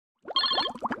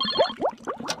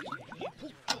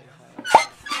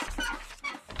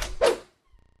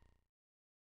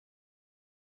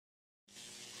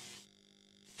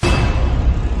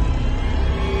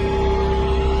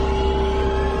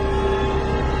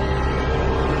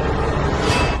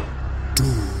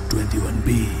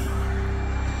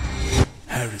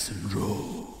Harrison Row.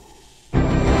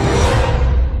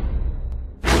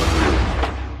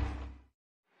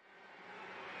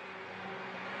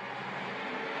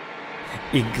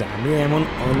 এই গ্রামে এমন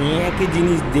অনেক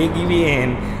জিনিস দেখবেন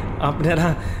আপনারা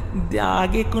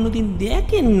আগে কোনোদিন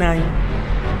দেখেন নাই।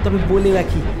 তবে বলে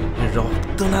রাখি,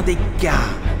 রক্ত না দেখা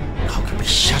কাউকে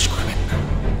বিশ্বাস করবেন না।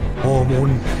 অমন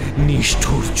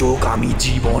নিষ্ঠুর চোখ আমি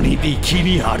জীবনে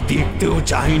দেখিনি, আর দেখতেও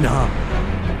চাই না।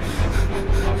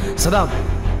 সাদাব,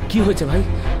 কি হয়েছে ভাই?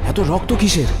 এত রক্ত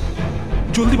কিসের?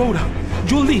 জলদি বাবুরা,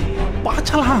 জলদি পা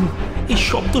চালান। এই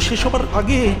শব্দ শেষ হবার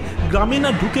আগে গ্রামে না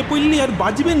ঢুকে পড়লি আর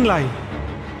বাজবেন লাই।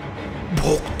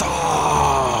 ভোক্তা,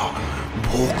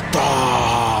 ভোক্তা।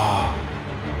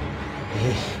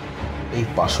 এই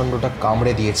পাষণ্ডটা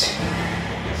কামড়ে দিয়েছে,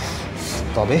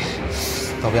 তবে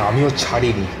তবে আমিও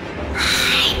ছাড়িনি।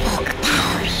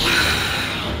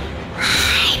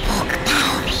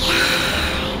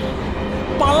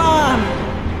 পালান,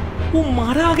 ও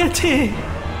মারা গেছে,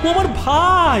 ও আমার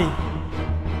ভাই।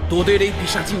 তোদের এই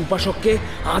পিশাচী উপাসককে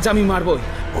আজ আমি মারবই।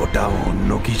 ওটা অন্য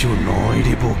কিছু নয়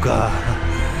রে বোকা,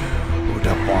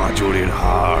 ওটা পাঁচরের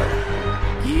হাড়।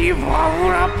 কি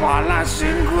বাবুরা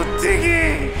পালাচ্ছেন থেকে?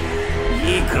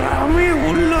 এই গ্রামে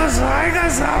উল্ল জায়গা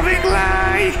যাবে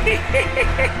লাই।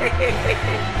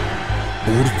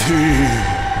 ঊর্ধ্বে,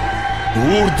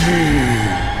 ঊর্ধ্বে।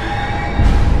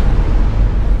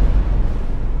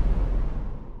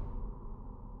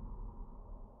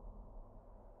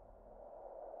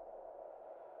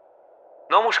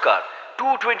 নমস্কার,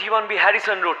 221B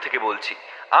হ্যারিসন রোড থেকে বলছি।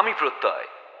 আমি প্রত্যয়।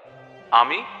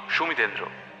 আমি সুমিতেন্দ্র।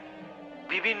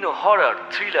 বিভিন্ন horror,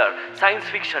 thriller, science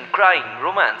fiction, crime,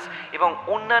 romance এবং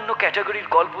অন্যান্য ক্যাটাগরির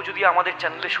গল্প যদি আমাদের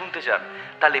চ্যানেলে শুনতে চান,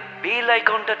 তাহলে বেল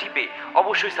আইকনটা টিপে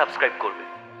অবশ্যই সাবস্ক্রাইব করবেন।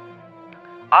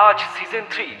 আজ সিজন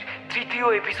 3-র তৃতীয়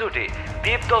এপিসোডে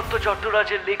দেবদত্ত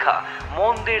চট্টরাজের লেখা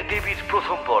মন্দের দেবীর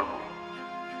প্রথম পর্ব।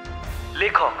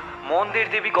 লেখক মন্দের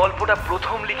দেবী গল্পটা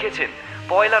প্রথম লিখেছেন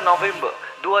 1 নভেম্বর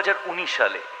 2019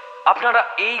 সালে। আপনারা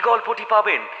এই গল্পটি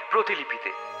পাবেন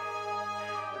প্রতিলিপিতে।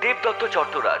 দেবদত্ত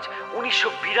চট্টরাজ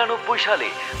 1992 সালে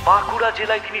বাঁকুড়া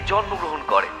জেলায় তিনি জন্মগ্রহণ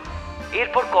করেন।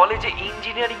 এরপর কলেজে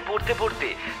ইঞ্জিনিয়ারিং পড়তে পড়তে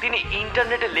তিনি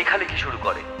ইন্টারনেটে লেখালেখি শুরু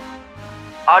করেন।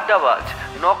 আড্ডাবাজ,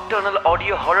 নকটার্নাল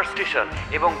অডিও হরর স্টেশন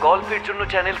এবং গল্পের জন্য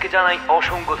চ্যানেলকে জানাই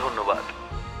অসংখ্য ধন্যবাদ।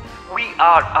 We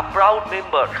are a proud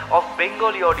member of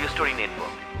Bengali audio story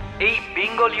network. এই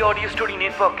বেঙ্গলি অডিও স্টোরি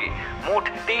নেটওয়ার্কে মোট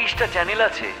 23টা চ্যানেল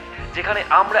আছে, যেখানে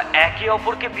আমরা একে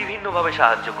অপরকে বিভিন্নভাবে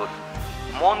সাহায্য করি।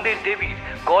 মন্দের দেবীর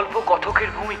গল্প কথকের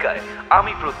ভূমিকায়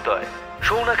আমি প্রত্যয়,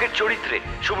 সৌনাকের চরিত্রে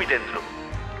সুমিতেন্দ্র,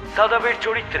 সাদাবের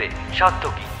চরিত্রে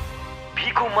সাত্তকী,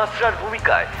 ভিখু মাসরার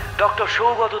ভূমিকায় ডক্টর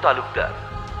সৌগত তালুকদার,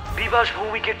 বিভাস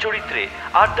ভৌমিকের চরিত্রে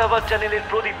আড্ডাবাজ চ্যানেলের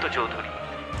প্রদীপ্ত চৌধুরী,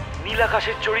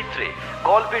 নীলাকাশের চরিত্রে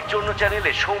গল্পের জন্য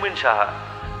চ্যানেলে সৌমেন সাহা,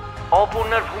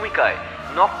 অপর্ণার ভূমিকায়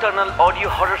নকটার্নাল অডিও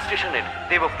হরর স্টেশনের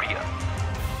দেবপ্রিয়া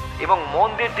এবং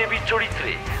মন্দের দেবীর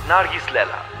চরিত্রে নার্গিস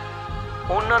লেলা।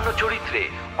 অন্যান্য চরিত্রে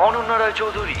অনন্যা রায়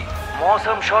চৌধুরী,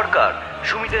 মহসাম সরকার,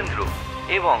 সুমিতেন্দ্র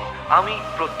এবং আমি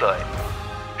প্রত্যয়।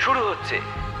 শুরু হচ্ছে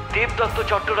দেবদত্ত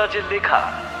চট্টরাজের লেখা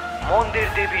মন্দের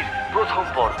দেবীর প্রথম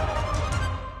পর্ব।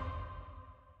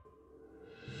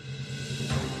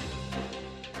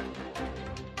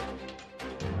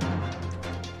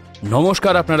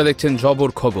 নমস্কার, আপনারা দেখছেন জবর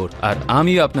খবর, আর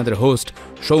আমি আপনাদের হোস্ট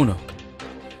সৌনক।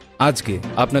 আজকে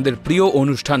আপনাদের প্রিয়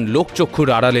অনুষ্ঠান লোকচক্ষুর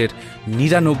আড়ালের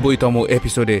 99তম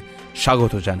এপিসোডে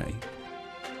স্বাগত জানাই।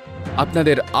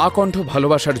 আপনাদের আকণ্ঠ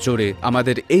ভালোবাসার জোরে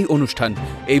আমাদের এই অনুষ্ঠান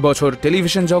এই বছর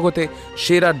টেলিভিশন জগতে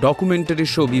সেরা ডকুমেন্টারি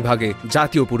শো বিভাগে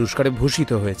জাতীয় পুরস্কারে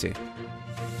ভূষিত হয়েছে।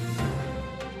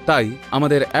 তাই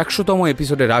আমাদের 100তম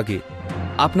এপিসোডের আগে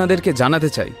আপনাদেরকে জানাতে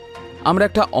চাই, আমরা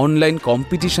একটা অনলাইন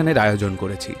কম্পিটিশনের আয়োজন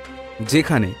করেছি,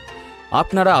 যেখানে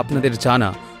আপনারা আপনাদের জানা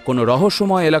কোনো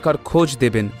রহস্যময় এলাকার খোঁজ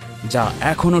দেবেন, যা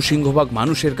এখনও সিংহভাগ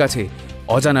মানুষের কাছে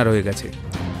অজানা রয়ে গেছে।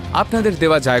 আপনাদের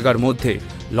দেওয়া জায়গার মধ্যে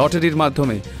লটারির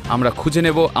মাধ্যমে আমরা খুঁজে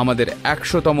নেব আমাদের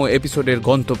 100তম এপিসোডের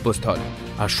গন্তব্যস্থল।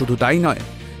 আর শুধু তাই নয়,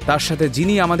 তার সাথে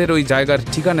যিনি আমাদের ওই জায়গার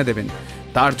ঠিকানা দেবেন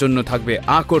তার জন্য থাকবে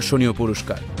আকর্ষণীয়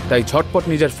পুরস্কার। তাই ঝটপট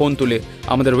নিজের ফোন তুলে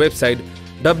আমাদের ওয়েবসাইট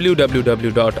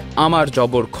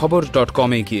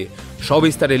www.amarjoborkhobor.com গিয়ে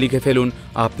সবিস্তারে লিখে ফেলুন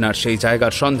আপনার সেই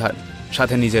জায়গার সন্ধান।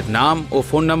 সাথে নিজের নাম ও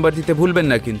ফোন নাম্বার দিতে ভুলবেন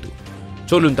না কিন্তু।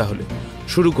 চলুন তাহলে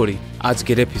শুরু করি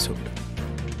আজকের এপিসোড।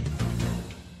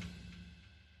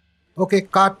 ওকে,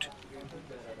 কাট।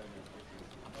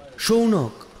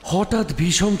 সৌনক হঠাৎ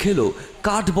বিষম খেলো।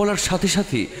 কাট বলার সাথে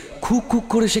সাথে খুক খুক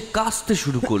করে সে কাশতে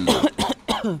শুরু করলো।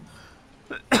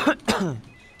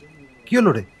 কি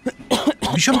হলো রে?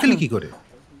 বিষম খেলি কি করে?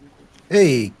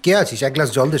 এই কে আছিস? এক গ্লাস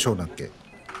জল দে সৌনককে।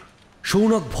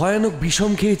 সৌনক ভয়ানক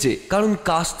বিষম খেয়েছে, কারণ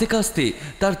কাশতে কাশতে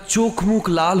তার চোখ মুখ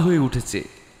লাল হয়ে উঠেছে।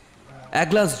 এক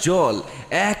গ্লাস জল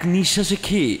এক নিঃশ্বাসে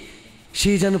খেয়ে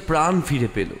সে যেন প্রাণ ফিরে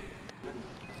পেল।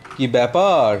 কি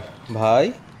ব্যাপার ভাই,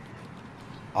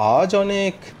 আজ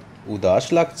অনেক উদাস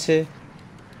লাগছে।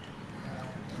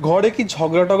 ঘরে কি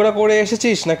ঝগড়া টগড়া করে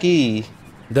এসেছিস নাকি?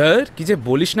 ধর কি যে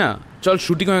বলিস না, চল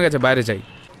শুটিং হয়ে গেছে, বাইরে যাই।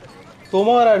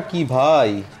 তোমার আর কি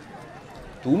ভাই,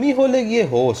 তুমি হলে গিয়ে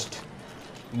হোস্ট,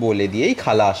 বলে দিয়েই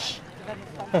খালাস,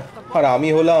 আর আমি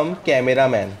হলাম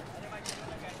ক্যামেরাম্যান।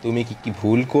 তুমি কি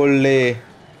ভুল করলে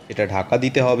এটা ঢাকা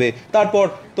দিতে হবে, তারপর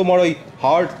তোমার ওই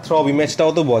হার্ট থ্রব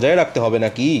ইমেজটাও তো বজায় রাখতে হবে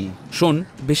নাকি? শোন,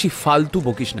 বেশি ফালতু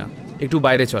বকিস না, একটু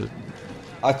বাইরে চল।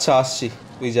 আচ্ছা আসছি,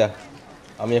 তুই যা,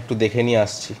 আমি একটু দেখে নিয়ে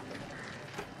আসছি।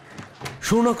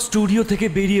 সৌনক স্টুডিও থেকে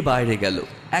বেরিয়ে বাইরে গেল।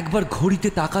 একবার ঘড়িতে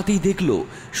তাকাতেই দেখলো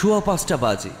 5:15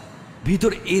 বাজে।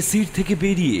 ভিতর এসির থেকে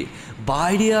বেরিয়ে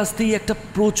বাইরে আসতেই একটা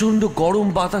প্রচণ্ড গরম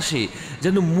বাতাসে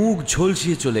যেন মুখ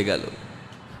ঝলসিয়ে চলে গেল।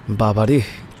 বাবারে,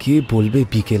 কে বলবে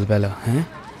বিকেলবেলা, হ্যাঁ?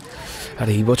 আর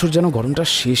এই বছর যেন গরমটা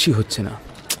শেষই হচ্ছে না,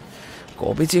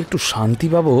 কবে যে একটু শান্তি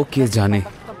পাবো কে জানে।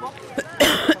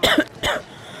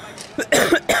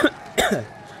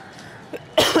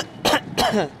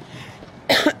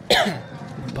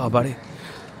 বাবারে,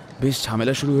 বেশ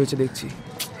ঝামেলা শুরু হয়েছে দেখছি,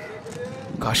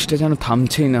 কাশিটা যেন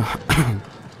থামছেই না।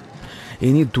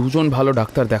 এই নিয়ে 2জন ভালো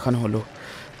ডাক্তার দেখানো হলো,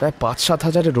 প্রায় 5-7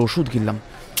 হাজারের ওষুধ কিনলাম,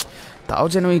 তাও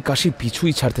যেন এই কাশি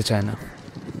পিছুই ছাড়তে চায় না।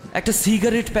 একটা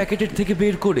সিগারেট প্যাকেটের থেকে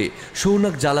বের করে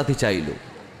সৌনক জ্বালাতে চাইল,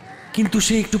 কিন্তু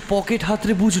সে একটু পকেট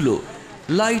হাতড়ে বুঝলো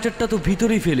লাইটারটা তো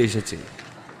ভিতরেই ফেলে এসেছে।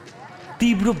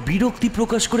 তীব্র বিরক্তি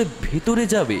প্রকাশ করে ভেতরে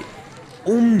যাবে,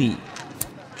 অমনি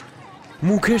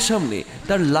মুখের সামনে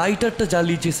তার লাইটারটা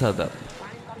জ্বালিয়েছে সাদাব।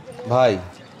 ভাই,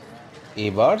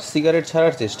 এবার সিগারেট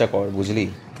ছাড়ার চেষ্টা কর, বুঝলি?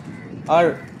 আর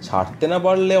ছাড়তে না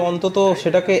পারলে অন্তত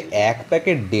সেটাকে 1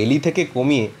 প্যাকেট ডেলি থেকে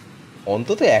কমিয়ে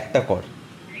অন্তত 1টা কর।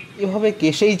 এভাবে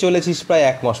কেসেই চলেছিস প্রায়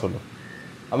 1 মাস হলো।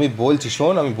 আমি বলছি,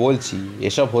 শোন, আমি বলছি,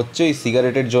 এসব হচ্ছে ওই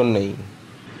সিগারেটের জন্যই।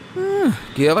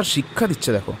 কে আবার শিক্ষা দিচ্ছে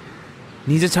দেখো,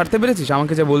 নিজে ছাড়তে পেরেছিস,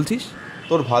 আমাকে যা বলছিস।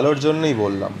 তোর ভালোর জন্যই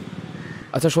বললাম।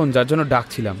 আচ্ছা শোন, যার জন্য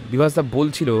ডাকছিলাম, বিভাসদা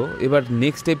বলছিল এবার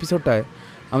নেক্সট এপিসোডটায়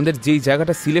আমাদের যেই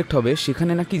জায়গাটা সিলেক্ট হবে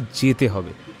সেখানে নাকি যেতে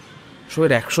হবে।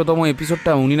 শোয়ের 100তম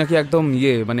এপিসোডটা উনি নাকি একদম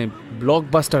মানে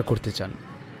ব্লকবাস্টার করতে চান।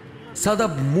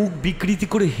 সাদাব মুখ বিকৃতি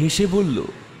করে হেসে বলল,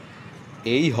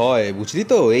 এই হয়, বুঝলি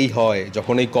তো, এই হয়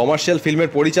যখন এই কমার্শিয়াল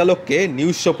ফিল্মের পরিচালককে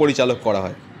নিউজ শো পরিচালক করা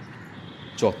হয়।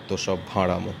 যত সব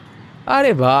ভাঁড়ামো।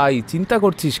 আরে ভাই, চিন্তা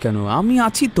করছিস কেন, আমি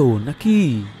আছি তো নাকি?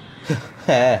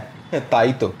 হ্যাঁ,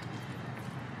 তাই তো।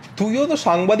 তুইও তো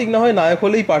সাংবাদিক না হয় নায়ক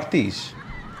হলেই পারতিস।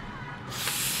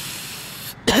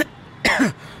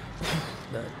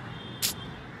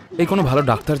 এই কোনো ভালো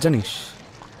ডাক্তার জানিস?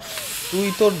 তুই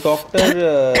তো ডক্টর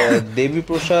দেবী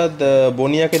প্রসাদ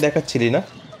বনিয়াকে দেখাচ্ছিলি না,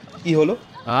 কি হলো?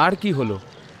 আর কি হলো,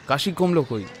 কাশি কমলো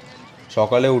কই?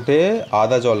 সকালে উঠে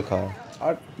আদা জল খা,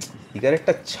 আর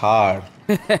সিগারেটটা ছাড়।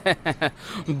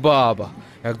 বাবা,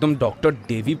 একদম ডক্টর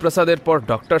দেবী প্রসাদের পর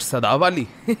ডক্টর সাদাব আলী।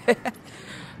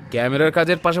 ক্যামেরার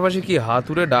কাজের পাশাপাশি কি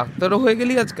হাতুড়ে ডাক্তারও হয়ে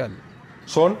গেলি আজকাল?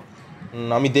 শোন,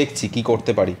 আমি দেখছি কি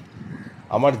করতে পারি।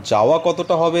 আমার যাওয়া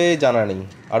কতটা হবে জানা নেই,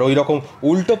 আর ওই রকম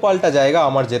উল্টো পাল্টা জায়গা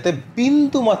আমার যেতে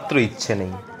বিন্দু মাত্র ইচ্ছে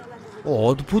নেই। ও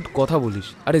অদ্ভুত কথা বলিস।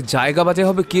 আরে জায়গা বাজে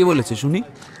হবে কে বলেছে শুনি?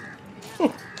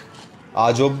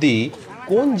 আজ অবধি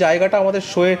কোন জায়গাটা আমাদের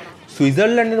শোয়ে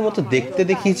সুইজারল্যান্ডের মতো দেখতে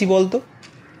দেখিয়েছি বলতো?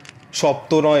 সব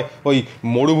তো নয় ওই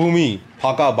মরুভূমি,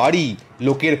 ফাঁকা বাড়ি,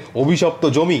 লোকের অভিশপ্ত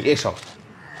জমি, এসব।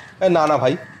 না না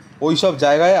ভাই, ওই সব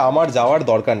জায়গায় আমার যাওয়ার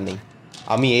দরকার নেই।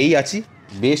 আমি এই আছি,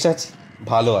 বেশ আছি,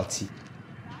 ভালো আছি।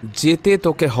 যেতে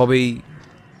তোকে হবেই,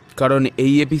 কারণ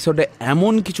এই এপিসোডে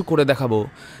এমন কিছু করে দেখাবো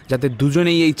যাতে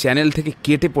দুজনেই এই চ্যানেল থেকে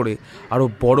কেটে পড়ে আরও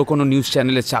বড় কোনো নিউজ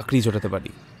চ্যানেলে চাকরি জোটাতে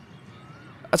পারি।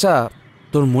 আচ্ছা,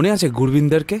 তোর মনে আছে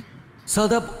গুরবিন্দারকে?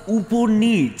 সাদাব উপর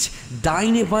নিচ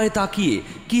ডাইনে বাঁয়ে তাকিয়ে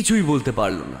কিছুই বলতে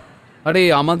পারল না। আরে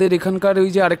আমাদের এখানকার ওই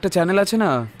যে আরেকটা চ্যানেল আছে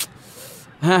না,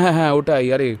 হ্যাঁ ওটাই।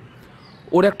 আরে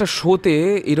ওর একটা শোতে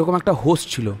এরকম একটা হোস্ট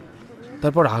ছিল,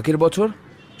 তারপর আগের বছর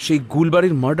সেই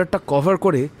গুলবাড়ির মার্ডারটা কভার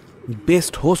করে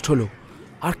বেস্ট হোস্ট হলো,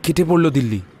 আর কেটে পড়লো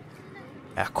দিল্লি।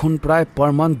 এখন প্রায়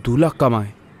পার মান্থ 2 লাখ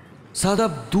কামায়।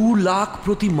 সাদাব 2 লাখ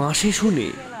প্রতি মাসে শুনে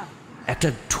একটা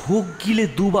ঢোক গিলে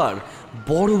দুবার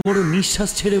বড় বড় নিঃশ্বাস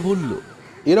ছেড়ে বলল,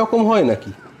 এরকম হয়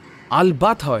নাকি?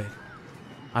 আলবাত হয়,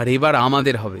 আর এবার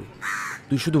আমাদের হবে।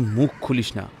 তুই শুধু মুখ খুলিস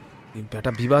না, এই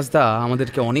বেটা বিভাসদা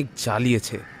আমাদেরকে অনেক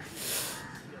জ্বালিয়েছে।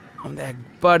 আমাদের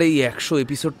একবার এই 100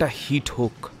 এপিসোডটা হিট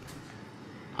হোক,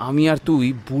 আমি আর তুই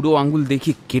বুড়ো আঙ্গুল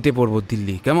দেখি কেটে পড়বো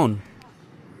দিল্লি, কেমন?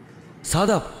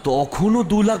 সাদাব তখনও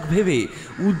 2 লাখ ভেবে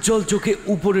উজ্জ্বল চোখে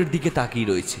উপরের দিকে তাকিয়ে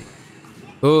রয়েছে।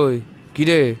 ওই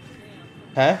কিরে?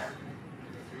 হ্যাঁ,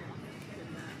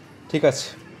 ঠিক আছে,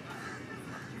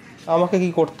 আমাকে কি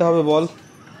করতে হবে বল?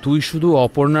 তুই শুধু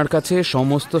অপর্ণার কাছে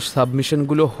সমস্ত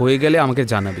সাবমিশনগুলো হয়ে গেলে আমাকে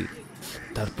জানাবি।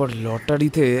 তারপর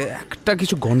লটারিতে একটা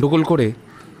কিছু গন্ডগোল করে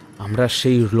আমরা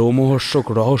সেই লোমহর্ষক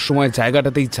রহস্যময়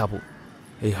জায়গাটাতেই যাব।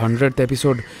 এই 100th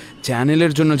এপিসোড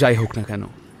চ্যানেলের জন্য যাই হোক না কেন,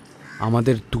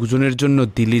 আমাদের দুজনের জন্য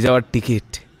দিল্লি যাওয়ার টিকিট।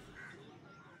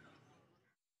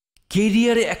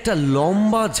 কেরিয়ারে একটা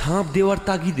লম্বা ঝাঁপ দেওয়ার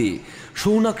তাগিদে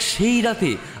সৌনক সেই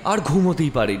রাতে আর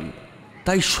ঘুমোতেই পারেনি।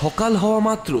 তাই সকাল হওয়া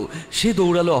মাত্র সে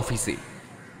দৌড়ালো অফিসে।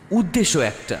 উদ্দেশ্য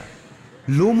একটা,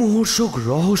 লোমহর্ষক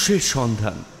রহস্যের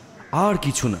সন্ধান, আর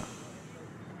কিছু না।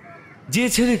 যে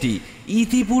ছেলেটি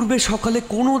ইতিপূর্বে সকালে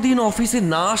কোনোদিন অফিসে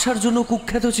না আসার জন্য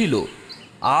কুখ্যাত ছিল,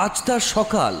 আজ তার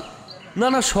সকাল,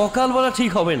 না সকাল বলা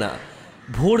ঠিক হবে না,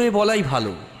 ভোরে বলাই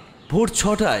ভালো, ভোর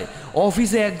 6টায়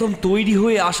অফিসে একদম তৈরি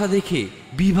হয়ে আসা দেখে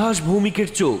বিভাস ভৌমিকের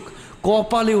চোখ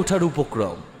কপালে ওঠার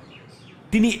উপক্রম।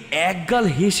 তিনি একগাল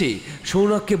হেসে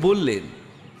সৌনককে বললেন,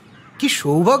 কি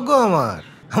সৌভাগ্য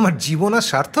আমার জীবন আর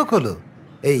সার্থক হলো।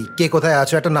 এই, কে কোথায়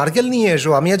আছো? একটা নারকেল নিয়ে এসো,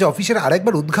 আমি আজ অফিসের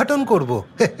আরেকবার উদ্ঘাটন করব।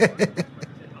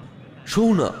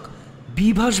 সৌনক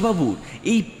বিভাসবাবুর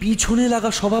এই পিছনে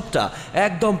লাগা স্বভাবটা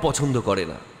একদম পছন্দ করে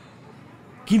না,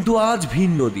 কিন্তু আজ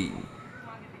ভিন্ন দিন।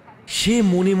 সে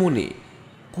মনে মনে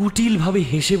কুটিলভাবে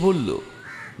হেসে বলল,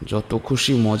 যত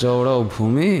খুশি মজা ওরাও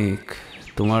ভূমিক,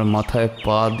 তোমার মাথায়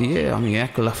পা দিয়ে আমি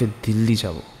 1 লাফে দিল্লি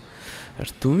যাব, আর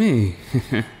তুমি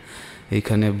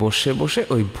এইখানে বসে বসে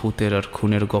ওই ভূতের আর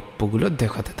খুনের গপ্পগুলো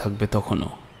দেখাতে থাকবে।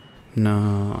 তখনও না,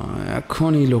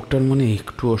 এখন এই লোকটার মনে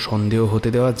একটুও সন্দেহ হতে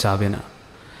দেওয়া যাবে না।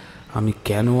 আমি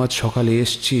কেন আজ সকালে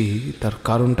এসছি তার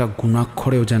কারণটা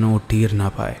গুণাক্ষরেও যেন ও টের না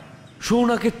পায়।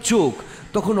 সৌনকের চোখ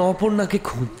তখন অপর্ণাকে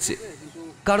খুঁজছে,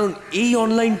 কারণ এই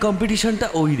অনলাইন কম্পিটিশনটা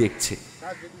ওই দেখছে।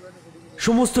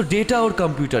 সমস্ত ডেটা ওর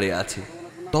কম্পিউটারে আছে,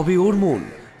 তবে ওর মন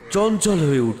চঞ্চল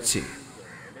হয়ে উঠছে।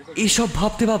 এসব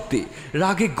ভাবতে ভাবতে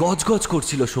রাগে গজগজ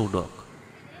করছিল সৌনক।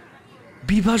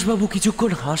 বিভাসবাবু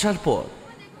কিছুক্ষণ হাসার পর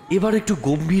এবার একটু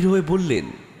গম্ভীর হয়ে বললেন,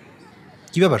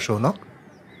 কি ব্যাপার সৌনক,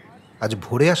 আজ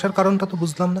ভোরে আসার কারণটা তো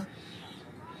বুঝলাম না।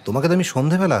 তোমাকে তো আমি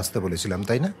সন্ধেবেলা আসতে বলেছিলাম,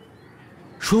 তাই না?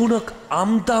 সৌনক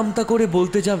আমতা আমতা করে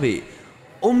বলতে যাবে,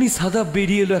 অমনি সাদাব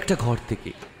বেরিয়ে এলো একটা ঘর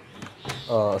থেকে।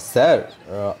 স্যার,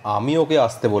 আমি ওকে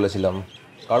আসতে বলেছিলাম,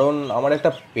 কারণ আমার একটা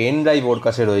পেন ড্রাইভ ওর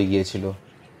কাছে রয়ে গিয়েছিল।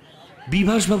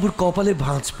 বিভাসবাবুর কপালে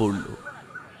ভাঁজ পড়ল।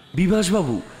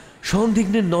 বিভাসবাবু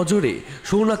সন্দিগ্ধের নজরে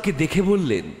সৌনককে দেখে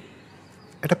বললেন,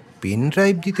 একটা পেন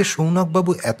ড্রাইভ দিতে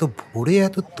সৌনকবাবু এত ভোরে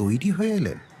এত তৈরি হয়ে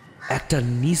এলেন? একটা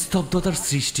নিস্তব্ধতার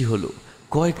সৃষ্টি হলো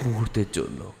কয়েক মুহূর্তের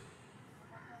জন্য।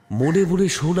 মনে মনে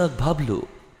সৌনক ভাবল,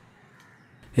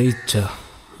 এই যা,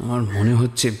 আমার মনে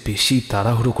হচ্ছে বেশি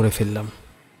তাড়াহুড়ো করে ফেললাম।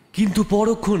 কিন্তু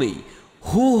পরক্ষণেই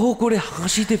হো হো করে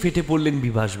হাসিতে ফেটে পড়লেন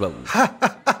বিভাসবাবু।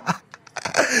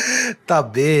 তা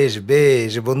বেশ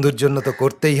বেশ, বন্ধুর জন্য তো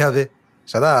করতেই হবে।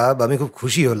 সাদাব, আমি খুব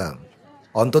খুশি হলাম।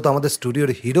 অন্তত আমাদের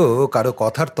স্টুডিওর হিরো কারো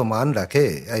কথার তো মান রাখে।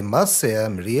 I must say I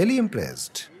am really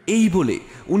impressed. এই বলে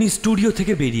উনি স্টুডিও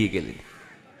থেকে বেরিয়ে গেলেন।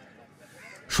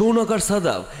 সৌনক আর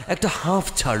সাদাব একটা হাঁফ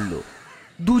ছাড়ল।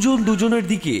 দুজন দুজনের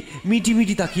দিকে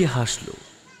মিটিমিটি তাকিয়ে হাসল।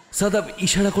 সাদাব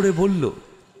ইশারা করে বলল,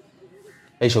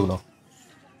 এই সৌনক,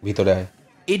 ভিতরে আয়।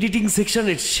 এডিটিং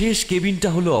সেকশনের শেষ কেবিনটা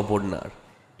হলো অপর্ণার।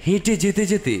 হেঁটে যেতে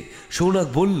যেতে সৌনক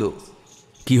বলল,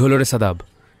 কি হলো রে সাদাব,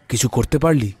 কিছু করতে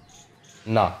পারলি?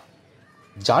 না,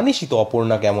 জানিসই তো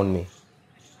অপর্ণা কেমন মেয়ে।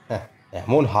 হ্যাঁ,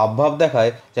 এমন হাবভাব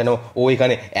দেখায় যেন ও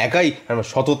এখানে একাই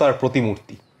সততার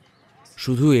প্রতিমূর্তি।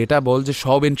 শুধু এটা বল যে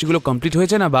সব এন্ট্রিগুলো কমপ্লিট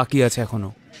হয়েছে না বাকি আছে এখনো?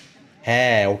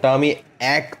 হ্যাঁ, ওটা আমি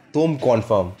একদম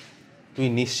কনফার্ম। তুই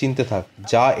নিশ্চিন্তে থাক,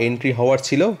 যা এন্ট্রি হওয়ার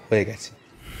ছিল হয়ে গেছে।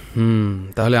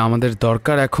 তাহলে আমাদের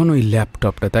দরকার এখন ওই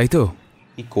ল্যাপটপটা, তাই তো?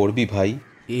 কি করবি ভাই?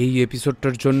 এই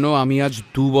এপিসোডটার জন্য আমি আজ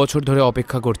 2 বছর ধরে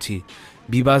অপেক্ষা করছি।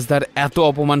 বিবাসদার এত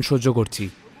অপমান সহ্য করছি,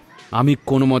 আমি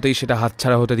কোনো মতেই সেটা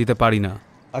হাতছাড়া হতে দিতে পারি না।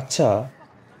 আচ্ছা,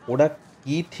 ওরা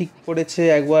কি ঠিক করেছে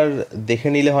একবার দেখে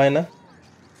নিলে হয় না?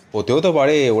 হতেও তো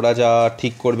পারে ওরা যা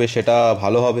ঠিক করবে সেটা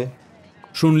ভালো হবে।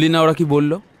 শুনলি না ওরা কি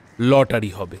বলল?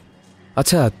 লটারি হবে।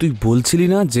 আচ্ছা, তুই বলছিলি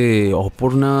না যে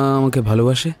অপর্ণা আমাকে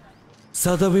ভালোবাসে?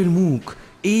 সাদাবের মুখ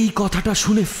এই কথাটা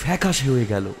শুনে ফ্যাকাশে হয়ে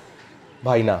গেল।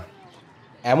 ভাই না,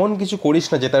 এমন কিছু করিস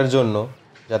না জেতার জন্য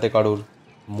যাতে কারোর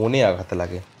মনে আঘাত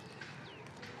লাগে।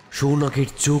 সৌনকের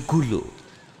চোখগুলো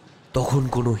তখন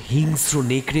কোনো হিংস্র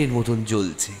নেকড়ের মতন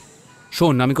জ্বলছে।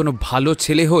 শোন, আমি কোনো ভালো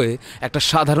ছেলে হয়ে একটা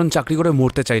সাধারণ চাকরি করে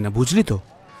মরতে চাই না, বুঝলি তো?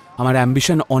 আমার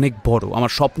অ্যাম্বিশন অনেক বড়,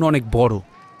 আমার স্বপ্ন অনেক বড়।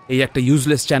 এই একটা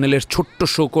ইউজলেস চ্যানেলের ছোট্ট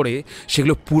শো করে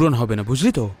সেগুলো পূরণ হবে না,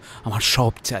 বুঝলি তো? আমার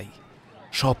সব চাই,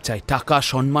 সব চাই, টাকা,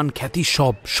 সম্মান, খ্যাতি,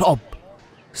 সব সব।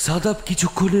 সাদাব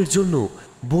কিছুক্ষণের জন্য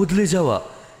বদলে যাওয়া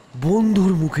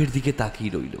বন্ধুর মুখের দিকে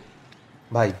তাকিয়ে রইল।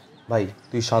 ভাই ভাই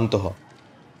তুই শান্ত হ,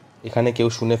 এখানে কেউ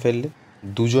শুনে ফেললে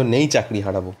দুজনেই চাকরি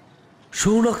হারাবো।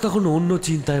 সৌনক তখন অন্য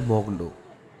চিন্তায় মগ্ন।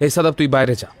 এই সাদাব, তুই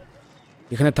বাইরে যা।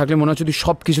 এখানে থাকলে মনে হচ্ছে তুই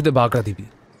সব কিছুতে বাগড়া দিবি।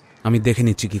 আমি দেখে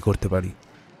নিচ্ছি কি করতে পারি।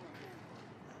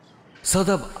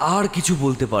 সাদাব আর কিছু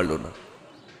বলতে পারল না।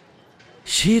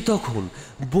 সে তখন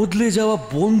বদলে যাওয়া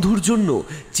বন্ধুর জন্য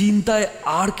চিন্তায়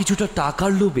আর কিছুটা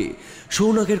টাকার লোভে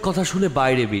সৌনকের কথা শুনে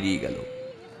বাইরে বেরিয়ে গেল।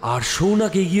 আর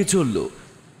সৌনক এগিয়ে চলল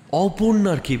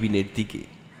অপর্ণার কেবিনের দিকে।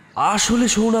 আসলে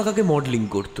সৌনক আগে মডেলিং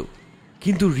করত,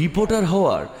 কিন্তু রিপোর্টার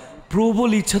হওয়ার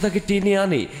প্রবল ইচ্ছা তাকে টেনে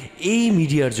আনে এই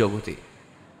মিডিয়ার জগতে।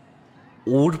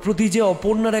 ওর প্রতি যে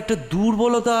অপর্ণার একটা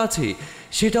দুর্বলতা আছে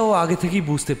সেটাও আগে থেকেই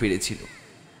বুঝতে পেরেছিল।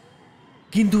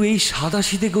 কিন্তু এই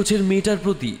সাদাসিধে গোছের মেয়েটার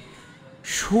প্রতি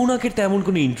সৌনকের তেমন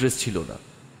কোনো ইন্টারেস্ট ছিল না।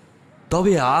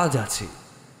 তবে আজ আছে,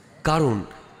 কারণ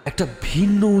একটা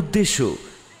ভিন্ন উদ্দেশ্য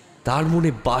তার মনে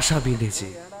বাসা বেঁধেছে।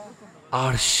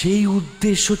 আর সেই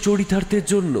উদ্দেশ্য চরিতার্থের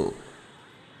জন্য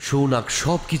সৌনক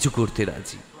সব কিছু করতে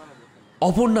রাজি।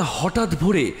 অপর্ণা হঠাৎ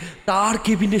ভোরে তার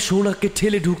কেবিনে সৌনককে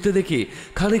ঠেলে ঢুকতে দেখে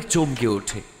খানিক চমকে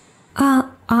ওঠে।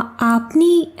 আপনি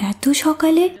এত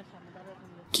সকালে?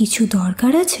 কিছু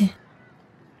দরকার আছে?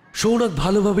 সৌনক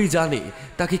ভালোভাবেই জানে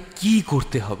তাকে কি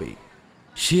করতে হবে।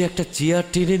 সে একটা চেয়ার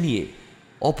টেনে নিয়ে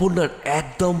অপর্ণার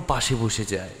একদম পাশে বসে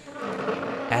যায়।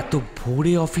 এত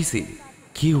ভোরে অফিসে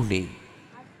কেউ নেই,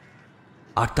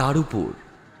 আর তার উপর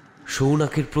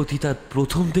সৌনকের প্রতি তার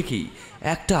প্রথম থেকেই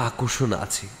একটা আকর্ষণ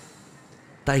আছে।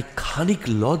 তাই খানিক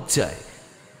লজ্জায়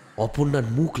অপর্ণার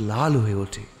মুখ লাল হয়ে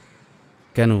ওঠে।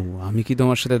 কেন, আমি কি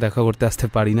তোমার সাথে দেখা করতে আসতে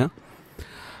পারি না?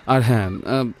 আর হ্যাঁ,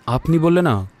 আপনি বললে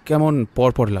না কেমন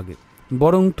পরপর লাগে,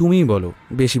 বরং তুমিই বলো,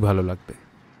 বেশি ভালো লাগবে।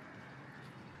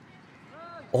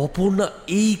 অপর্ণা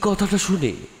এই কথাটা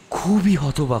শুনে খুবই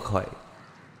হতবাক হয়।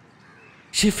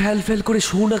 সে ফ্যাল ফ্যাল করে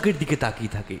সৌনকের দিকে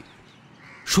তাকিয়ে থাকে।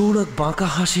 সৌনক বাঁকা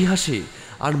হাসি হাসে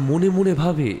আর মনে মনে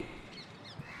ভাবে,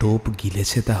 টোপ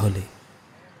গিলেছে তাহলে।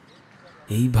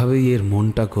 এইভাবেই এর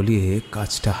মনটা গলিয়ে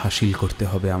কাজটা হাসিল করতে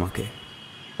হবে আমাকে।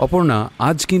 অপর্ণা,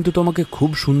 আজ কিন্তু তোমাকে খুব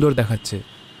সুন্দর দেখাচ্ছে।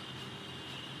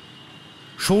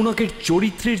 সৌনকের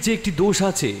চরিত্রের যে একটি দোষ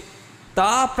আছে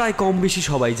তা প্রায় কম বেশি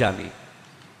সবাই জানে।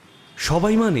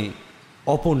 সবাই মানে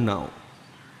অপর্ণাও।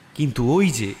 কিন্তু ওই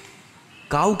যে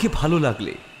কাউকে ভালো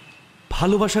লাগলে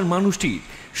ভালোবাসার মানুষটির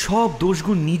সব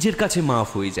দোষগুণ নিজের কাছে মাফ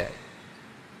হয়ে যায়।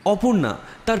 অপর্ণা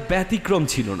তার ব্যতিক্রম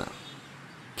ছিল না,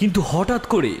 কিন্তু হঠাৎ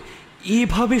করে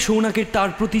এভাবে সৌনকের তার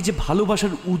প্রতি যে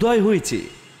ভালোবাসার উদয় হয়েছে,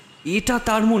 এটা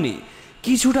তার মনে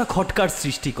কিছুটা খটকার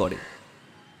সৃষ্টি করে।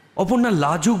 অপর্ণা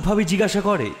লাজুকভাবে জিজ্ঞাসা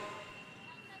করে,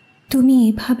 তুমি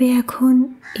এভাবে এখন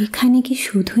এখানে কি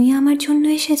শুধুই আমার জন্য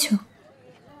এসেছো?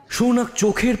 সৌনক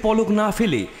চোখের পলক না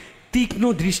ফেলে তীক্ষ্ণ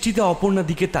দৃষ্টিতে অপর্ণার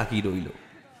দিকে তাকিয়ে রইল।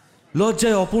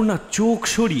 লজ্জায় অপর্ণা চোখ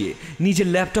সরিয়ে নিজের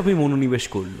ল্যাপটপে মনোনিবেশ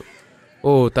করল।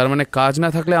 ও, তার মানে কাজ না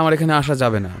থাকলে আমার এখানে আসা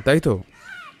যাবে না, তাই তো?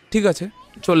 ঠিক আছে,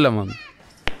 চললাম আমি।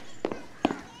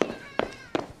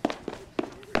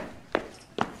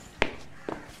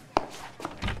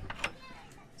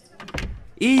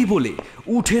 এই বলে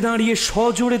উঠে দাঁড়িয়ে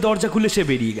সজোরে দরজা খুলে সে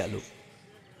বেরিয়ে গেল।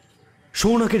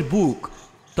 সৌনকের বুক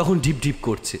তখন ঢিপ ঢিপ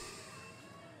করছে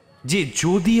যে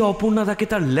যদি অপর্ণা তাকে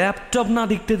তার ল্যাপটপ না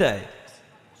দেখতে দেয়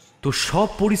তো সব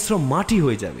পরিশ্রম মাটি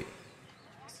হয়ে যাবে।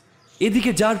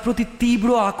 এদিকে যার প্রতি তীব্র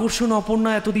আকর্ষণ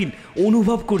অপর্ণা এতদিন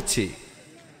অনুভব করছে,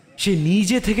 সে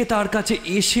নিজে থেকে তার কাছে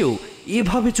এসেও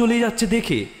এভাবে চলে যাচ্ছে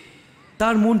দেখে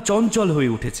তার মন চঞ্চল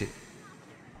হয়ে উঠেছে।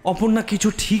 অপর্ণা কিছু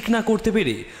ঠিক না করতে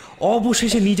পেরে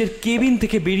অবশেষে নিজের কেবিন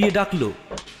থেকে বেরিয়ে ডাকল,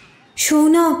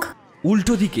 সৌনক।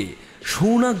 উল্টো দিকে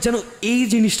সৌনক যেন এই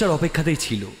জিনিসটার অপেক্ষাতেই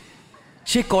ছিল।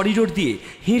 সে করিডোর দিয়ে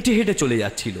হেঁটে হেঁটে চলে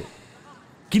যাচ্ছিল,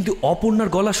 কিন্তু অপর্ণার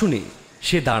গলা শুনে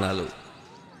সে দাঁড়ালো।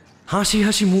 হাসি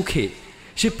হাসি মুখে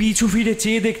সে পিছু ফিরে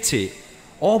চেয়ে দেখছে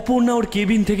অপর্ণা ওর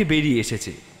কেবিন থেকে বেরিয়ে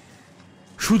এসেছে।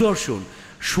 সুদর্শন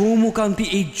সৌম্যকান্তি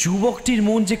এই যুবকটির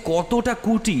মন যে কতটা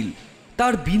কুটিল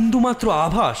তার বিন্দুমাত্র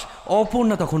আভাস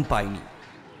অপর্ণা তখন পায়নি।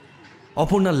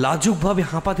 অপর্ণা লাজুকভাবে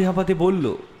হাঁপাতে হাঁপাতে বলল,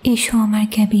 এসো আমার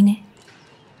ক্যাবিনে।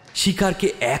 শিকারকে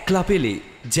একলা পেলে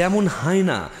যেমন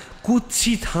হায়না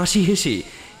কুৎসিত হাসি হেসে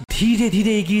ধীরে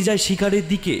ধীরে এগিয়ে যায় শিকারের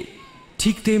দিকে,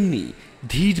 ঠিক তেমনি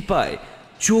ধীর পায়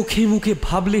চোখে মুখে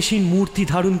ভাবলেশীন মূর্তি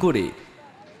ধারণ করে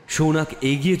সৌনক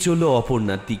এগিয়ে চলল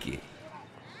অপর্ণার দিকে।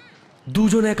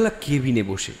 দুজন একলা কেবিনে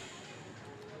বসে,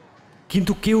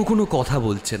 কিন্তু কেউ কোনো কথা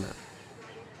বলছে না।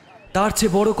 তার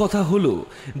চেয়ে বড় কথা হলো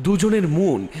দুজনের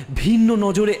মন ভিন্ন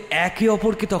নজরে একে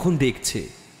অপরকে তখন দেখছে।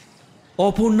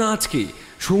 অপর্ণা আজকে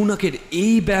সৌনকের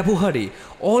এই ব্যবহারে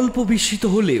অল্প বিস্মিত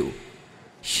হলেও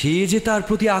সে যে তার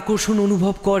প্রতি আকর্ষণ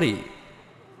অনুভব করে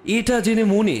এটা জেনে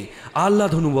মনে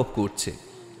আহ্লাদ অনুভব করছে।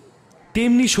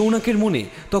 তেমনি সৌনকের মনে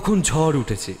তখন ঝড়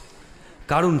উঠেছে,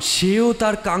 কারণ সেও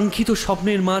তার কাঙ্ক্ষিত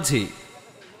স্বপ্নের মাঝে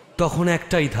তখন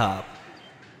একটাই ধাপ,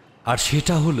 আর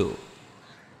সেটা হলো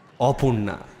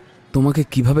অপর্ণা। তোমাকে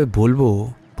কিভাবে বলবো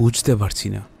বুঝতে পারছি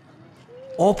না।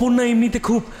 অপর্ণা এমনিতে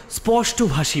খুব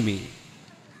স্পষ্টভাষী মেয়ে,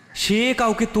 সে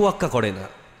কাউকে তোয়াক্কা করে না।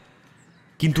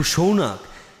 কিন্তু সৌনক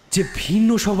যে ভিন্ন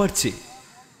সবার চেয়ে।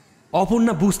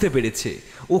 অপর্ণা বুঝতে পেরেছে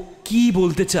ও কি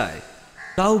বলতে চায়,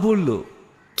 তাও বলল,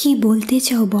 কি বলতে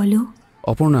চাও বলো।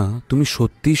 অপর্ণা, তুমি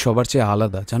সত্যিই সবার চেয়ে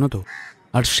আলাদা, জানো তো,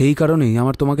 আর সেই কারণেই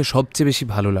আমার তোমাকে সবচেয়ে বেশি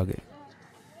ভালো লাগে।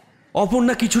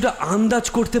 অপর্ণা কিছুটা আন্দাজ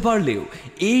করতে পারলেও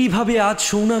এইভাবে আজ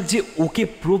সৌনক যে ওকে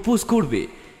প্রপোজ করবে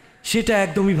সেটা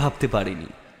একদমই ভাবতে পারেনি।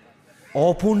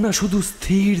 অপর্ণা শুধু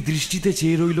স্থির দৃষ্টিতে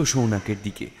চেয়ে রইল সৌনকের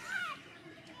দিকে।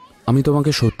 আমি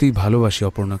তোমাকে সত্যিই ভালোবাসি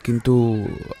অপর্ণা, কিন্তু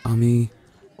আমি...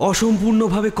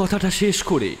 অসম্পূর্ণভাবে কথাটা শেষ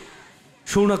করে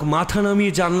সৌনক মাথা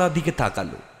নামিয়ে জানলার দিকে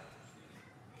তাকালো।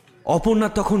 অপর্ণা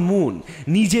তখন মন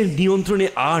নিজের নিয়ন্ত্রণে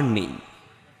আর নেই।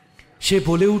 সে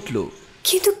বলে উঠল,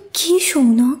 কিন্তু কি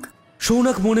সৌনক?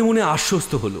 সৌনক মনে মনে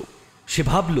আশ্বস্ত হলো। সে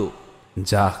ভাবল,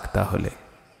 যাক তাহলে,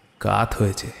 কাত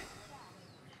হয়েছে,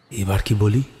 এবার কি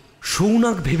বলি।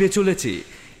 সৌনক ভেবে চলেছে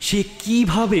সে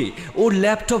কিভাবে ওর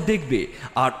ল্যাপটপ দেখবে,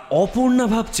 আর অপর্ণা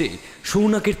ভাবছে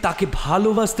সৌনকের তাকে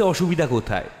ভালোবাসতে অসুবিধা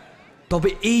কোথায়। তবে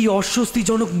এই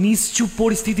অস্বস্তিজনক নিশ্চুপ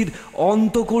পরিস্থিতির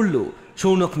অন্ত করল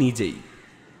সৌনক নিজেই।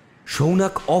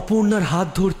 সৌনক অপর্ণার হাত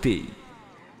ধরতেই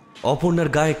অপর্ণার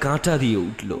গায়ে কাঁটা দিয়ে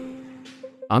উঠল।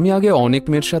 আমি আগে অনেক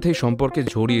মেয়ের সাথেই সম্পর্কে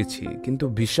জড়িয়েছি, কিন্তু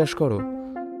বিশ্বাস করো,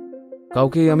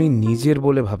 কাউকেই আমি নিজের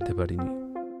বলে ভাবতে পারিনি।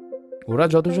 ওরা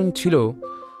যতজন ছিল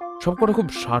সবকটা খুব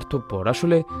স্বার্থপর।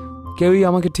 আসলে কেউই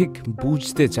আমাকে ঠিক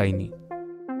বুঝতে চায়নি।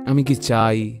 আমি কি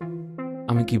চাই,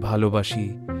 আমি কি ভালোবাসি,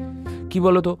 কি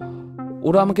বলতো,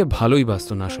 ওরা আমাকে ভালোই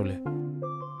বাসতো না আসলে।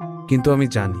 কিন্তু আমি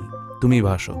জানি তুমি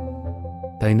বাসো,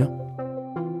 তাই না?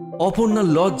 অপর্ণার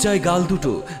লজ্জায় গাল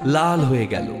দুটো লাল হয়ে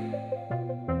গেল।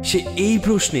 সে এই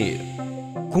প্রশ্নের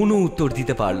কোনো উত্তর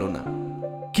দিতে পারল না।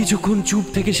 কিছুক্ষণ চুপ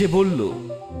থেকে সে বলল,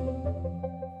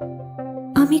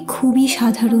 আমি খুবই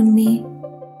সাধারণ মেয়ে।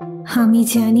 আমি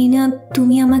জানি না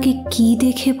তুমি আমাকে কি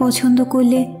দেখে পছন্দ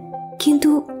করলে, কিন্তু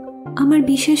আমার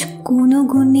বিশেষ কোনো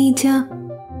গুণ নেই যা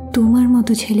তোমার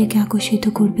মতো ছেলেকে আকর্ষিত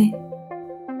করবে।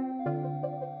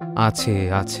 আছে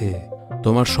আছে,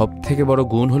 তোমার সব থেকে বড়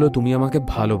গুণ হলো তুমি আমাকে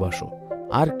ভালোবাসো,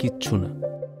 আর কিচ্ছু না।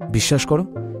 বিশ্বাস করো,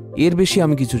 এর বেশি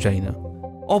আমি কিছু চাই না।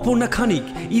 অপর্ণা খানিক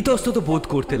ইতস্তত বোধ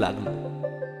করতে লাগল।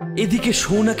 এদিকে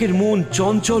সৌনকের মন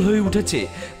চঞ্চল হয়ে উঠেছে,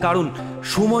 কারণ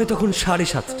সময় তখন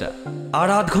 7:30, আর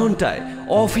আধ ঘন্টায়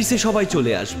অফিসে সবাই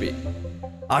চলে আসবে।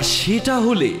 আর সেটা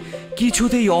হলে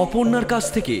কিছুতেই অপর্ণার কাছ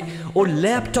থেকে ওর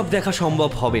ল্যাপটপ দেখা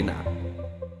সম্ভব হবে না।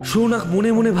 সৌনক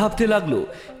মনে মনে ভাবতে লাগলো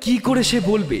কি করে সে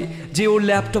বলবে যে ওর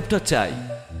ল্যাপটপটা চাই।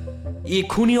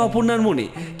 এখনই অপর্ণার মনে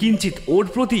কিঞ্চিত ওর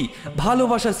প্রতি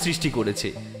ভালোবাসার সৃষ্টি করেছে,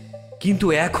 কিন্তু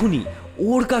এখনই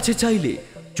ওর কাছে চাইলে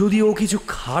যদি ও কিছু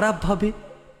খারাপ ভাবে।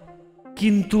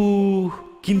 কিন্তু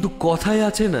কিন্তু কথায়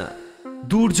আছে না,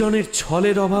 দুর্জনের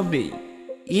ছলের অভাব নেই।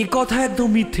 এ কথা একদম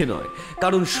মিথ্যে নয়,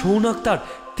 কারণ সৌনক তার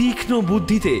তীক্ষ্ণ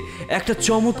বুদ্ধিতে একটা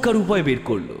চমৎকার উপায় বের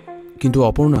করলো। কিন্তু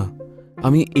অপর্ণা,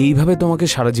 আমি এইভাবে তোমাকে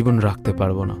সারা জীবন রাখতে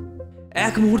পারবো না।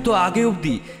 এক মুহূর্ত আগে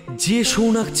অবধি যে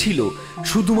সৌনক ছিল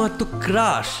শুধুমাত্র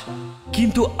ক্রাশ,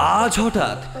 কিন্তু আজ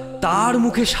হঠাৎ তার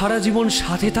মুখে সারা জীবন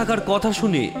সাথে থাকার কথা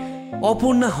শুনে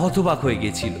অপর্ণা হতবাক হয়ে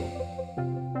গেছিল।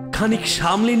 খানিক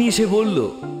সামলে নিয়ে সে বলল,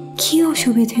 কি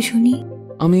অসুবিধে শুনি?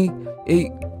 আমি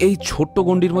এই ছোট্ট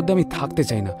গণ্ডির মধ্যে আমি থাকতে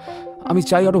চাই না। আমি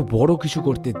চাই আরো বড় কিছু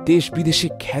করতে, দেশ বিদেশে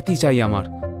খ্যাতি চাই আমার।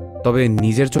 তবে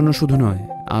নিজের জন্য শুধু নয়,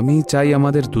 আমি চাই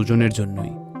আমাদের দুজনের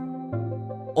জন্যই।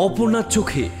 অপর্ণার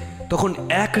চোখে তখন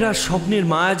একরাশ স্বপ্নের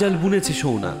মায়াজাল বুনেছে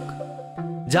সৌনক,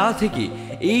 যা থেকে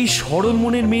এই সরল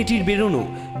মনের মেয়েটির বেরোনো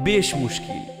বেশ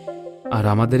মুশকিল। আর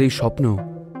আমাদের এই স্বপ্ন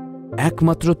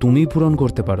একমাত্র তুমিই পূরণ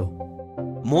করতে পারো।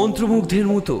 মন্ত্রমুগ্ধের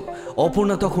মতো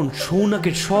অপর্ণা তখন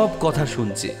সৌনকের সব কথা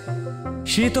শুনছে।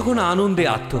 সে তখন আনন্দে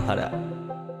আত্মহারা।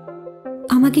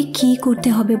 আমাকে কি করতে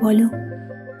হবে বলো?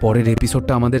 পরের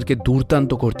এপিসোডটা আমাদেরকে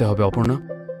দুর্দান্ত করতে হবে অপর্ণা,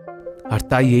 আর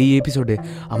তাই এই এপিসোডে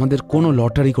আমাদের কোনো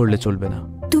লটারি করলে চলবে না।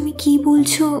 তুমি কি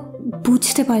বলছো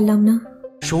বুঝতে পারলাম না।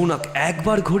 সৌনক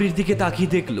একবার ঘড়ির দিকে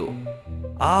তাকিয়ে দেখলো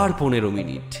আর 15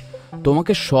 মিনিট।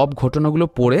 তোমাকে সব ঘটনাগুলো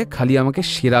পড়ে খালি আমাকে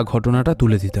সেরা ঘটনাটা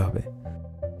তুলে দিতে হবে,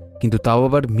 কিন্তু তাও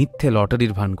আবার মিথ্যে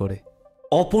লটারির ভান করে।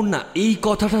 অপর্ণা এই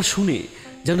কথাটা শুনে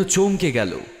যেন চমকে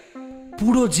গেল।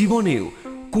 পুরো জীবনেও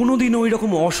কোনোদিন ওই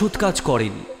রকম অসৎ কাজ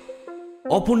করেনি।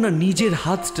 অপর্ণা নিজের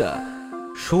হাতটা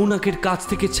সৌনকের কাছ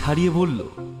থেকে ছাড়িয়ে বলল,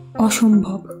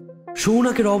 অসম্ভব।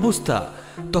 সৌনকের অবস্থা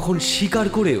তখন স্বীকার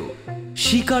করেও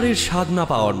শিকারের স্বাদ না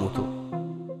পাওয়ার মতো।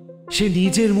 সে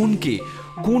নিজের মনকে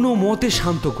কোনো মতে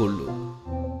শান্ত করল,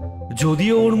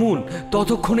 যদিও ওর মন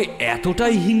ততক্ষণে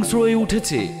এতটাই হিংস্র হয়ে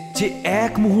উঠেছে যে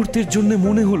এক মুহূর্তের জন্য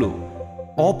মনে হলো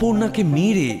অপর্ণাকে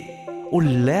মেরে ওর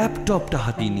ল্যাপটপটা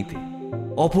হাতিয়ে নিতে।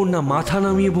 অপর্ণা মাথা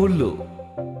নামিয়ে বলল,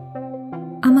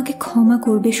 আমাকে ক্ষমা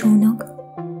করবে সৌনক,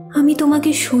 আমি তোমাকে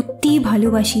সত্যিই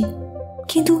ভালোবাসি,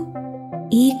 কিন্তু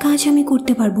এই কাজ আমি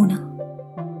করতে পারবো না।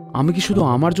 আমি কি শুধু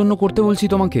আমার জন্য করতে বলছি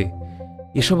তোমাকে?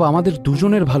 এসব আমাদের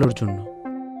দুজনের ভালোর জন্য।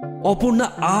 অপর্ণা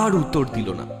আর উত্তর দিল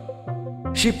না।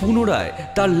 সে পুনরায়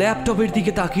তার ল্যাপটপের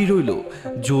দিকে তাকিয়ে রইল।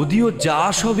 যদিও যা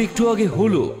সব একটু আগে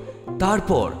হলো,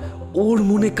 তারপর ওর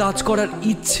মনে কাজ করার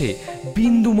ইচ্ছে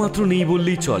বিন্দু মাত্র নেই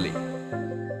বললেই চলে।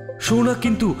 সৌনক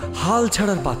কিন্তু হাল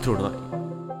ছাড়ার পাত্র নয়।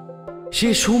 সে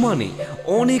সমানে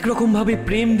অনেক রকম ভাবে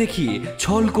প্রেম দেখিয়ে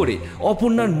ছল করে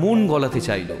অপর্ণার মন গলাতে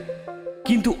চাইল,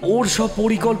 কিন্তু ওর সব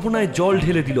পরিকল্পনায় জল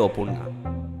ঢেলে দিল অপর্ণা।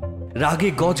 রাগে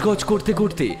গজগজ করতে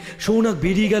করতে সৌনক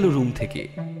বেরিয়ে গেল রুম থেকে।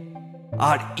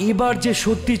 আর এবার যে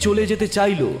সত্যি চলে যেতে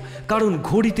চাইল, কারণ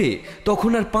ঘড়িতে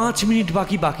তখন আর 5 মিনিট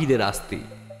বাকিদের আসতে।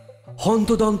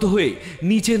 হন্তদন্ত হয়ে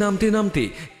নিচে নামতে নামতে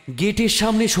গেটের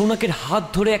সামনে সৌনকের হাত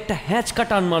ধরে একটা হ্যাঁচকা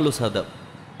টান মারল সাদাব।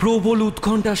 প্রবল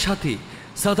উৎকণ্ঠার সাথে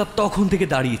সাদাব তখন থেকে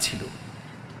দাঁড়িয়েছিল।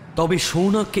 তবে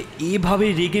সৌনককে এভাবে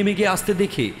রেগে মেগে আসতে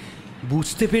দেখে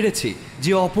বুঝতে পেরেছে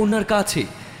যে অপর্ণার কাছে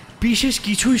বিশেষ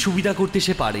কিছুই সুবিধা করতে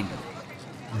সে পারেনি।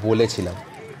 বলেছিলাম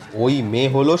ওই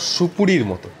মেয়ে হলো সুপুরির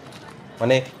মতো,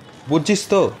 মানে বুঝছিস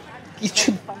তো,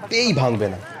 কিছুতেই ভাঙবে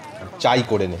না, চাই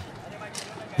করে নে।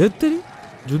 ধেত্তেরি,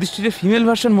 যুধিষ্ঠিরের ফিমেল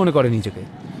ভার্সন মনে করে নিজেকে।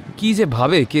 কি যে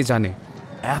ভাবে কে জানে।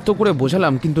 এত করে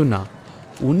বোঝালাম কিন্তু না,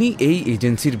 উনি এই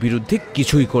এজেন্সির বিরুদ্ধে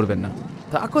কিছুই করবেন না।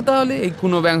 থাকো তাহলে এই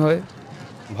কুনো ব্যাং হয়ে।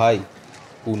 ভাই,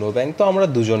 কুনো ব্যাং তো আমরা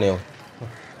দুজনেও।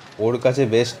 ওর কাছে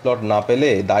বেস্ট প্লট না পেলে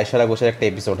দায়সারা গোছার একটা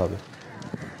এপিসোড হবে।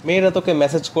 মেয়েরা তোকে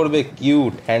মেসেজ করবে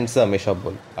কিউট, হ্যান্ডসাম এসব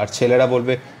বল, আর ছেলেরা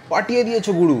বলবে পাঠিয়ে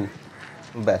দিয়েছো গুরু,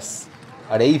 ব্যাস।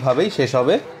 আর এইভাবেই শেষ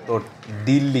হবে তোর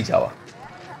দিল্লি যাওয়া।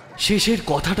 শেষের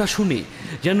কথাটা শুনে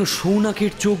যেন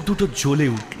সৌনকের চোখ দুটো জ্বলে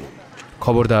উঠল।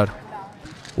 খবরদার,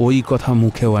 ওই কথা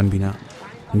মুখেও আনবি না।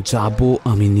 যাব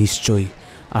আমি নিশ্চয়ই,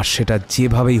 আর সেটা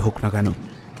যেভাবেই হোক না কেন।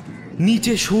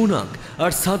 নিচে সৌনক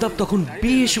আর সাদাব তখন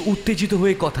বেশ উত্তেজিত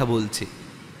হয়ে কথা বলছে।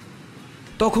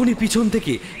 তখনই পিছন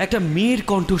থেকে একটা মেয়ের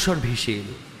কণ্ঠস্বর ভেসে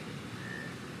এলো,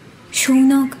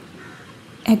 সৌনক,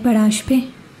 একবার আসবে?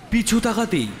 পিছু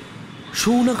তাকাতেই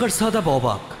সৌনক আর সাদাব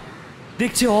অবাক,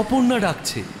 দেখছে অপর্ণা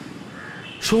ডাকছে।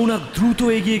 সৌনক দ্রুত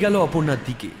এগিয়ে গেল অপর্ণার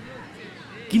দিকে,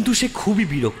 কিন্তু সে খুবই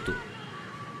বিরক্ত।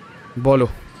 বলো।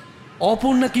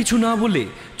 অপর্ণা কিছু না বলে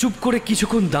চুপ করে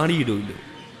কিছুক্ষণ দাঁড়িয়ে রইল।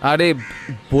 আরে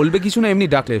বলবে কিছু না, এমনি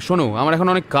ডাকলে। শোনো, আমার এখন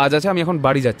অনেক কাজ আছে, আমি এখন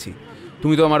বাড়ি যাচ্ছি।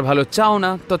 তুমি তো আমার ভালো চাও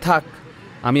না, তো থাক,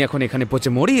 আমি এখন এখানে পচে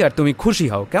মরি আর তুমি খুশি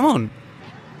হও, কেমন?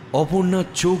 অপর্ণার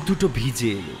চোখ দুটো ভিজে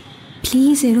এলো।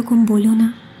 প্লিজ এরকম বলো না,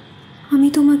 আমি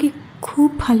তোমাকে খুব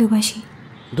ভালোবাসি।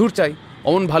 দূর চাই,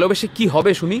 অমন ভালোবেসে কি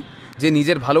হবে শুনি? যে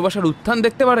নিজের ভালোবাসার উত্থান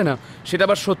দেখতে পারে না, সেটা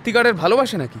আবার সত্যিকারের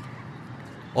ভালোবাসে নাকি?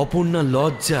 অপর্ণা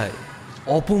লজ্জায়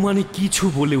অপমানে কিছু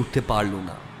বলে উঠতে পারল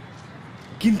না।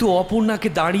 কিন্তু অপর্ণাকে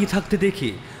দাঁড়িয়ে থাকতে দেখে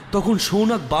তখন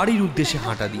সৌনক বাড়ির উদ্দেশ্যে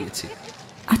হাঁটা দিয়েছে।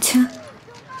 আচ্ছা,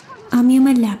 আমি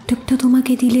আমার ল্যাপটপটা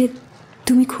তোমাকে দিলে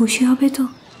তুমি খুশি হবে তো?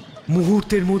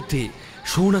 মুহূর্তের মধ্যে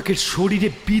সৌনকের শরীরে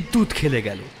বিদ্যুৎ খেলে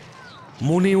গেল।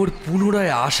 মনে ওর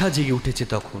পুনরায় আশা জেগে উঠেছে।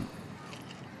 তখন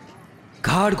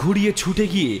ঘাড় ঘুরিয়ে ছুটে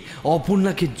গিয়ে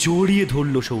অপর্ণাকে জড়িয়ে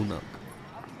ধরল সৌনক।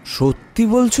 সত্যি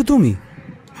বলছো তুমি?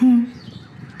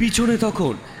 পিছনে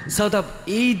তখন সাদাব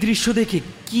এই দৃশ্য দেখে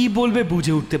কি বলবে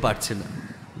বুঝে উঠতে পারছে না।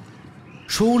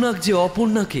 সৌনক যে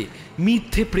অপর্ণাকে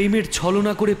মিথ্যে প্রেমের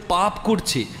ছলনা করে পাপ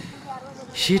করছে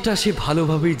সেটা সে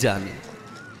ভালোভাবেই জানে,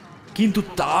 কিন্তু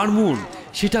তার মন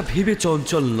সেটা ভেবে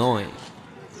চঞ্চল নয়।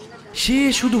 সে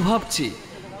শুধু ভাবছে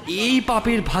এই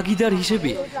পাপের ভাগীদার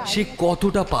হিসেবে সে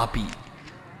কতটা পাপী।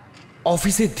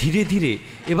 অফিসে ধীরে ধীরে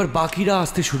এবার বাকিরা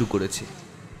আসতে শুরু করেছে।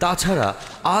 তাছাড়া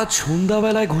আজ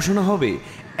সন্ধ্যাবেলায় ঘোষণা হবে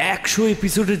 100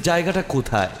 এপিসোডের জায়গাটা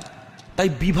কোথায়। তাই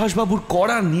বিভাসবাবুর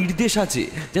কড়া নির্দেশ আছে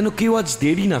যেন কেউ আজ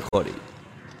দেরি না করে।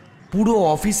 পুরো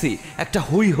অফিসে একটা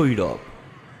হই হই রব।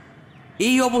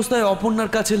 এই অবস্থায়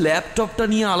অপর্ণার কাছে ল্যাপটপটা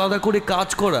নিয়ে আলাদা করে কাজ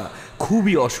করা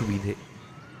খুবই অসুবিধে।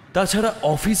 তাছাড়া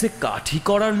অফিসে কাঠি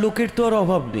করার লোকের তো আর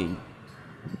অভাব নেই।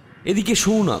 এদিকে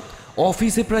সৌনক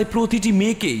অফিসে প্রায় প্রতিটি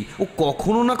মেয়েকেই ও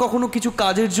কখনো না কখনো কিছু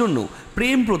কাজের জন্য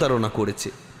প্রেম প্রতারণা করেছে।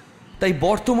 তাই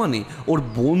বর্তমানে ওর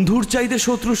বন্ধুর চাইতে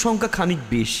শত্রুর সংখ্যা খানিক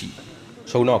বেশি।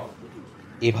 সৌনক,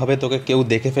 এভাবে তোকে কেউ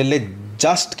দেখে ফেললে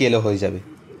জাস্ট কেলো হয়ে যাবে।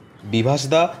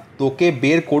 বিভাসদা তোকে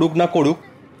বের করুক না করুক,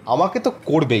 আমাকে তো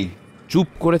করবেই। চুপ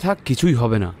করে থাক, কিছুই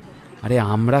হবে না। আরে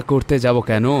আমরা করতে যাব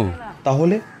কেন?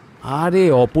 তাহলে? আরে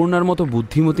অপর্ণার মতো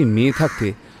বুদ্ধিমতী মেয়ে থাকতে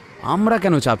আমরা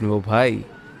কেন চাপ নেব ভাই?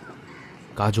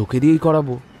 কাজ ওকে দিয়েই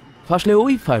করাবো, ফাঁসলে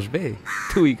ওই ফাঁসবে,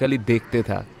 তুই খালি দেখতে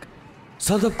থাক।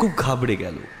 সাদাব খুব ঘাবড়ে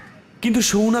গেল, কিন্তু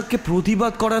সৌনককে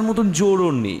প্রতিবাদ করার মতন জোর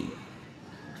ওর নেই।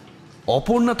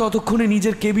 অপর্ণা ততক্ষণে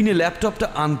নিজের কেবিনে ল্যাপটপটা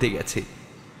আনতে গেছে।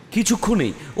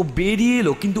 কিছুক্ষণেই ও বেরিয়ে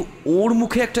এলো, কিন্তু ওর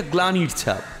মুখে একটা গ্লানির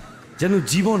ছাপ, যেন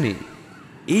জীবনে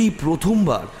এই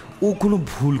প্রথমবার ও কোনো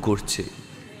ভুল করছে।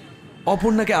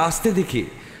 অপর্ণাকে আসতে দেখে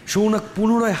সৌনক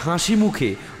পুনরায় হাসি মুখে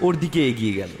ওর দিকে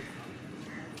এগিয়ে গেল।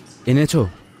 এনেছো?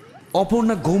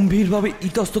 অপর্ণা গম্ভীরভাবে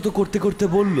ইতস্তত করতে করতে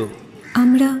বলল,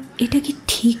 আমরা এটা কি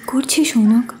ঠিক করছি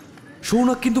সৌনক?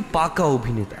 সৌনক কিন্তু পাকা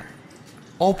অভিনেতা।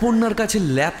 অপর্ণার কাছে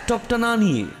ল্যাপটপটা না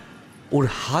নিয়ে ওর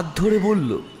হাত ধরে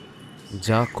বলল,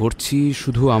 যা করছি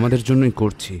শুধু আমাদের জন্যই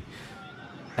করছি,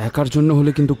 একার জন্য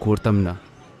হলে কিন্তু করতাম না,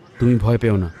 তুমি ভয়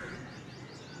পেও না।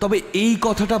 তবে এই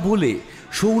কথাটা বলে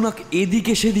সৌনক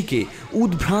এদিকে সেদিকে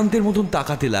উদ্ভ্রান্তের মতন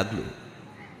তাকাতে লাগলো।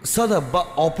 সাদাব বা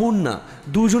অপর্ণা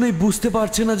দুজনেই বুঝতে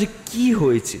পারছে না যে কি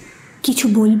হয়েছে। কিছু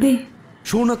বলবে?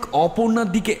 সৌনক অপর্ণার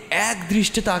দিকে এক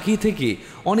দৃষ্টে তাকিয়ে থেকে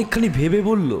অনেকখানি ভেবে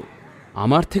বলল,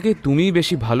 আমার থেকে তুমি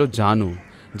বেশি ভালো জানো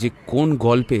যে কোন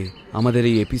গল্পে আমাদের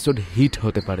এই এপিসোড হিট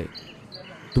হতে পারে।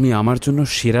 তুমি আমার জন্য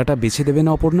সেরাটা বেছে দেবে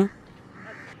না অপর্ণা?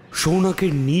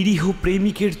 সৌনকের নিরীহ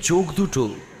প্রেমিকের চোখ দুটো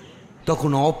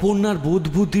তখন অপর্ণার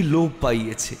বোধবুদ্ধির লোভ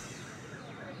পাইয়েছে।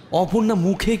 অপর্ণা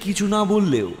মুখে কিছু না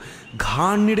বললেও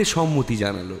ঘাড় নেড়ে সম্মতি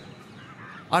জানালো,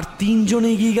 আর তিনজনে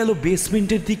এগিয়ে গেল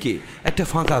বেসমেন্টের দিকে একটা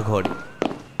ফাঁকা ঘরে।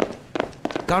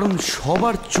 কারণ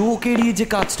সবার চোখ এড়িয়ে যে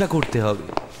কাজটা করতে হবে।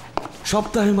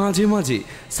 সপ্তাহে মাঝে মাঝে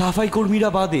সাফাই কর্মীরা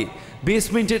বাদে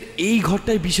বেসমেন্টের এই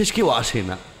ঘরটায় বিশেষ কেউ আসে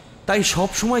না, তাই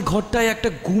সবসময় ঘরটায় একটা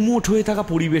গুমোট হয়ে থাকা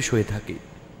পরিবেশ হয়ে থাকে।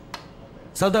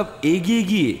 সাদাব এগিয়ে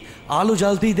গিয়ে আলো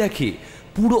জ্বালতেই দেখে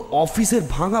পুরো অফিসের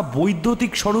ভাঙা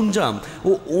বৈদ্যুতিক সরঞ্জাম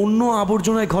ও অন্য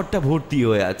আবর্জনায় ঘরটা ভর্তি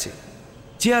হয়ে আছে।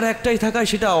 চেয়ার একটাই থাকায়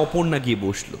সেটা অপর্ণা গিয়ে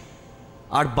বসলো,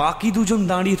 আর বাকি দুজন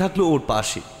দাঁড়িয়ে থাকলো ওর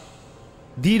পাশে।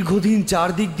 দীর্ঘদিন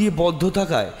চারদিক দিয়ে বদ্ধ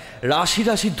থাকায় রাশি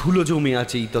রাশি ধুলো জমে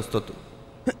আছে ইতস্তত।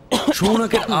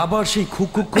 সৌনকের আবার সেই খুক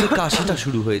খুক করে কাশিটা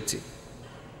শুরু হয়েছে।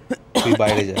 তুই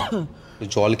বাইরে যা,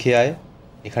 জল খেয়ে আয়,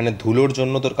 এখানে ধুলোর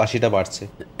জন্য তোর কাশিটা বাড়ছে,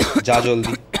 যা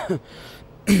জলদি।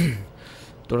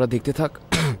 তোরা দেখতে থাক,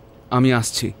 আমি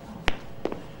আসছি।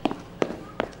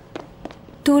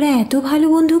 তোরা এত ভালো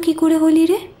বন্ধু কি করে হলি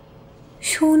রে?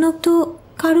 সৌনক তো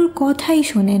কারোর কথাই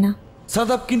শোনে না।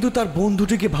 সাদাব কিন্তু তার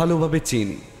বন্ধুটিকে ভালোভাবে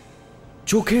চেনে।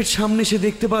 চোখের সামনে সে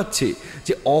দেখতে পাচ্ছে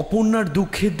যে অপর্ণার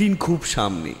দুঃখের দিন খুব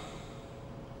সামনে,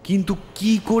 কিন্তু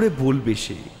কি করে বলবে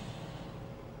সে?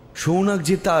 সৌনক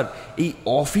যে তার এই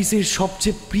অফিসের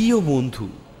সবচেয়ে প্রিয় বন্ধু।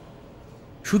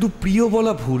 শুধু প্রিয়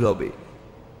বলা ভুল হবে,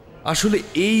 আসলে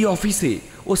এই অফিসে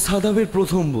ও সাদাবের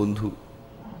প্রথম বন্ধু।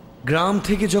 গ্রাম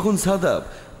থেকে যখন সাদাব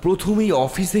প্রথম এই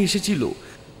অফিসে এসেছিল,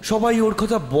 সবাই ওর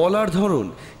কথা বলার ধরন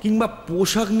কিংবা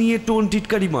পোশাক নিয়ে টোন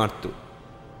টিটকারি মারত,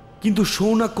 কিন্তু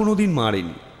সৌনক কোনোদিন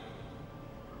মারেনি।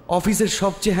 অফিসের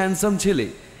সবচেয়ে হ্যান্ডসাম ছেলে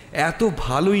এত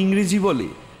ভালো ইংরেজি বলে,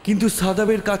 কিন্তু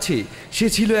সাদাবের কাছে সে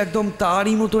ছিল একদম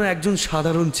তারই মতন একজন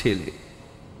সাধারণ ছেলে।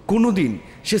 কোনোদিন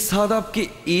সে সাদাবকে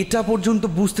এটা পর্যন্ত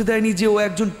বুঝতে দেয়নি যে ও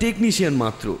একজন টেকনিশিয়ান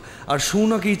মাত্র, আর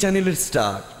সৌনক এই চ্যানেলের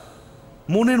স্টার।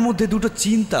 মনের মধ্যে দুটো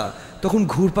চিন্তা তখন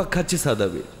ঘুরপাক খাচ্ছে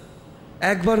সাদাবের।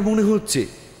 একবার মনে হচ্ছে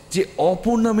যে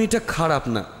অপর্ণা মেয়েটা খারাপ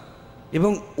না,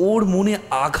 এবং ওর মনে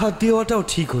আঘাত দেওয়াটাও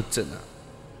ঠিক হচ্ছে না।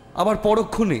 আবার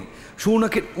পরক্ষণে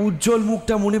সৌনকের উজ্জ্বল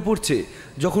মুখটা মনে পড়ছে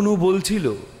যখন ও বলছিল,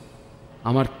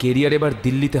 আমার কেরিয়ার এবার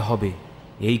দিল্লিতে হবে,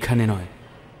 এইখানে নয়।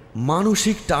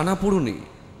 মানসিক টানাপোড়েনে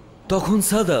তখন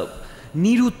সাদাব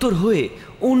নিরুত্তর হয়ে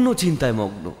অন্য চিন্তায়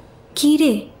মগ্ন। কি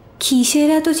রে, কিসের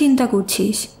এত চিন্তা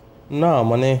করছিস? না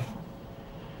মানে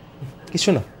কিছু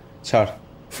না, ছাড়।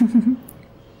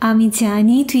 আমি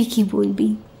জানি তুই কি বলবি।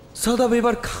 সাদাব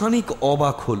এবার খানিক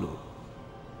অবাক হলো।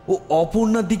 ও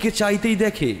অপর্ণার দিকে চাইতেই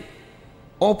দেখে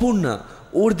অপর্ণা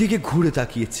ওর দিকে ঘুরে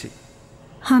তাকিয়েছে।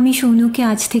 আমি সৌনুকে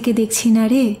আজ থেকে দেখছি না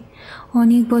রে,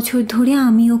 অনেক বছর ধরে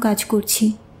আমিও কাজ করছি।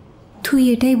 তুই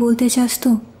এটাই বলতে চাস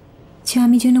তো যে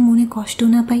আমি যেন মনে কষ্ট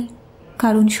না পাই,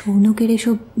 কারণ সৌনুকের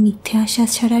এসব মিথ্যে আশ্বাস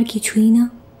ছাড়া আর কিছুই না।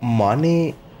 মানে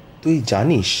তুই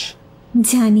জানিস?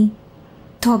 জানি,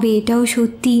 তবে এটাও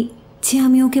সত্যি যে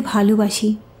আমি ওকে ভালোবাসি,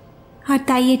 আর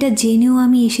তাই এটা জেনেও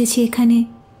আমি এসেছি এখানে,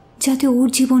 যাতে ওর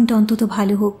জীবনটা অন্তত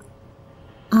ভালো হোক।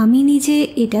 আমি নিজে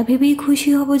এটা ভেবেই খুশি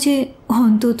হব যে ও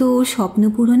অন্তত ওর স্বপ্ন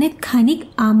পূরণে খানিক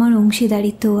আমার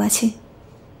অংশীদারিত্বও আছে।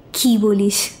 কি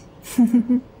বলিস?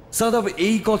 সাদাব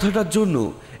এই কথাটার জন্য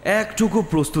একটুকু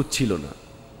প্রস্তুত ছিল না।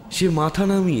 সে মাথা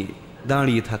নামিয়ে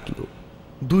দাঁড়িয়ে থাকলো।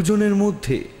 দুজনের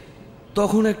মধ্যে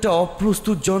তখন একটা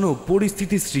অপ্রস্তুতজনক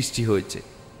পরিস্থিতির সৃষ্টি হয়েছে।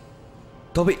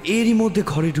 তবে এরই মধ্যে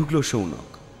ঘরে ঢুকলো সৌনক।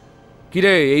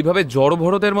 কিরে, এইভাবে জড়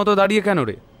ভরতের মতো দাঁড়িয়ে কেন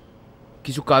রে?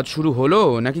 কিছু কাজ শুরু হলো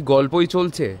নাকি গল্পই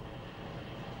চলছে?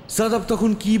 সাদাব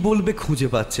তখন কি বলবে খুঁজে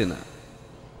পাচ্ছে না।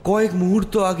 কয়েক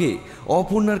মুহূর্ত আগে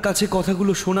অপর্ণার কাছে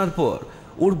কথাগুলো শোনার পর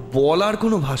ওর বলার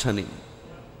কোনো ভাষা নেই।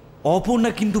 অপর্ণা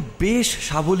কিন্তু বেশ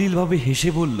সাবলীলভাবে হেসে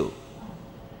বলল,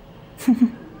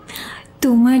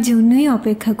 তোমার জন্যই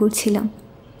অপেক্ষা করছিলাম,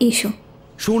 এসো।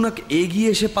 সৌনক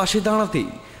এগিয়ে এসে পাশে দাঁড়াতেই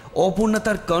অপর্ণা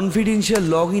তার কনফিডেন্সিয়াল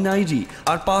লগ ইন আইডি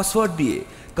আর পাসওয়ার্ড দিয়ে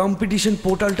কম্পিটিশন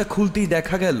পোর্টালটা খুলতেই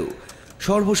দেখা গেল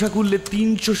সর্বসাকুল্যে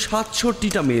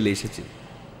 367টা মেল এসেছে।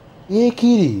 এ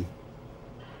কি রে,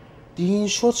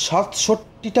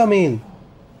 367টা মেল,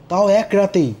 তাও এক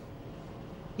রাতেই!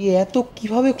 এত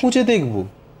কিভাবে খুঁজে দেখব?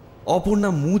 অপর্ণা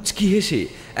মুচকি হেসে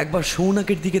একবার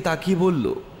সৌনকের দিকে তাকিয়ে বলল,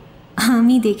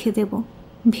 আমি দেখে দেব,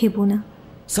 ভেবো না।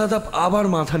 সাদাব আবার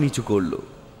মাথা নিচু করল,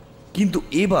 কিন্তু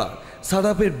এবার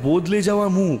সাদাবের বদলে যাওয়া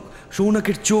মুখ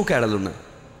সৌনকের চোখ এড়ালো না।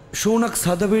 সৌনক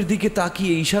সাদাবের দিকে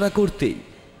তাকিয়ে ইশারা করতেই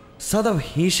সাদাব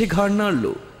হেসে ঘাড় নাড়ল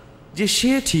যে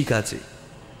সে ঠিক আছে।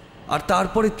 আর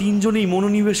তারপরে তিনজনেই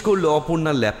মনোনিবেশ করলো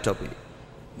অপর্ণার ল্যাপটপে।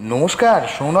 নমস্কার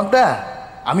সৌনকদা,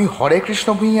 আমি হরে কৃষ্ণ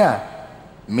ভূঁইয়া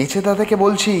মেছেদা থেকে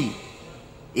বলছি।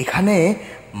 এখানে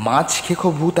মাছ খেকো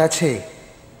ভূত আছে,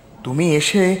 তুমি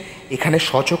এসে এখানে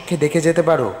সচক্ষে দেখে যেতে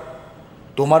পারো।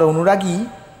 তোমার অনুরাগী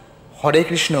হরে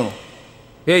কৃষ্ণ।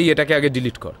 এই এটাকে আগে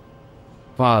ডিলিট কর,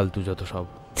 ফালতু যত সব।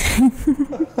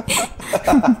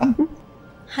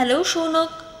 হ্যালো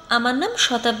সৌনক, আমার নাম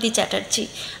শতাব্দী চ্যাটার্জি,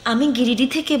 আমি গিরিডি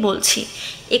থেকে বলছি।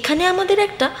 এখানে আমাদের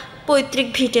একটা পৈতৃক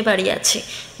ভিটে বাড়ি আছে,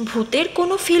 ভূতের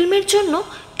কোনো ফিল্মের জন্য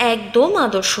একদম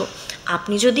আদর্শ।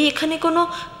 আপনি যদি এখানে কোনো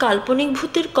কাল্পনিক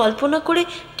ভূতের কল্পনা করে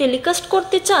টেলিকাস্ট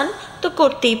করতে চান তো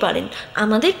করতেই পারেন,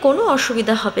 আমাদের কোনো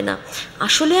অসুবিধা হবে না।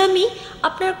 আসলে আমি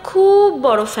আপনার খুব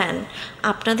বড় ফ্যান,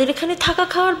 আপনাদের এখানে থাকা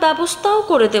খাওয়ার ব্যবস্থাও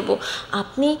করে দেব,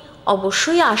 আপনি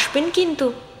অবশ্যই আসবেন। কিন্তু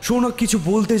সৌনক কিছু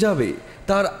বলতে যাবে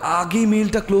তার আগে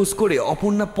মেলটা ক্লোজ করে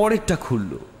অপর্ণা পরেরটা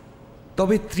খুলল।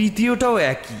 তবে তৃতীয়টাও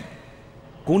একই,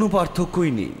 কোনো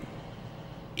পার্থক্যই নেই।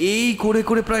 এই করে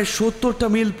করে প্রায় 70টা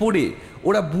মেল পড়ে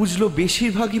ওরা বুঝলো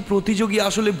বেশিরভাগই প্রতিযোগী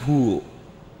আসলে ভুয়ো।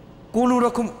 কোনো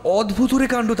রকম অদ্ভুতুরে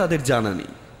কাণ্ড তাদের জানা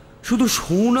নেই, শুধু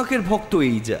সৌনকের ভক্ত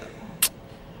এই যা।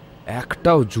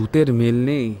 একটাও জুতের মেল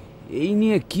নেই, এই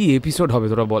নিয়ে কি এপিসোড হবে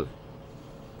তোরা বল?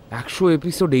 100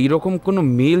 এপিসোড এইরকম কোনো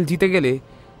মেল জিতে গেলে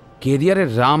কেরিয়ারের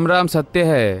রাম রাম সত্য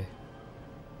হ্যায়।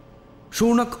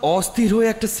 সৌনক অস্থির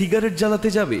হয়ে একটা সিগারেট জ্বালাতে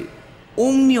যাবে,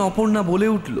 অমনি অপর্ণা বলে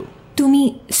উঠল, তুমি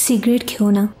সিগারেট খেও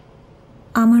না,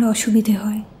 আমার অসুবিধে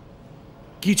হয়।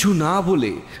 কিছু না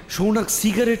বলে সৌনক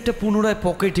সিগারেটটা পুনরায়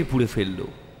পকেটে পুরে ফেলল।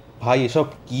 ভাই এসব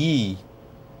কি?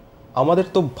 আমাদের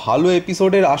তো ভালো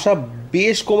এপিসোডের আশা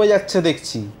বেশ কমে যাচ্ছে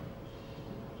দেখছি।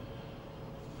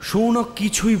 সৌনক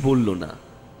কিছুই বলল না,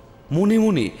 মনে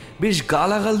মনে বেশ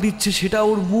গালাগাল দিচ্ছে সেটা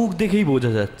ওর মুখ দেখেই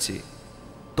বোঝা যাচ্ছে।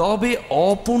 তবে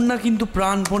অপর্ণা কিন্তু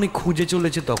প্রাণপণে খুঁজে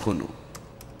চলেছে তখনও।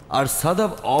 আর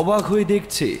সাদাব অবাক হয়ে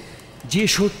দেখছে যে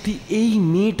সত্যি এই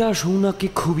মেয়েটা সৌনককে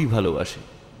খুবই ভালোবাসে।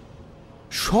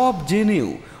 সব জেনেও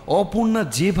অপর্ণা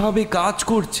যেভাবে কাজ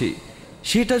করছে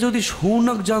সেটা যদি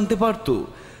সৌনক জানতে পারত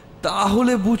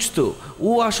তাহলে বুঝতো ও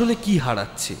আসলে কি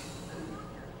হারাচ্ছে।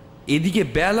 এদিকে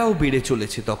বেলাও বেড়ে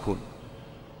চলেছে তখন।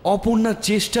 অপর্ণার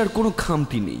চেষ্টার কোনো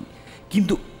খামতি নেই,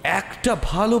 কিন্তু একটা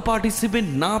ভালো পার্টিসিপেন্ট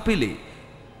না পেলে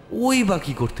ওই বা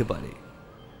কি করতে পারে।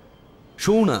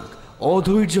 সৌনক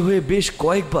অধৈর্য হয়ে বেশ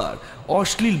কয়েকবার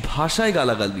অশ্লীল ভাষায়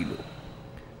গালাগাল দিল,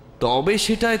 তবে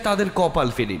সেটায় তাদের কপাল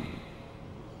ফেরেনি।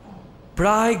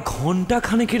 প্রায় ঘন্টা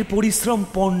খানেকের পরিশ্রম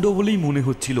পণ্ড বলেই মনে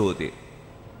হচ্ছিল ওদের।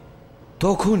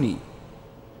 তখনই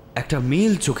একটা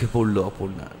মেল চোখে পড়ল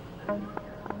অপর্ণার।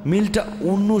 মেলটা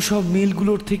অন্য সব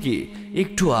মেলগুলোর থেকে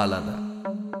একটু আলাদা,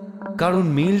 কারণ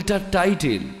মেলটার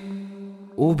টাইটেল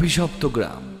অভিশপ্ত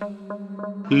গ্রাম।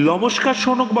 নমস্কার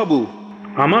সৌনক বাবু,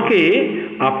 আমাকে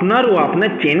আপনার ও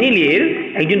আপনার চ্যানেলের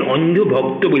একজন অন্ধ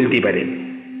ভক্ত বলতে পারেন।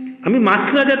 আমি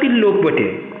মাছরা জাতির লোক বটে,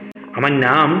 আমার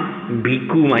নাম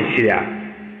ভিকু মাছরা।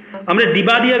 আমরা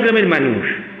দিবাদিয়া গ্রামের মানুষ।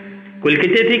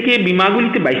 কলকাতা থেকে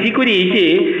বিমাগুলিতে বাইসি করে এসে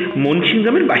মনসিং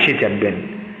গ্রামের বাসে চাপবেন।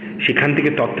 সেখান থেকে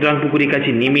তত্রাং পুকুরের কাছে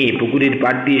নেমে পুকুরের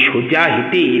পাড় দিয়ে সোজা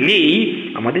হেঁটে এলেই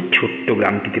আমাদের ছোট্ট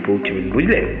গ্রামটিতে পৌঁছবেন,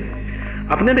 বুঝলেন?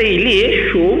 আপনারা এলে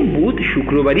সোম বুধ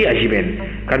শুক্রবারই আসবেন,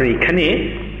 কারণ এখানে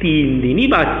 3 দিনই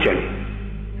বাস চলে।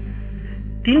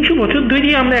 300 বছর ধরে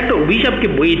আমরা একটা অভিশাপকে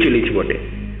বয়ে চলেছি বটে।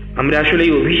 আমরা আসলে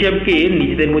এই অভিশাপকে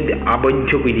নিজেদের মধ্যে আবদ্ধ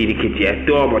করে রেখেছি এত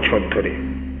বছর ধরে,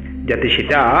 যাতে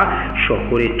সেটা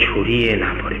শহরে ছড়িয়ে না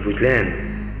পড়ে, বুঝলেন?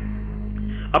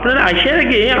 আপনারা আসার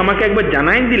আগে আমাকে একবার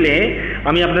জানাই দিলে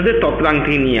আমি আপনাদের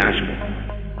তৎলাংটি নিয়ে আসব।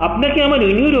 আপনাকে আমার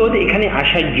অনুরোধ এখানে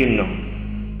আসার জন্য,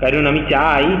 কারণ আমি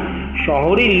চাই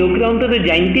শহরের লোকেরা অন্তত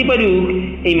জানতে পারুক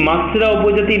এই মাছরা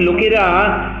উপজাতির লোকেরা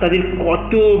তাদের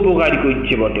কত উপকার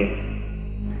করছে বটে।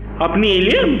 আপনি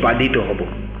এলে বাধিত হব।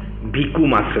 ভিকু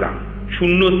মাছরা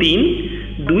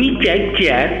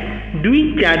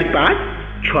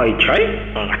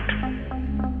 03-244-245-668।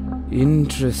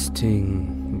 ইন্টারেস্টিং,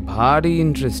 ভারী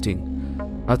ইন্টারেস্টিং।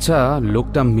 আচ্ছা,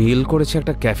 লোকটা মেল করেছে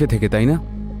একটা ক্যাফে থেকে, তাই না?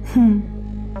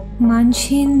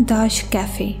 মানসিন দাস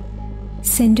ক্যাফে।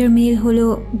 সেন্টার মেল হলো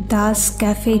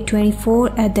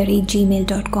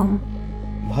dascafe24@gmail.com।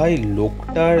 ভাই,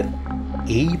 লোকটার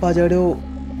এই বাজারেও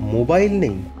মোবাইল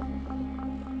নেই?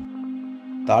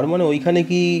 তার মানে ওইখানে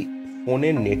কি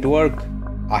ফোনের নেটওয়ার্ক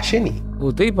আসেনি?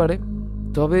 হতেই পারে,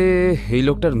 তবে এই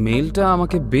লোকটার মেলটা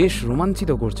আমাকে বেশ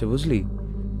রোমাঞ্চিত করছে, বুঝলি?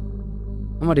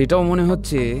 আমার এটাও মনে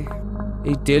হচ্ছে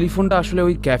এই টেলিফোনটা আসলে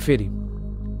ওই ক্যাফেরই।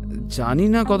 জানি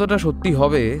না কতটা সত্যি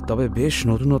হবে, তবে বেশ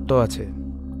নতুনত্ব আছে।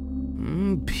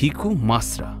 ভিকু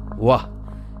মাছরা, ওয়াহ,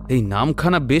 এই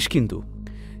নামখানা বেশ। কিন্তু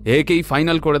একেই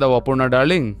ফাইনাল করে দাও অপর্ণা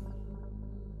ডার্লিং।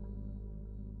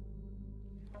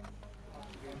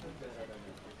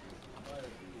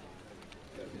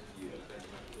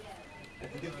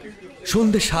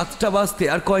 সন্ধ্যে 7টা বাজতে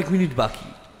আর কয়েক মিনিট বাকি।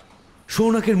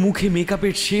 সৌনকের মুখে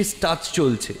মেকআপের শেষ টাচ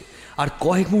চলছে, আর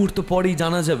কয়েক মুহূর্ত পরেই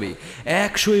জানা যাবে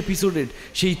 100 এপিসোডের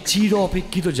সেই চির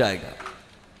অপেক্ষিত জায়গা।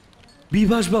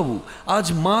 বিভাসবাবু আজ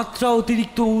মাত্রা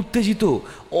অতিরিক্ত উত্তেজিত,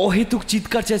 অহেতুক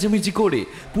চিৎকার চেঁচামেচি করে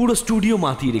পুরো স্টুডিও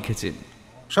মাতিয়ে রেখেছেন।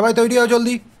 সবাই তৈরি হও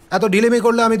জলদি, এত ঢিলেমি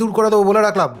করলে আমি দূর করে দেবো বলে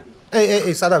রাখলাম।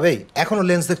 এই সাদা ভাই, এখনো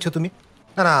লেন্স দেখছো তুমি?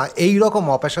 না, এইরকম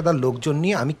অপেশাদার লোকজন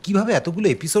নিয়ে আমি কিভাবে এতগুলো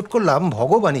এপিসোড করলাম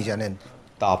ভগবানই জানেন।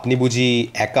 তা আপনি বুঝি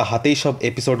একা হাতেই সব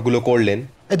এপিসোডগুলো করলেন?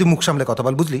 তুই মুখ সামলে কথা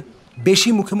বল, বুঝলি? বেশি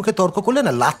মুখে মুখে তর্ক করলে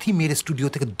না লাথি মেরে স্টুডিও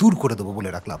থেকে দূর করে দেবো বলে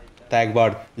রাখলাম। তা একবার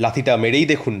লাথিটা মেরেই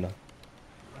দেখুন না।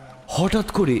 হঠাৎ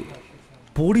করে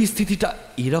পরিস্থিতিটা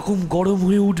এরকম গরম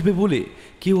হয়ে উঠবে বলে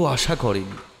কেউ আশা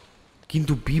করেনি,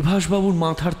 কিন্তু বিভাসবাবুর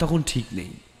মাথার তখন ঠিক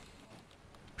নেই।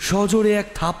 সজোরে এক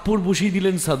থাপ্পড় বসিয়ে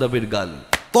দিলেন সাদাবের গাল।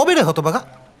 তবে রে হতবাগা,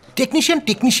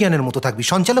 টেকনিশিয়ানের মতো থাকবি,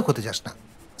 সঞ্চালক হতে যাস না।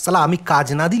 সালা, আমি কাজ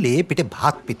না দিলে পেটে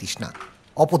ভাত পেতিস না,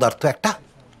 অপদার্থ একটা।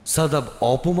 সাদাব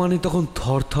অপমানে তখন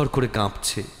থরথর করে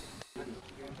কাঁপছে।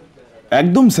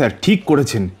 একদম স্যার, ঠিক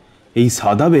করেছেন। এই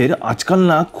সাদাবের আজকাল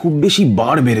না খুব বেশি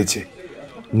বার বেড়েছে,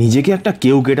 নিজেকে একটা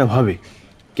কেউ কেটা ভাবে।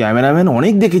 ক্যামেরাম্যান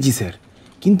অনেক দেখেছি স্যার,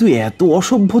 কিন্তু এত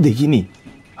অসভ্য দেখিনি।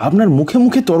 আপনার মুখে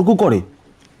মুখে তর্ক করে।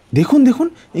 দেখুন দেখুন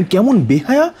কেমন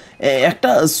বেহায়া, একটা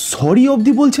সরি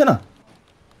অবধি বলছে না।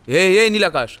 এই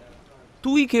নীলাকাশ,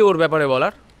 তুই কে ওর ব্যাপারে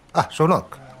বলার? শোনক,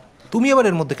 তুমি এবার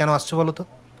এর মধ্যে কেন আসছো বলো তো?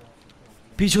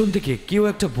 পিছন থেকে কেউ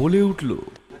একটা বলে উঠল,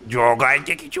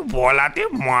 জগাইকে কিছু বলাতে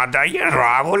মাদাইয়ের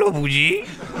রাগ হলো বুঝি।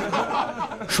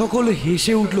 সকলে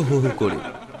হেসে উঠল হো হো করে,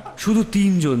 শুধু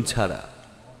 3 জন ছাড়া।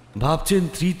 ভাবছেন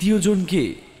তৃতীয় জনকে?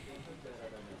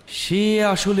 সে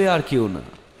আসলে আর কেউ না,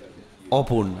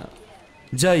 অপর্ণা।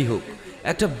 যাই হোক,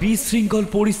 একটা বিশৃঙ্খল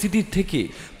পরিস্থিতির থেকে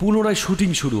পুনরায় শুটিং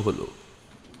শুরু হলো।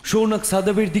 সৌনক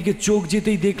সাদাবের দিকে চোখ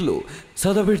যেতেই দেখল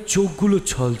সাদাবের চোখগুলো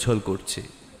ছলছল করছে,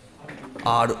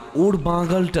 আর ওর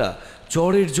বাঁগালটা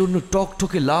জ্বরের জন্য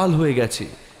টকটকে লাল হয়ে গেছে।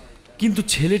 কিন্তু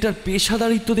ছেলেটার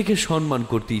পেশাদারিত্ব দেখে সম্মান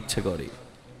করতে ইচ্ছে করে,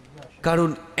 কারণ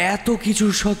এত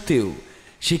কিছুর সত্ত্বেও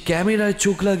সে ক্যামেরায়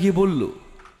চোখ লাগিয়ে বলল,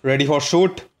 রেডি ফর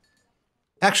শুট,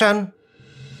 অ্যাকশন।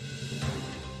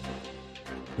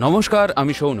 নমস্কার,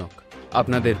 আমি সৌনক।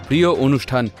 আপনাদের প্রিয়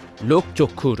অনুষ্ঠান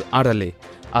লোকচক্ষুর আড়ালে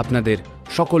আপনাদের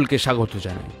সকলকে স্বাগত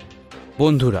জানাই।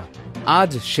 বন্ধুরা,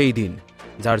 আজ সেই দিন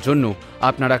যার জন্য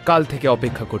আপনারা কাল থেকে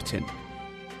অপেক্ষা করছেন।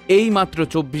 এই মাত্র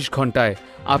 24 ঘন্টায়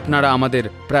আপনারা আমাদের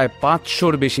প্রায়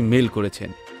 500-র বেশি মেল করেছেন,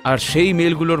 আর সেই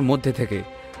মেলগুলোর মধ্যে থেকে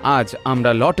আজ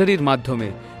আমরা লটারির মাধ্যমে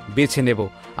বেছে নেব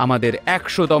আমাদের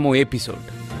 100তম এপিসোড।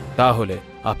 তাহলে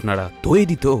আপনারা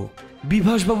তৈরি তো?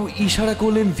 বিভাসবাবু ইশারা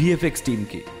করলেন ভিএফএক্স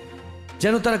টিমকে,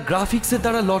 যেন তারা গ্রাফিক্সে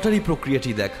তারা লটারি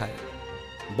প্রক্রিয়াটি দেখায়।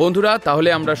 বন্ধুরা, তাহলে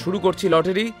আমরা শুরু করছি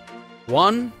লটারি।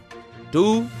 1, 2,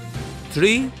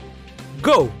 3,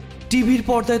 গো। টিভির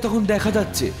পর্দায় তখন দেখা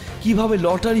যাচ্ছে কিভাবে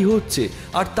লটারি হচ্ছে,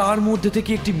 আর তার মধ্যে থেকে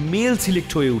একটি মেল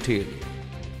সিলেক্ট হয়ে উঠে এল।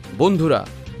 বন্ধুরা,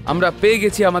 আমরা পেয়ে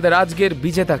গেছি আমাদের আজকের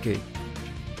বিজেতাকে।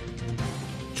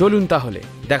 চলুন তাহলে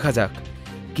দেখা যাক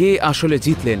কে আসলে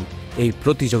জিতলেন এই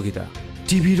প্রতিযোগিতা।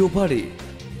 টিভির ওপারে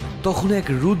তখন এক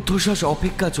রুদ্ধশ্বাস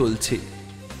অপেক্ষা চলছে,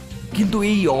 কিন্তু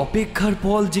এই অপেক্ষার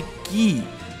ফল যে কি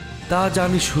তা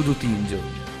জানে শুধু 3 জন।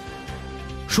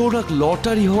 সৌনক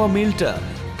লটারি হওয়া মেলটা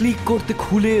ক্লিক করতে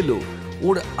খুলে এলো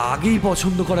ওর আগেই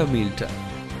পছন্দ করা মেলটা।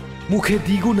 মুখে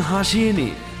দ্বিগুণ হাসি এনে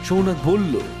সৌনক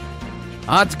বলল,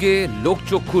 আজকে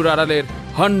লোকচক্ষুর আড়ালের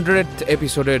 100th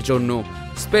এপিসোডের জন্য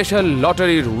স্পেশাল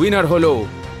লটারির উইনার হলো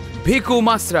ভিকু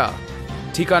মাসরা,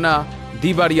 ঠিকানা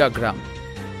দিবাড়িয়া গ্রাম।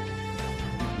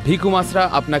 ভিকু মাসরা,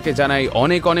 আপনাকে জানাই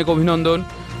অনেক অনেক অভিনন্দন।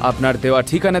 আপনার দেওয়া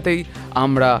ঠিকানাতেই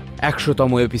আমরা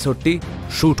 100তম এপিসোডটি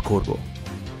শ্যুট করব।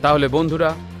 তাহলে বন্ধুরা,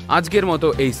 আজকের মতো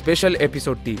এই স্পেশাল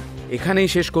এপিসোডটি এখানেই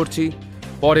শেষ করছি।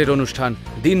 পরের অনুষ্ঠান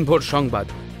দিনভর সংবাদ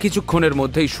কিছুক্ষণের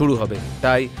মধ্যেই শুরু হবে,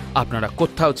 তাই আপনারা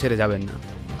কোথাও ছেড়ে যাবেন না।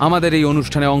 আমাদের এই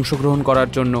অনুষ্ঠানে অংশগ্রহণ করার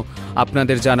জন্য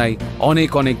আপনাদের জানাই অনেক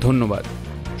অনেক ধন্যবাদ।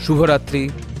 শুভরাত্রি,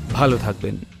 ভালো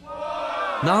থাকবেন।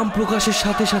 নাম প্রকাশের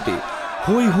সাথে সাথে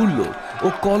হই হুল্লোড় ও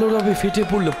কলরবে ফেটে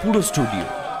পড়ল পুরো স্টুডিও।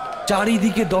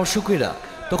 চারিদিকে দর্শকেরা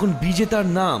তখন বিজেতার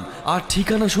নাম আর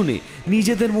ঠিকানা শুনে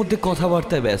নিজেদের মধ্যে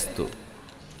কথাবার্তায় ব্যস্ত।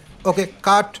 ওকে,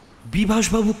 কাট।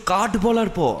 বিভাসবাবু কাট বলার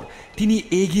পর তিনি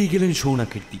এগিয়ে গেলেন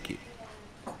সৌনকের দিকে।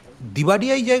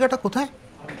 দিবাড়িয়া এই জায়গাটা কোথায়?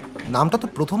 নামটা তো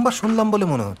প্রথমবার শুনলাম বলে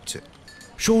মনে হচ্ছে।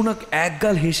 সৌনক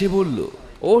একগাল হেসে বলল,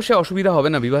 ও সে অসুবিধা হবে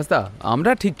না বিভাসদা,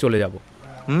 আমরা ঠিক চলে যাব।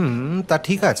 তা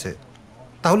ঠিক আছে,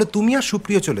 তাহলে তুমি আর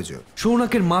সুপ্রিয় চলে যাও।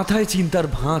 সৌনকের মাথায় চিন্তার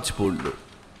ভাঁজ পড়ল।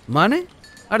 মানে?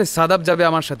 আরে সাদাব যাবে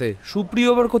আমার সাথে, সুপ্রিয়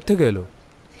আবার কোত্থেকে এলো?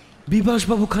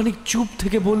 বিভাসবাবু খানিক চুপ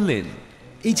থেকে বললেন,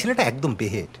 এই ছেলেটা একদম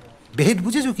বেহেড। বেহেড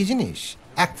বুঝেছো কি জিনিস?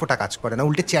 এক ফোঁটা কাজ করে না,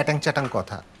 উল্টে চ্যাটাং চ্যাটাং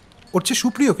কথা। ওর চেয়ে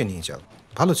সুপ্রিয়কে নিয়ে যাও,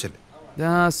 ভালো ছেলে।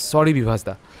 সরি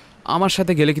বিভাসদা, আমার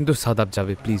সাথে গেলে কিন্তু সাদাব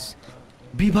যাবে, প্লিজ।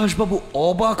 বিভাসবাবু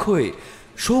অবাক হয়ে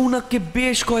সৌনককে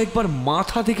বেশ কয়েকবার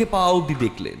মাথা থেকে পা অবধি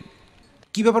দেখলেন।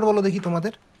 কি ব্যাপার বলো দেখি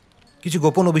তোমাদের? কিছু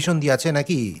গোপন অভিসন্ধি আছে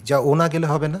নাকি, যা ও না গেলে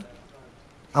হবে না?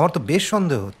 আমার তো বেশ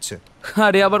সন্দেহ হচ্ছে।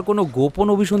 আরে আবার কোনো গোপন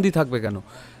অভিসন্ধি থাকবে কেন?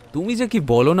 তুমি যে কি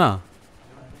বলো না।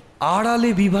 আড়ালে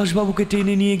বিভাসবাবুকে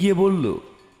টেনে নিয়ে গিয়ে বলল,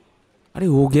 আরে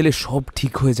ও গেলে সব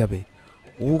ঠিক হয়ে যাবে।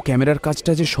 ও ক্যামেরার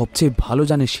কাজটা যে সবচেয়ে ভালো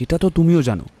জানে সেটা তো তুমিও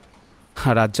জানো।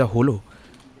 আর আজ যা হলো,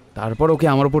 তারপর ওকে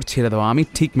আমার ওপর ছেড়ে দাও, আমি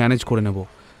ঠিক ম্যানেজ করে নেব।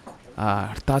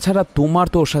 আর তাছাড়া তোমার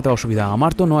তো ওর সাথে অসুবিধা,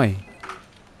 আমার তো নয়।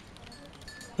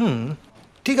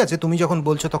 ঠিক আছে, তুমি যখন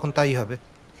বলছো তখন তাই হবে।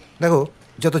 দেখো,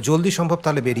 যত জলদি সম্ভব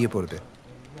তাহলে বেরিয়ে পড়বে।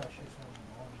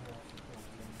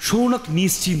 সৌনক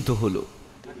নিশ্চিন্ত হলো।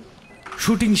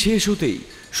 শুটিং শেষ হতেই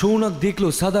সৌনক দেখল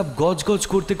সাদাব গজগজ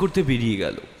করতে করতে বেরিয়ে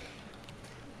গেল।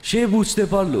 সে বুঝতে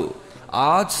পারল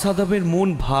আজ সাদাবের মন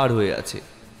ভার হয়ে আছে।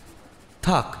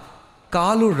 থাক,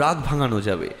 কাল ওর রাগ ভাঙানো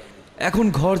যাবে, এখন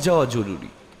ঘর যাওয়া জরুরি।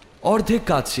 অর্ধেক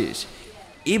কাজ শেষ,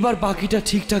 এবার বাকিটা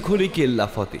ঠিকঠাক হলে কেল্লা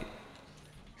ফতে।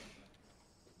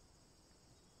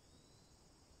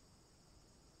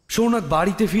 সৌনক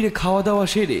বাড়িতে ফিরে খাওয়া দাওয়া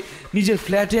সেরে নিজের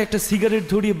ফ্ল্যাটে একটা সিগারেট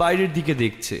ধরিয়ে বাইরের দিকে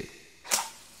দেখছে।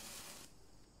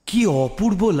 কি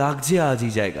অপূর্ব লাগছে আজ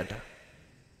এই জায়গাটা।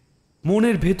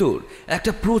 মনের ভেতর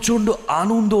একটা প্রচণ্ড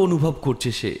আনন্দ অনুভব করছে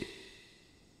সে,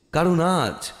 কারণ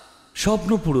আজ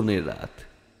স্বপ্ন পূরণের রাত।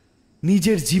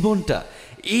 নিজের জীবনটা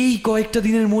এই কয়েকটা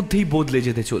দিনের মধ্যেই বদলে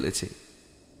যেতে চলেছে।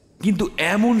 কিন্তু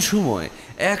এমন সময়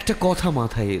একটা কথা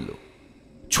মাথায় এলো।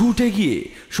 ছুটে গিয়ে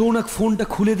সৌনক ফোনটা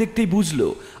খুলে দেখতেই বুঝলো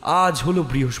আজ হলো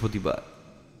বৃহস্পতিবার।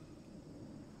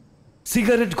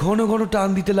 সিগারেট ঘন ঘন টান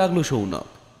দিতে লাগলো সৌনক,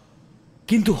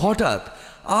 কিন্তু হঠাৎ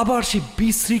আবার সে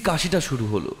বিশ্রী কাশিটা শুরু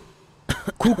হলো।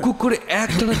 খুক খুক করে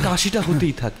একটানা কাশিটা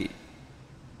হতেই থাকে।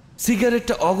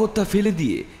 সিগারেটটা অগত্যা ফেলে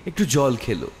দিয়ে একটু জল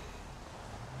খেলো।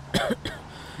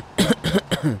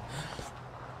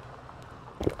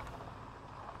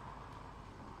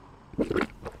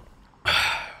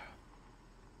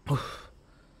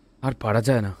 আর পারা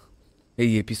যায় না,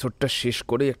 এই এপিসোডটা শেষ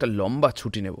করে একটা লম্বা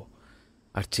ছুটি নেব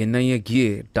আর চেন্নাইয়ে গিয়ে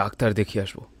ডাক্তার দেখিয়ে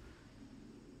আসবো।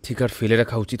 ঠিক আর ফেলে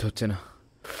রাখা উচিত হচ্ছে না।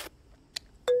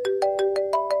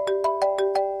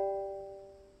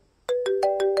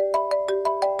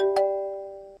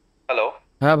 হ্যালো।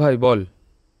 হ্যাঁ ভাই বল,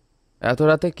 এত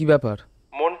রাতে কি ব্যাপার?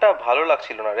 মনটা ভালো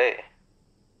লাগছিল না রে,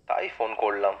 তাই ফোন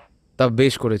করলাম। তা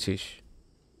বেশ করেছিস।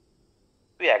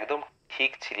 তুই একদম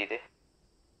ঠিক ছিলি রে।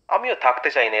 আমিও থাকতে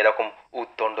চাই না এরকম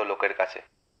উদ্দণ্ড লোকের কাছে।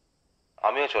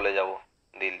 আমিও চলে যাব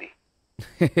দিল্লি।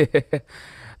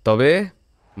 তবে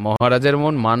মহারাজের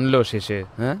মন মানলো শেষে।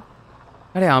 হ্যাঁ,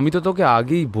 আরে আমি তো তোকে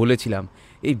আগেই বলেছিলাম,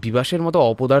 এই বিবাসের মতো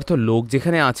অপদার্থ লোক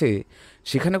যেখানে আছে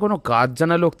সেখানে কোনো কাজ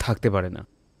জানা লোক থাকতে পারে না।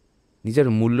 নিজের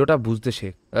মূল্যটা বুঝতে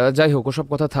শেখ। যাই হোক, ওসব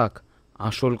কথা থাক,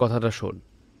 আসল কথাটা শোন।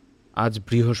 আজ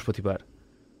বৃহস্পতিবার,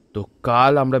 তো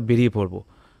কাল আমরা বেরিয়ে পড়ব,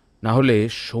 না হলে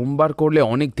সোমবার করলে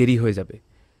অনেক দেরি হয়ে যাবে।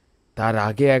 তার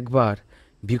আগে একবার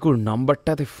ভিকুর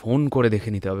নাম্বারটাতে ফোন করে দেখে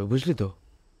নিতে হবে, বুঝলি তো?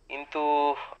 কিন্তু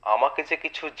আমাকে যে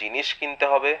কিছু জিনিস কিনতে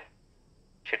হবে।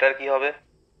 সেটার কি হবে?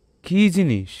 কি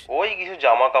জিনিস? ওই কিছু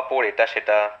জামা কাপড়, এটা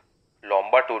সেটা,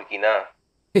 লম্বা ট্যুর কি না?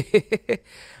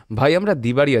 ভাই আমরা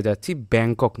দিবাড়িয়া যাচ্ছি,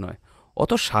 ব্যাংকক নয়।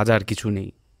 অত সাজার কিছু নেই।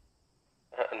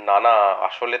 না না,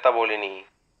 আসলে তা বলিনি,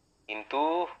 কিন্তু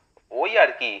ওই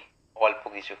আর কি, অল্প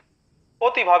কিছু। ও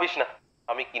তুই ভাবিস না,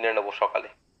 আমি কিনে নেবো সকালে।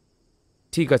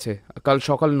 ঠিক আছে, কাল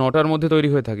সকাল 9টার মধ্যে তৈরি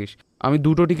হয়ে থাকিস। আমি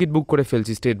 2টো টিকিট বুক করে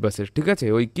ফেলছি স্টেট বাসের, ঠিক আছে?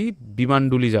 ওই কি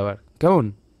বিমানডুলি যাওয়ার, কেমন?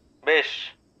 বেশ,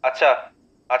 আচ্ছা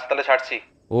আজ তাহলে ছাড়ছি।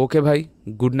 ওকে ভাই,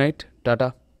 গুড নাইট, টাটা।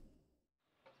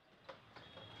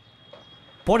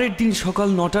 পরের দিন সকাল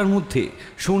 9টার মধ্যে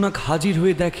সৌনক হাজির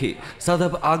হয়ে দেখে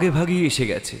সাদাব আগে ভাগেই এসে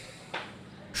গেছে।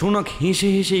 সৌনক হেসে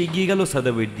হেসে এগিয়ে গেল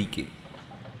সাদাবের দিকে।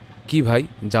 কি ভাই,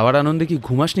 যাওয়ার আনন্দে কি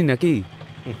ঘুমাসনি নাকি?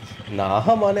 না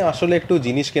মানে আসলে একটু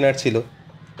জিনিস কেনার ছিল,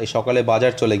 এই সকালে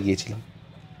বাজার চলে গিয়েছিলাম।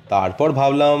 তারপর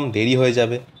ভাবলাম দেরি হয়ে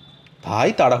যাবে, তাই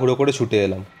তাড়াহুড়ো করে ছুটে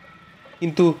এলাম।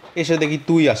 কিন্তু এসে দেখি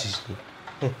তুই আসিসনি,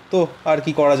 তো আর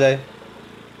কি করা যায়।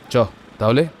 চ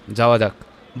তাহলে যাওয়া যাক।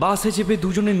 বাসে চেপে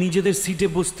দুজনে নিজেদের সিটে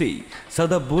বসতেই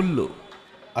সাদাব বলল,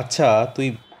 আচ্ছা তুই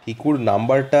ভিকুর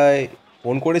নাম্বারটায়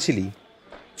ফোন করেছিলি?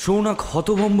 সৌনক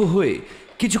হতভম্ব হয়ে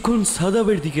কিছুক্ষণ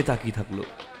সাদাবের দিকে তাকিয়ে থাকলো।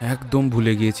 একদম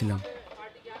ভুলে গিয়েছিলাম,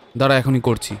 দাঁড়া এখনই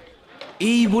করছি।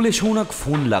 এই বলে সৌনক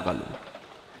ফোন লাগালো।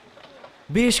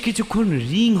 বেশ কিছুক্ষণ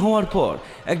রিং হওয়ার পর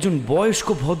একজন বয়স্ক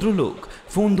ভদ্রলোক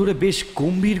ফোন ধরে বেশ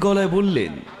গম্ভীর গলায়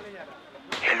বললেন,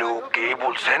 হ্যালো, কে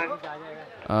বলছেন?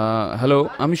 হ্যালো,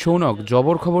 আমি সৌনক,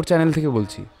 জবর খবর চ্যানেল থেকে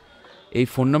বলছি। এই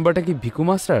ফোন নাম্বারটা কি ভিকু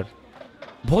মাস্টার?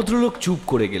 ভদ্রলোক চুপ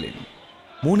করে গেলেন।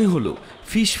 মনে হলো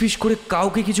ফিস ফিস করে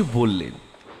কাউকে কিছু বললেন।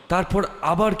 তারপর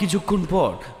আবার কিছুক্ষণ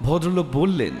পর ভদ্রলোক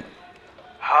বললেন,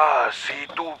 হ্যাঁ সে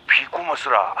তো ভিকু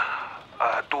মশরা,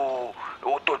 তো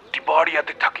ও তো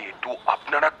দিবাড়িয়াতে থাকে, তো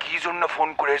আপনারা কি জন্য ফোন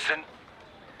করেছেন?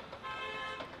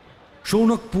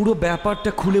 সৌনক পুরো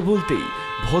ব্যাপারটা খুলে বলতেই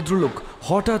ভদ্রলোক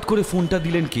হঠাৎ করে ফোনটা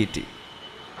দিলেন কেটে।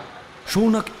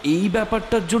 সৌনক এই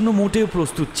ব্যাপারটার জন্য মোটেও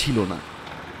প্রস্তুত ছিল না।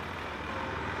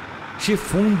 সে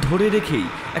ফোন ধরে রেখেই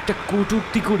একটা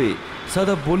কটূক্তি করে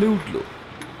সাদা বলে উঠল,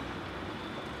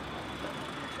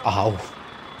 আও,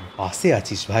 বাসে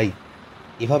আছিস ভাই,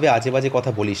 এভাবে আজে বাজে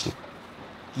কথা বলিস না।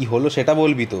 কি হলো সেটা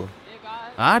বলবি তো?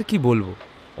 আর কি বলবো,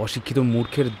 অশিক্ষিত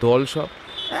মূর্খের দল সব,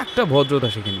 একটা ভদ্রতা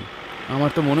শেখেনি।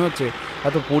 আমার তো মনে হচ্ছে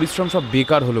এত পরিশ্রম সব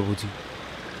বেকার হলো বুঝি।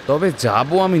 তবে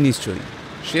যাবো আমি নিশ্চয়ই,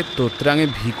 সে তোত্রাঙে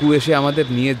ভিকু এসে আমাদের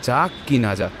নিয়ে যাক কি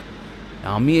না যাক,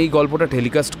 আমি এই গল্পটা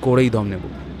টেলিকাস্ট করেই দম নেব।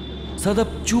 সাদাব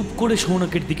চুপ করে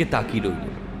সৌনকের দিকে তাকিয়ে রইল।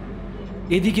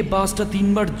 এদিকে বাসটা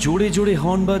 3বার জোরে জোরে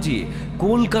হর্ন বাজিয়ে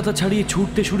কলকাতা ছাড়িয়ে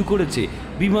ছুটতে শুরু করেছে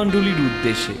বিমানডুলির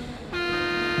উদ্দেশ্যে।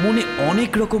 মনে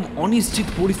অনেক রকম অনিশ্চিত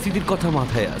পরিস্থিতির কথা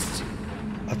মাথায় আসছে।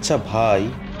 আচ্ছা ভাই,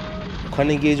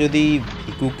 ওখানে গিয়ে যদি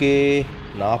ভিকুকে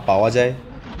না পাওয়া যায়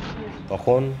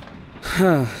তখন?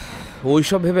 হ্যাঁ, ওই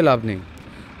সব ভেবে লাভ নেই।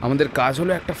 আমাদের কাজ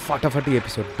হলো একটা ফাটাফাটি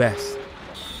এপিসোড, ব্যাস।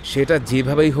 সেটা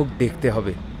যেভাবেই হোক দেখতে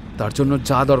হবে, তার জন্য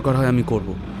যা দরকার হয় আমি করব।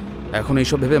 এখন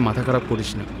এইসব ভেবে মাথা খারাপ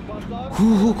করিস না। হু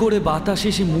হু করে বাতাস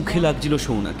এসে মুখে লাগছিল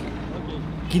সৌনাকে,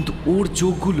 কিন্তু ওর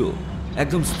চোখগুলো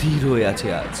একদম স্থির হয়ে আছে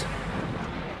আজ।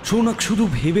 সৌনক শুধু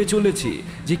ভেবে চলেছে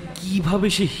যে কিভাবে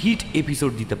সে হিট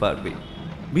এপিসোড দিতে পারবে।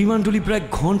 বিমানডুলি প্রায়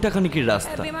ঘন্টাখানেকের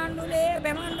রাস্তা।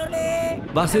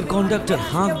 বাসের কন্ডাক্টর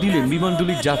হাঁক দিলেন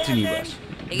বিমানডুলির যাত্রী নিবাস।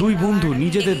 দুই বন্ধু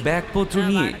নিজেদের ব্যাগপত্র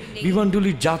নিয়ে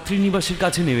বিমানডুলির যাত্রী নিবাসের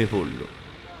কাছে নেমে পড়ল।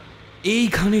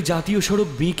 এইখানে জাতীয় সড়ক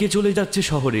বেঁকে চলে যাচ্ছে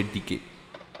শহরের দিকে।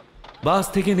 বাস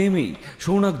থেকে নেমেই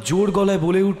সৌনক জোর গলায়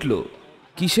বলে উঠল,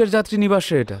 কিসের যাত্রী নিবাস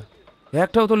রে এটা?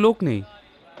 একটাও তো লোক নেই,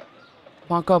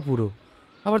 ফাঁকা পুরো।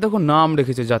 আবার দেখো নাম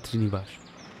রেখেছে যাত্রী নিবাস,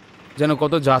 যেন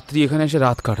কত যাত্রী এখানে এসে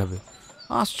রাত কাটাবে।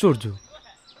 আশ্চর্য।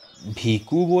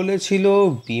 ভিকু বলেছিল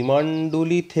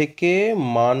বিমানডুলি থেকে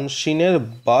মানসিনের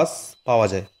বাস পাওয়া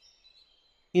যায়,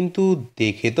 কিন্তু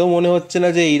দেখে তো মনে হচ্ছে না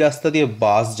যে এই রাস্তা দিয়ে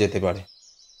বাস যেতে পারে।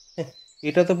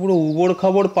 এটা তো পুরো উবড়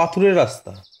খাবড় পাথুরের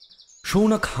রাস্তা।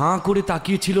 সৌনক হাঁ করে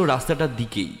তাকিয়েছিল রাস্তাটার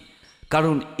দিকেই,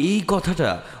 কারণ এই কথাটা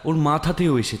ওর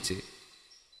মাথাতেও এসেছে।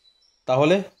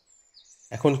 তাহলে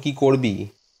এখন কি করবি?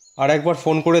 আর একবার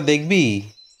ফোন করে দেখবি?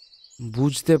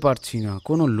 বুঝতে পারছি না,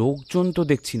 কোনো লোকজন তো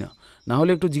দেখছি না, না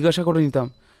হলে একটু জিজ্ঞাসা করে নিতাম।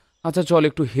 আচ্ছা চল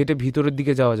একটু হেঁটে ভিতরের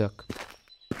দিকে যাওয়া যাক।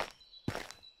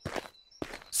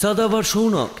 সাদাব আর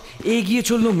সৌনক এগিয়ে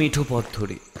চলল মেঠো পথ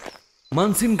ধরে।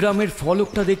 মানসিন গ্রামের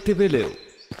ফলকটা দেখতে পেলেও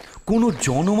কোনো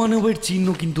জনমানবের চিহ্ন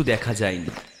কিন্তু দেখা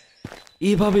যায়নি।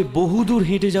 এভাবে বহুদূর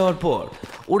হেঁটে যাওয়ার পর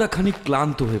ওরা খানিক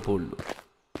ক্লান্ত হয়ে পড়ল।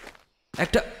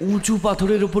 একটা উঁচু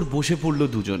পাথরের ওপর বসে পড়ল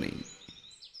দুজনেই।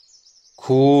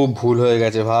 খুব ভুল হয়ে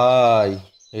গেছে ভাই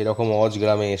এরকম অজ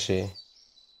গ্রামে এসে।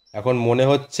 এখন মনে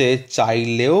হচ্ছে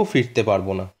চাইলেও ফিরতে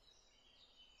পারবো না।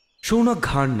 সৌনক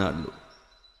ঘাড় নাড়ল।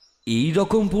 এই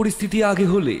রকম পরিস্থিতি আগে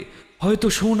হলে হয়তো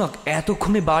সৌনক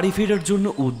এতক্ষণে বাড়ি ফেরার জন্য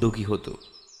উদ্যোগী হতো,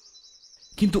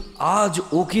 কিন্তু আজ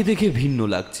ওকে দেখে ভিন্ন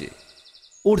লাগছে।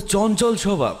 ওর চঞ্চল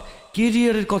স্বভাব,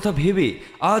 কেরিয়ারের কথা ভেবে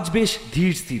আজ বেশ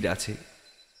ধীর স্থির আছে।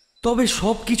 তবে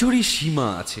সব কিছুরই সীমা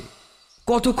আছে।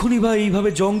 কতক্ষণই বা এইভাবে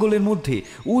জঙ্গলের মধ্যে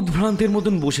উদ্ভ্রান্তের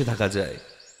মতন বসে থাকা যায়?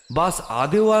 বাস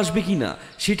আদেও আসবে কিনা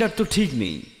সেটার তো ঠিক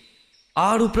নেই।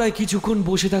 আরও প্রায় কিছুক্ষণ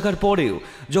বসে থাকার পরেও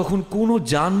যখন কোনো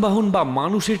যানবাহন বা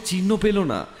মানুষের চিহ্ন পেল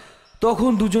না,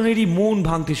 তখন দুজনেরই মন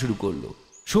ভাঙতে শুরু করলো।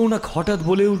 সৌনক হঠাৎ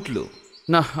বলে উঠল,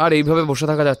 না, আর এইভাবে বসে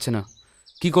থাকা যাচ্ছে না।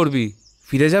 কি করবি,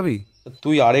 ফিরে যাবি?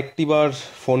 তুই আরেকটি বার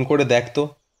ফোন করে দেখ তো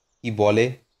কি বলে।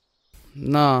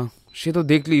 না, সে তো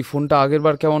দেখলি ফোনটা আগের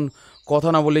বার কেমন কথা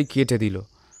না বলেই কেটে দিল।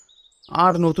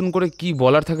 আর নতুন করে কি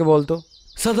বলার থাকে বলতো?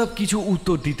 সাদাব কিছু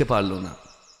উত্তর দিতে পারল না।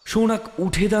 সৌনক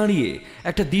উঠে দাঁড়িয়ে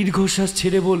একটা দীর্ঘশ্বাস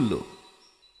ছেড়ে বলল,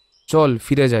 চল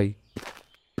ফিরে যাই।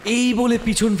 এই বলে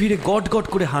পিছন ফিরে গট গট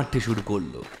করে হাঁটতে শুরু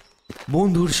করলো।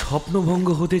 বন্ধুর স্বপ্নভঙ্গ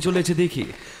হতে চলেছে দেখে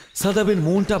সাদাবের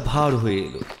মনটা ভার হয়ে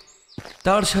এলো।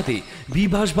 তার সাথে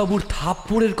বিভাসবাবুর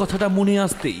থাপ্পড়ের কথাটা মনে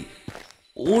আসতেই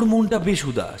ওর মনটা বেশ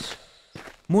উদাস।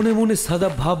 মনে মনে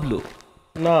সাদাব ভাবল,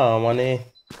 না মানে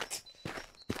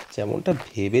যেমনটা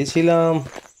ভেবেছিলাম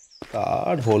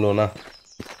তার হলো না।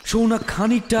 সৌনক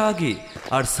খানিকটা আগে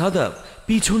আর সাদাব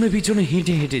পিছনে পিছনে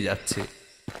হেঁটে হেঁটে যাচ্ছে।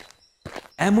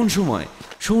 এমন সময়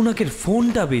সৌনকের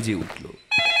ফোনটা বেজে উঠল।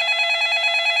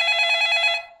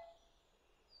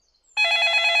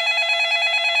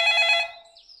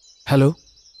 হ্যালো।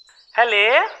 হ্যালো,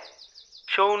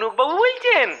 সৌনক বাবু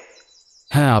বলছেন?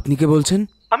 হ্যাঁ, আপনি কে বলছেন?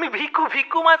 আমি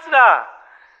ভিকু মাছরা।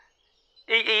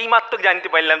 এই মাত্র জানতে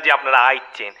পারলাম যে আপনারা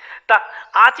আইছেন। তা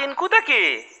আছেন কোথাকে?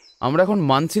 আমরা এখন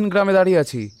মানসিন গ্রামে দাঁড়িয়ে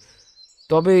আছি,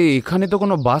 তবে এখানে তো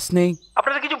কোনো বাস নেই।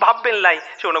 আপনারা কিছু ভাববেন নাই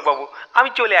সৌনক বাবু, আমি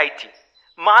চলে আইছি।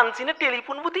 মানসিনের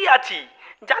টেলিফোন বুথেই আছি।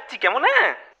 যাচ্ছি কেমন? হ্যাঁ,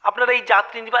 আপনারা এই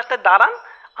যাত্রী নিবাসটা দাঁড়ান,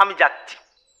 আমি যাচ্ছি।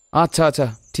 আচ্ছা আচ্ছা,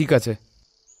 ঠিক আছে।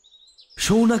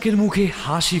 সৌনকের মুখে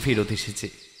হাসি ফেরত এসেছে,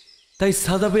 তাই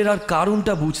সাদাবের আর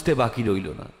কারণটা বুঝতে বাকি রইল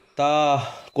না। তা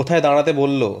কোথায় দাঁড়াতে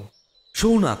বললো?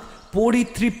 সৌনক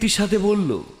পরিতৃপ্তির সাথে বলল,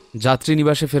 যাত্রী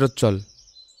নিবাসে ফেরত চল।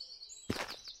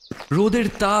 রোদের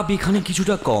তাপ এখানে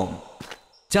কিছুটা কম।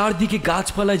 চারদিকে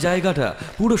গাছপালায় জায়গাটা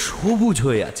পুরো সবুজ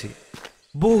হয়ে আছে।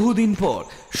 বহুদিন পর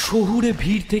শহুরে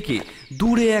ভিড় থেকে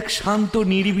দূরে এক শান্ত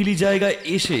নিরিবিলি জায়গায়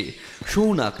এসে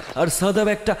সৌনক আর সাদাব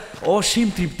একটা অসীম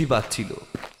তৃপ্তি পাচ্ছিল।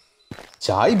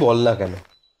 যাই বল না কেন,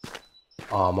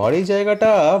 আমার এই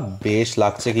জায়গাটা বেশ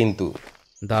লাগছে। কিন্তু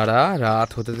দাঁড়া, রাত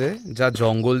হতে দে। যা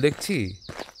জঙ্গল দেখছি,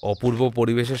 অপূর্ব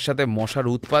পরিবেশের সাথে মশার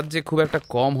উৎপাত যে খুব একটা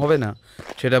কম হবে না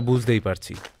সেটা বুঝতেই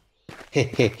পারছি।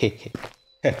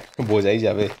 বোঝাই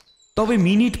যাবে। তবে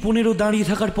মিনিট 15 দাঁড়িয়ে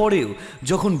থাকার পরেও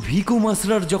যখন ভিকু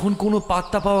মাসরার যখন কোনো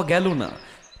পাত্তা পাওয়া গেল না,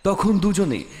 তখন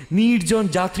দুজনে নির্জন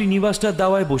যাত্রী নিবাসটার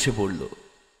দাওয়ায় বসে পড়ল।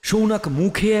 সৌনক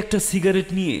মুখে একটা সিগারেট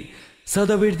নিয়ে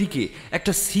সাদাবের দিকে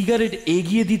একটা সিগারেট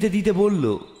এগিয়ে দিতে দিতে বলল,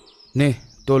 নে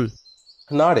তোল।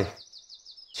 না রে,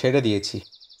 ছেড়ে দিয়েছি।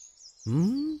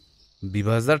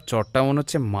 বিভাসদার চটটা মনে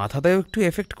হচ্ছে মাথাতেও একটু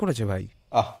এফেক্ট করেছে ভাই।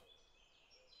 আহ,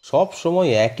 সব সময়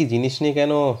একই জিনিস নিয়ে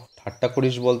কেন ঠাট্টা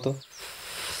করিস বলতো?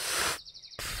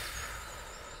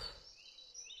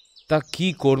 তা কি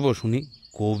করব শুনি?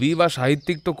 কবি বা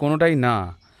সাহিত্যিক তো কোনোটাই না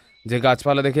যে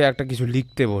গাছপালা দেখে একটা কিছু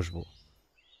লিখতে বসবো।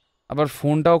 আবার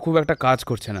ফোনটাও খুব একটা কাজ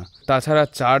করছে না। তাছাড়া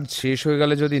চার্জ শেষ হয়ে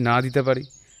গেলে যদি না দিতে পারি,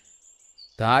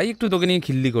 তাই একটু তোকে নিয়ে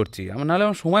খিল্লি করছি। নাহলে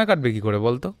আমার সময় কাটবে কি করে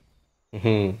বলতো?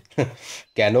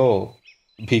 কেন,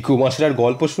 ভিকু মাসরার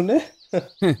গল্প শুনে?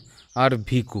 আর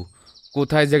ভিকু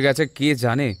কোথায় যে গেছে কে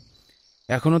জানে,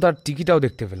 এখনো তার টিকিটাও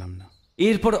দেখতে পেলাম না।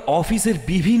 এরপর অফিসের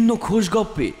বিভিন্ন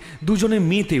খোশগপ্পে দুজনে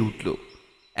মেতে উঠল।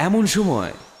 এমন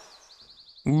সময়,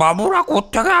 বাবুরা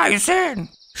কোত্থেকে আইসেন?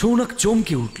 সৌনক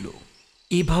চমকে উঠল।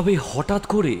 এভাবে হঠাৎ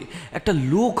করে একটা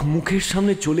লোক মুখের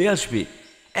সামনে চলে আসবে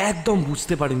একদম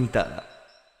বুঝতে পারেনি তারা।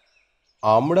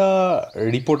 আমরা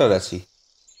রিপোর্টার আছি,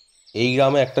 এই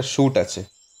গ্রামে একটা শ্যুট আছে।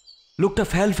 লোকটা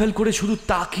ফ্যাল ফ্যাল করে শুধু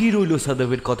তাকিয়ে রইল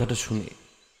সাদাবের কথাটা শুনে।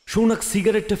 সৌনক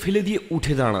সিগারেটটা ফেলে দিয়ে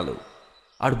উঠে দাঁড়ালো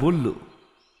আর বলল,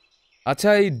 আচ্ছা,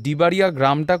 এই ডিবাড়িয়া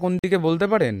গ্রামটা কোন দিকে বলতে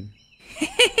পারেন?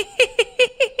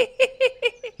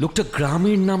 লোকটা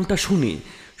গ্রামের নামটা শুনে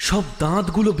সব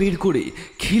দাঁতগুলো বের করে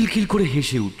খিলখিল করে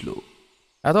হেসে উঠল।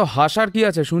 এত হাসার কি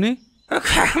আছে শুনি?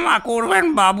 ক্ষমা করবেন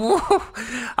বাবু,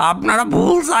 আপনারা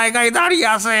ভুল জায়গায় দাঁড়িয়ে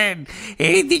আছেন।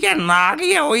 এইদিকে না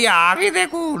গিয়ে ওই আগে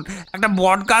দেখুন, একটা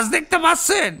বট গাছ দেখতে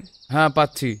পাচ্ছেন? হ্যাঁ,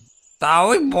 পাচ্ছি। তা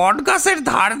ওই বট গাছের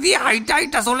ধার দিয়ে হাইটা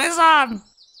হাইটা চলে যান।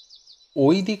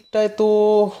 ওই দিকটায় তো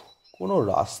কোনো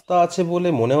রাস্তা আছে বলে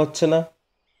মনে হচ্ছে না,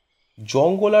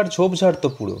 জঙ্গল আর ঝোপঝাড় তো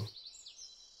পুরো।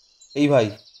 এই ভাই,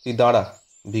 তুই দাঁড়া,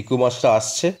 ভিকু মাসটা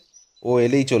আসছে, ও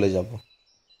এলেই চলে যাব।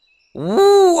 ও,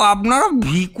 আপনারা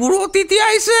ভিকুর অতিথি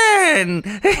আইছেন?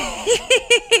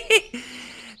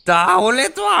 তাহলে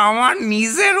তো আমার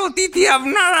নিজের অতিথি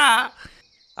আপনারা।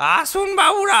 আসুন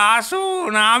বাবুরা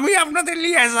আসুন, আমি আপনাদের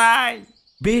নিয়ে যাই।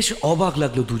 বেশ অবাক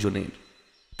লাগলো দুজনের।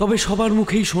 তবে সবার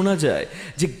মুখেই শোনা যায়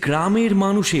যে গ্রামের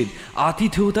মানুষের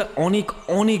আতিথেয়তা অনেক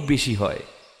অনেক বেশি হয়।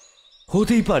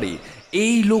 হতেই পারে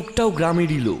এই লোকটাও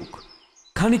গ্রামেরই লোক।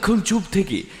 খানিকক্ষণ চুপ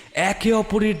থেকে একে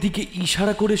অপরের দিকে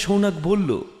ইশারা করে সৌনাক বলল,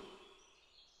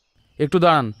 একটু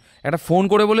দাঁড়ান, একটা ফোন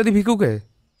করে বলে দি ভিকুকে।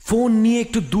 ফোন নিয়ে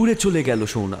একটু দূরে চলে গেল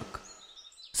সৌনাক।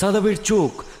 সাদাবের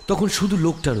চোখ তখন শুধু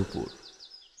লোকটার উপর।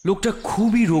 লোকটা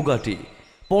খুবই রোগাটে,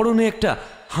 পরনে একটা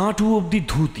হাঁটু অবধি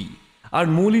ধুতি আর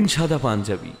মলিন সাদা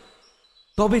পাঞ্জাবি।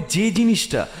 তবে যে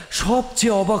জিনিসটা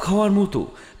সবচেয়ে অবাক হওয়ার মতো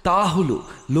তা হলো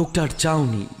লোকটার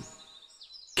চাউনি।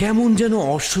 কেমন যেন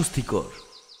অস্বস্তিকর।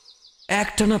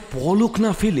 একটানা পলক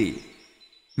না ফেলে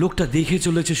লোকটা দেখে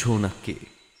চলেছে সৌনাককে,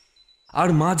 আর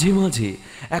মাঝে মাঝে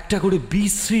একটা করে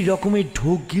বিশ্রী রকমের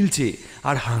ঢোক গিলছে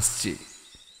আর হাসছে।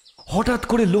 হঠাৎ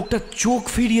করে লোকটা চোখ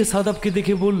ফিরিয়ে সাদাবকে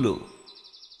দেখে বলল,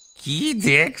 কি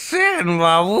দেখছেন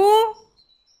বাবু?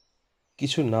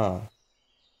 কিছু না।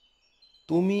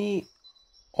 তুমি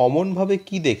অমনভাবে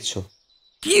কি দেখছো?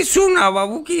 কিছু না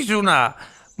বাবু, কিছু না।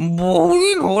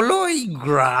 বহুদিন হলো এই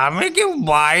গ্রামে কেউ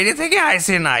বাইরে থেকে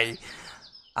আসে নাই।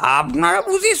 আপনারা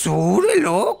বুঝি শহুরে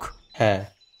লোক? হ্যাঁ।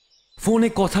 ফোনে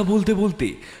কথা বলতে বলতে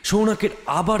সৌনাকের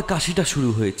আবার কাশিটা শুরু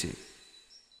হয়েছে।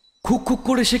 খুক খুক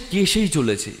করে সে কেশেই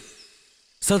চলেছে।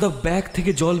 সাদাব ব্যাগ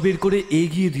থেকে জল বের করে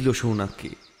এগিয়ে দিল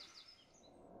সৌনাককে,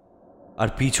 আর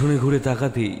পিছনে ঘুরে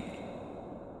তাকাতেই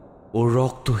ওর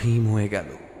রক্ত হিম হয়ে গেল।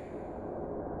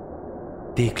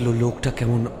 দেখল লোকটা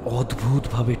কেমন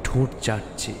অদ্ভুতভাবে ঠোঁট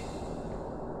চাটছে,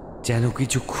 যেন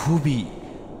কিছু খুবই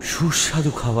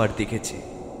সুস্বাদু খাবার দেখেছে।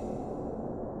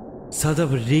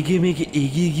 সাদাব রেগে মেগে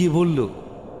এগিয়ে গিয়ে বলল,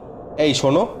 এই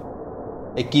শোনো,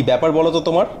 এই কি ব্যাপার বলো তো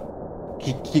তোমার?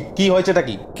 কি হয়েছেটা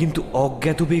কি? কিন্তু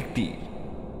অজ্ঞাত ব্যক্তি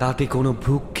তাতে কোনো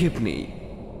ভ্রুক্ষেপ নেই।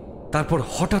 তারপর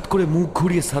হঠাৎ করে মুখ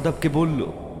ঘুরিয়ে সাদাবকে বলল,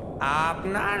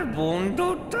 আপনার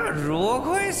বন্ধুর তো রোগ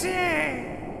হয়েছে।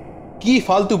 কি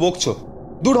ফালতু বকছো?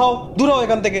 দূর হও, দূর হও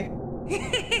এখান থেকে।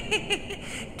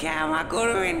 ক্ষমা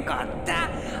করবেন কর্তা,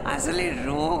 আসলে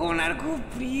রোগ ওনার খুব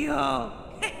প্রিয়।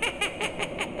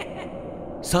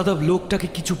 সাদাব লোকটাকে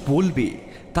কিছু বলবে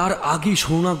তার আগেই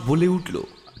সৌনাক বলে উঠল,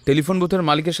 টেলিফোন বুথের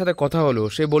মালিকের সাথে কথা হলো,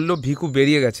 সে বলল ভিকু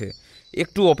বেরিয়ে গেছে,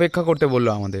 একটু অপেক্ষা করতে বলল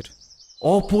আমাদের।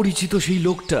 অপরিচিত সেই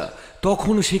লোকটা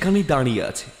তখনও সেখানেই দাঁড়িয়ে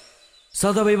আছে।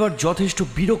 সাদাব এবার যথেষ্ট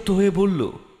বিরক্ত হয়ে বলল,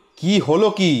 কি হলো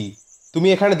কি? তুমি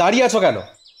এখানে দাঁড়িয়ে আছো কেন?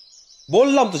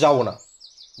 বললাম তো যাও না,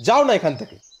 যাও না এখান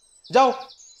থেকে, যাও।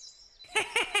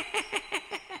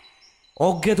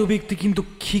 অজ্ঞাত ব্যক্তি কিন্তু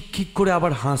খিক খিক করে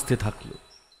আবার হাসতে থাকলো।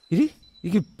 ইরি, এ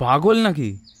কি পাগল নাকি?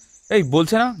 এই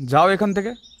বলছে না যাও এখান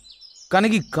থেকে, কানে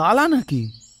কি কালা নাকি?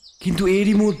 কিন্তু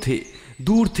এরই মধ্যে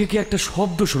দূর থেকে একটা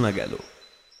শব্দ শোনা গেল,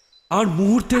 আর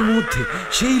মুহূর্তের মধ্যে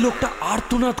সেই লোকটা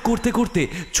আর্তনাদ করতে করতে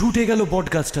ছুটে গেল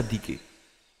বটগাছটার দিকে।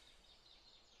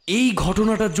 এই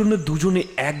ঘটনাটার জন্য দুজনে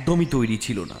একদমই তৈরি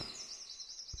ছিল না।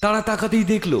 তারা তাকাতেই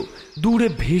দেখল দূরে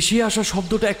ভেসে আসা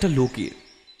শব্দটা একটা লোকের,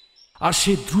 আর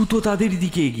সে দ্রুত তাদের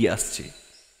দিকে এগিয়ে আসছে।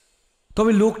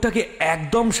 তবে লোকটাকে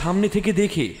একদম সামনে থেকে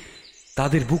দেখে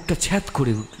তাদের বুকটা ছ্যাঁত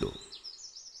করে উঠল।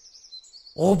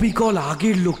 অবিকল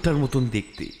আগের লোকটার মতন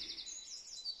দেখতে।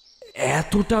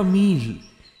 এতটা মিল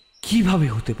কিভাবে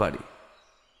হতে পারে?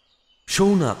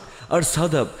 সৌনাক আর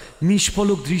সাদাব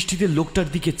নিষ্পলক দৃষ্টিতে লোকটার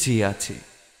দিকে চেয়ে আছে।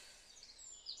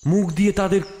 মুখ দিয়ে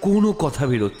তাদের কোনো কথা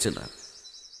বেরোচ্ছে না,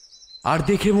 আর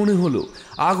দেখে মনে হলো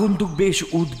আগন্তুক বেশ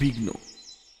উদ্বিগ্ন।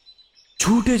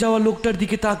 ছুটে যাওয়া লোকটার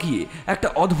দিকে তাকিয়ে একটা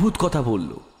অদ্ভুত কথা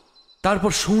বলল।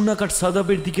 তারপর সৌনাক আর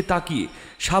সাদাবের দিকে তাকিয়ে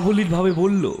সাবলীলভাবে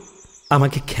বলল,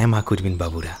 আমাকে ক্ষমা করবেন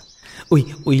বাবুরা,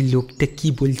 ওই লোকটা কি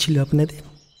বলছিল আপনাদের?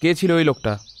 কে ছিল ওই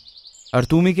লোকটা, আর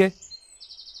তুমি কে?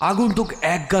 আগন্তুক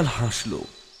একগাল হাসল,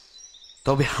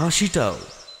 তবে হাসিটাও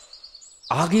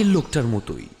আগের লোকটার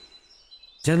মতোই,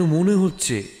 যেন মনে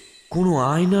হচ্ছে কোনো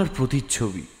আয়নার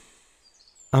প্রতিচ্ছবি।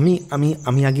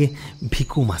 আমি আগে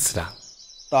ভিকু মাসরা।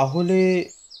 তাহলে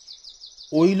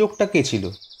ওই লোকটা কে ছিল?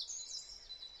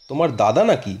 তোমার দাদা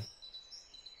নাকি?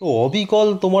 ও অবিকল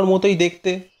তোমার মতোই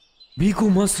দেখতে। ভিকু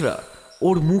মাসরা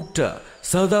ওর মুখটা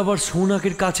সাদাব আর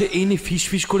সৌনাকের কাছে এনে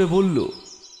ফিসফিস করে বলল,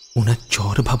 ওনার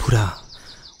চর বাবুরা,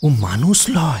 ও মানুষ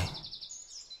লয়।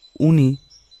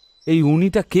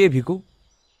 উনিটা কে ভিকু?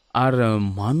 আর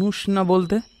মানুষ না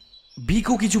বলতে?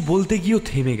 ভিকু কিছু বলতে গিয়েও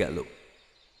থেমে গেল,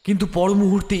 কিন্তু পর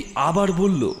মুহূর্তেই আবার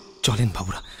বলল, চলেন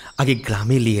বাবুরা, আগে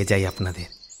গ্রামে নিয়ে যাই আপনাদের।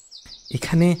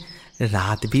 এখানে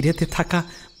রাত বিরেতে থাকা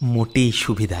মোটেই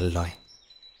সুবিধার লয়।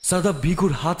 সাদাব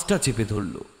ভিকুর হাতটা চেপে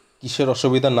ধরল। কিসের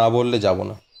অসুবিধা না বললে যাব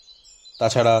না।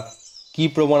 তাছাড়া কি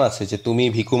প্রমাণ আছে যে তুমি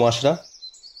ভিকু মাসরা?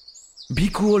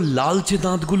 ভিকু ওর লালচে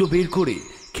দাঁতগুলো বের করে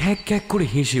খ্যাক খ্যাক করে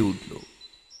হেসে উঠল।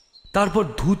 তারপর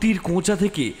ধুতির কোঁচা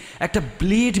থেকে একটা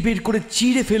ব্লেড বের করে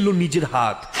চিড়ে ফেলল নিজের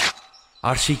হাত।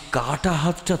 আর সেই কাটা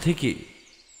হাতটা থেকে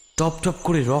টপ টপ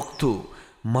করে রক্ত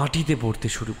মাটিতে পড়তে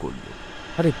শুরু করলো।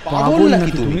 আরে পাগল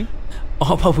নাকি তুমি?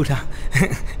 অবাবুরা,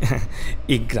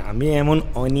 এই গ্রামে এমন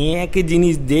অনেক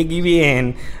জিনিস দেখবেন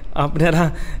আপনারা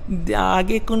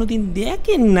আগে কোনোদিন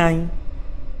দেখেন নাই।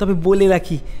 তবে বলে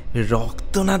রাখি,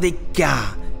 রক্ত না দেখা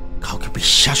কাউকে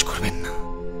বিশ্বাস করবেন না,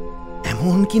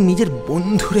 এমনকি নিজের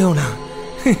বন্ধুরেও না।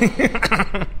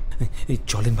 এই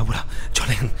চলেন বাবুরা,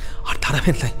 চলেন, আর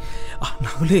দাঁড়াবেন নাই, না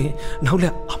হলে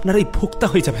আপনারাই ভোক্তা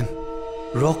হয়ে যাবেন।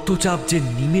 রক্তচাপ যে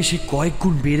নিমেষে কয়েক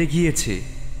গুণ বেড়ে গিয়েছে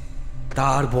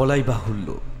তার বলাই বাহুল্য।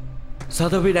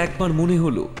 সাদাবের একবার মনে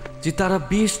হলো যে তারা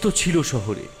বেশ তো ছিল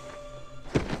শহরে,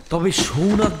 তবে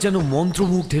সৌনাক যেন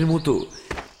মন্ত্রমুগ্ধের মতো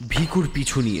ভিকুর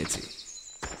পিছু নিয়েছে।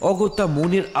 অগত্যা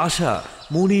মনের আশা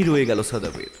মনেই রয়ে গেল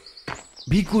সাদাবের।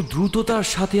 ভিকু দ্রুততার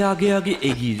সাথে আগে আগে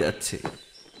এগিয়ে যাচ্ছে,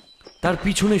 তার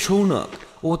পিছনে সৌনাক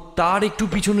ও তার একটু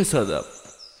পিছনে সাদাব।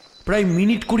 প্রায়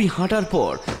মিনিট 20 হাঁটার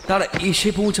পর তারা এসে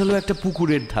পৌঁছালো একটা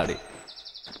পুকুরের ধারে।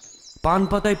 পান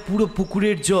পাতায় পুরো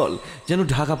পুকুরের জল যেন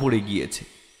ঢাকা পড়ে গিয়েছে,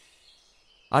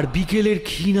 আর বিকেলের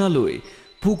ক্ষীণ আলোয়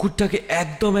পুকুরটাকে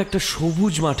একদম একটা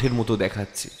সবুজ মাঠের মতো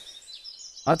দেখাচ্ছে।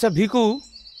 আচ্ছা ভিকু,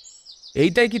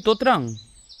 এইটাই কি তোতরাং?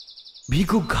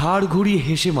 ভিকু ঘাড় ঘুরিয়ে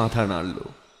হেসে মাথা নাড়ল।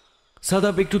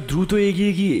 সাদাব একটু দ্রুত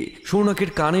এগিয়ে গিয়ে সৌনাকের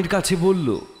কানের কাছে বলল,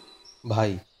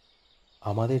 ভাই,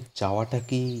 আমাদের যাওয়াটা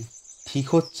কি ঠিক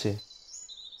হচ্ছে?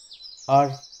 আর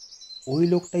ওই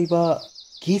লোকটাই বা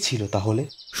কে ছিল তাহলে?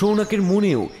 সৌনাকের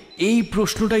মনেও এই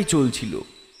প্রশ্নটাই চলছিল,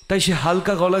 তাই সে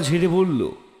হালকা গলা ঝেড়ে বলল,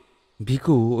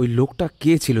 ভিকু, ওই লোকটা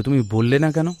কে ছিল তুমি বললে না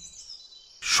কেন?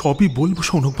 সবই বলবো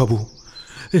সৌনকবাবু,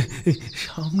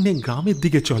 সামনে গ্রামের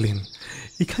দিকে চলেন।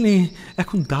 এখানে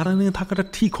এখন দাঁড়ানো থাকাটা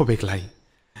ঠিক হবে ক্লাই।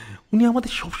 উনি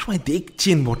আমাদের সবসময়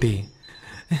দেখছেন বটে।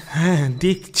 হ্যাঁ,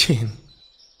 দেখছেন।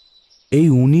 এই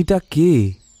উনিটা কে?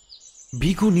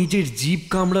 ভিকু নিজের জিভ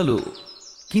কামড়ালো,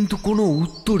 কিন্তু কোনো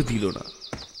উত্তর দিল না,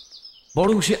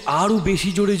 বরং সে আরো বেশি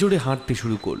জোরে জোরে হাঁটতে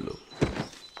শুরু করলো।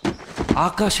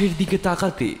 আকাশের দিকে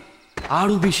তাকাতে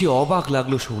আরো বেশি অবাক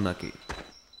লাগলো সৌনাকে,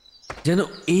 যেন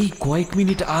এই কয়েক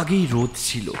মিনিট আগেই রোদ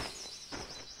ছিল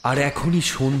আর এখনই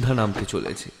সন্ধ্যা নামতে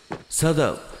চলেছে।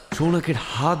 সাদাব সৌনাকের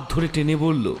হাত ধরে টেনে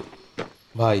বলল,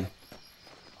 ভাই,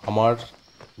 আমার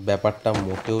ব্যাপারটা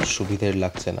মোটেও সুবিধের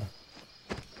লাগছে না।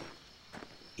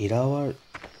 এরা আবার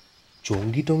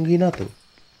জঙ্গি টঙ্গি না তো?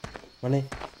 মানে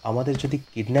আমাদের যদি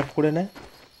কিডন্যাপ করে নেয়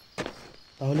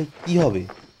তাহলে কি হবে?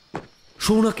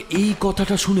 সৌনাক এই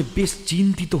কথাটা শুনে বেশ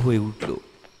চিন্তিত হয়ে উঠল।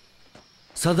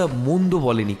 সাদাব মন্দ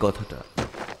বলেনি কথাটা।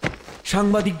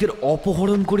 সাংবাদিকদের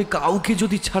অপহরণ করে কাউকে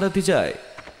যদি ছাড়াতে যায়।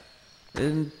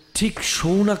 ঠিক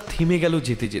সৌনাক থেমে গেল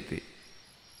যেতে যেতে।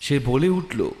 সে বলে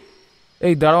উঠল,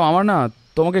 এই দাঁড়াও, আমার না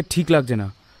তোমাকে ঠিক লাগছে না।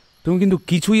 তুমি কিন্তু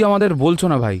কিছুই আমাদের বলছো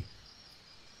না ভাই।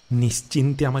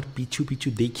 নিশ্চিন্তে আমার পিছু পিছু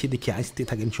দেখে দেখে আসতে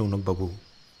থাকেন সৌনকবাবু।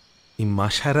 এই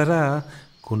মাসারারা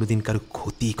কোনোদিন কারো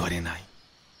ক্ষতি করে নাই,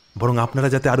 বরং আপনারা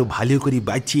যাতে আরো ভালো করে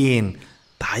বাঁচিয়েন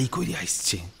তাই করে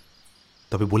আসছে।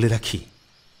 তবে বলে রাখি,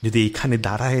 যদি এখানে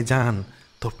দাঁড়ায় যান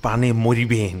তো প্রাণে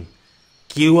মরিবেন,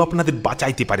 কেউ আপনাদের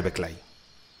বাঁচাইতে পারবে ক্লাই।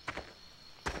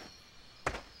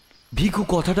 ভিকু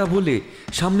কথাটা বলে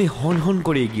সামনে হন হন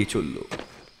করে এগিয়ে চলল।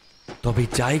 তবে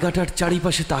জায়গাটার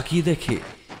চারিপাশে তাকিয়ে দেখে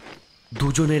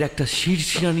দুজনের একটা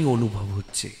শিরশিরানি অনুভব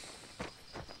হচ্ছে।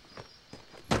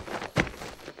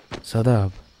 সাদাব,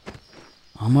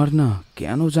 আমার না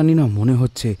কেন জানি না মনে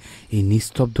হচ্ছে এই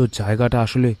নিস্তব্ধ জায়গাটা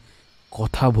আসলে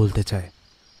কথা বলতে চায়,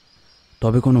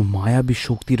 তবে কোনো মায়াবী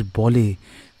শক্তির বলে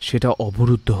সেটা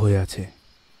অবরুদ্ধ হয়ে আছে।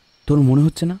 তোর মনে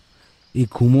হচ্ছে না এই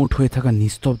ঘুমোট হয়ে থাকা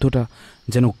নিস্তব্ধটা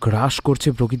যেন গ্রাস করছে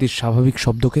প্রকৃতির স্বাভাবিক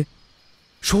শব্দকে?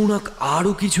 সৌনাক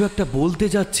আরো কিছু একটা বলতে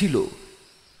যাচ্ছিল,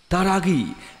 তার আগেই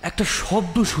একটা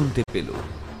শব্দ শুনতে পেল,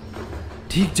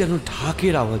 ঠিক যেন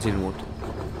ঢাকের আওয়াজের মতো।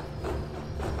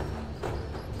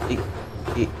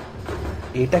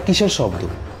 এটা কিসের শব্দ?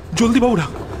 জলদি বাবুরা,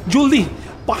 জলদি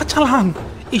পা চালান।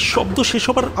 এই শব্দ শেষ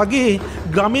হবার আগে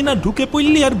গ্রামে না ঢুকে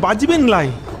পড়লে আর বাজবেন লাই।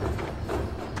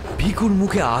 ভিকুর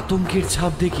মুখে আতঙ্কের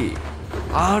ছাপ দেখে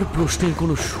আর প্রশ্নের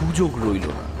কোনো সুযোগ রইল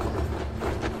না।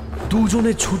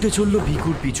 দুজনে ছুটে চলল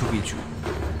ভিকুর পিছু পিছু।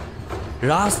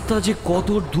 রাস্তা যে কত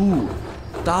দূর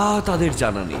তা তাদের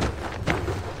জানা নেই,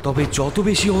 তবে যত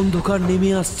বেশি অন্ধকার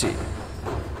নেমে আসছে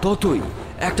ততই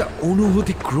একটা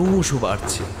অনুভূতি ক্রমশ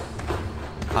বাড়ছে,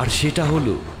 আর সেটা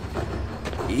হলো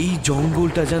এই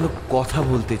জঙ্গলটা যেন কথা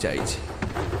বলতে চাইছে।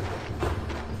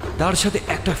 তার সাথে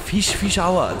একটা ফিস ফিস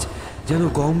আওয়াজ যেন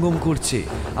গম গম করছে,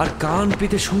 আর কান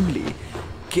পেতে শুনলে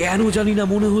কেন জানি না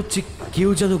মনে হচ্ছে কেউ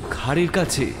যেন ঘাড়ের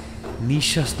কাছে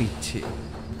নিঃশ্বাস নিচ্ছে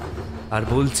আর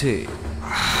বলছে,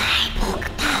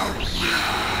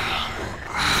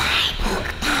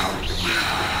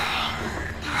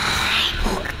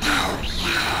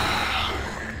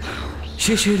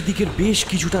 শেষের দিকের বেশ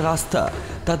কিছুটা রাস্তা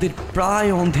তাদের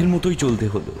প্রায় অন্ধের মতোই চলতে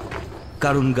হলো,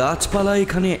 কারণ গাছপালা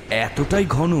এখানে এতটাই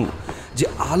ঘন যে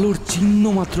আলোর চিহ্ন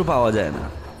মাত্র পাওয়া যায় না।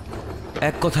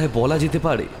 এক কথায় বলা যেতে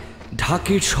পারে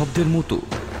ঢাকের শব্দের মতো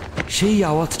সেই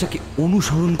আওয়াজটাকে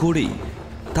অনুসরণ করেই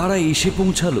তারা এসে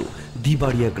পৌঁছালো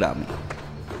দিবাড়িয়া গ্রামে।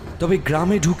 তবে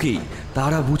গ্রামে ঢুকেই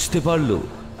তারা বুঝতে পারল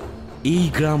এই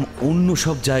গ্রাম অন্য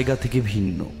সব জায়গা থেকে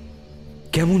ভিন্ন।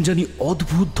 কেমন জানি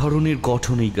অদ্ভুত ধরনের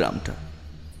গঠন এই গ্রামটা।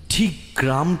 ঠিক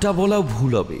গ্রামটা বলাও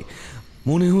ভুল হবে,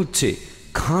 মনে হচ্ছে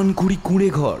খানকুড়ি কুঁড়ে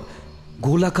ঘর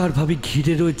গোলাকারভাবে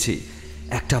ঘিরে রয়েছে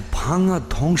একটা ভাঙা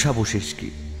ধ্বংসাবশেষকে,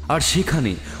 আর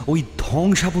সেখানে ওই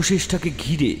ধ্বংসাবশেষটাকে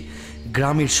ঘিরে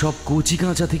গ্রামের সব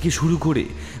কচিকাঁচা থেকে শুরু করে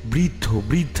বৃদ্ধ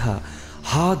বৃদ্ধা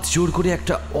হাত জোর করে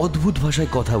একটা অদ্ভুত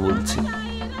ভাষায় কথা বলছে।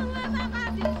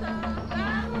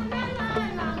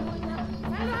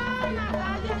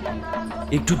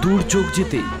 একটু দূর চোখ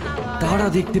যেতেই তারা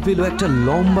দেখতে পেল একটা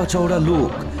লম্বা চওড়া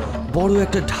লোক বড়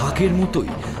একটা ঢাকের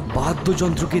মতোই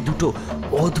বাদ্যযন্ত্রকে দুটো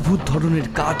অদ্ভুত ধরনের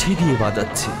কাঠি দিয়ে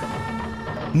বাজাচ্ছে।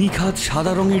 নিখাত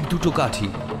সাদা রঙের দুটো কাঠি,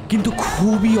 কিন্তু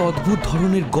খুবই অদ্ভুত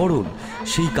ধরনের গড়ন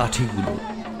সেই কাঠিগুলো।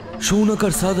 সৌনক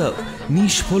আর সাদাব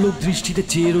নিষ্ফলক দৃষ্টিতে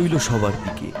চেয়ে রইল সবার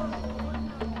দিকে।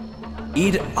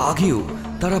 এর আগেও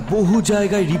তারা বহু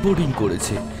জায়গায় রিপোর্টিং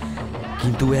করেছে,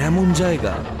 কিন্তু এমন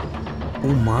জায়গা ও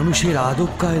মানুষের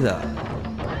আদব কায়দা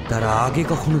তারা আগে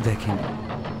কখনো দেখেনি।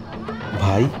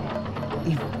 ভাই,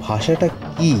 এই ভাষাটা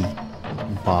কি?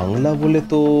 বাংলা বলে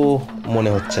তো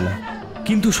মনে হচ্ছে না।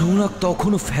 কিন্তু সৌনক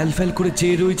তখনও ফ্যাল ফ্যাল করে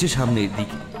চেয়ে রয়েছে সামনের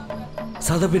দিকে।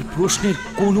 সাদাবের প্রশ্নের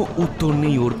কোনো উত্তর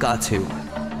নেই ওর কাছেও।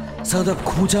 সাদাব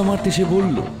খোঁচা মারতে সে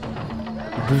বলল,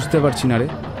 বুঝতে পারছি না রে,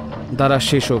 দাঁড়া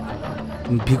শেষ হোক,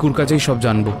 ভিকুর কাছেই সব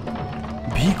জানবো।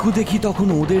 ভিকু দেখি তখন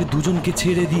ওদের দুজনকে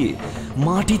ছেড়ে দিয়ে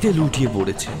মাটিতে লুটিয়ে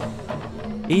পড়েছে।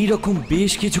 এই রকম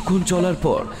বেশ কিছুক্ষণ চলার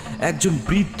পর একজন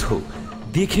বৃদ্ধ,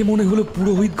 দেখে মনে হলো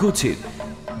পুরোহিত গোছের,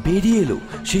 বেরিয়ে এলো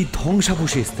সেই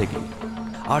ধ্বংসাবশেষ থেকে।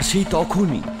 আর সেই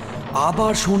তখনই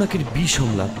আবার সৌনকের বিষম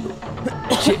লাগলো।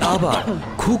 সে আবার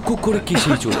খুক খুক করে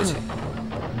কেসেই চলেছে।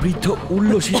 বৃদ্ধ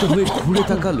উল্লসিত হয়ে ঘুরে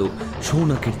তাকালো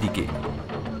সৌনকের দিকে,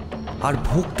 আর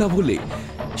ভোক্তা বলে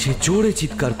সে জোরে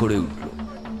চিৎকার করে উঠল,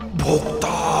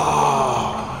 ভোক্তা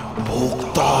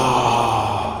ভোক্তা।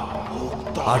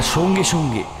 আর সঙ্গে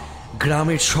সঙ্গে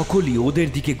গ্রামের সকলেই ওদের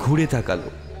দিকে ঘুরে তাকালো।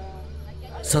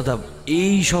 সাদাব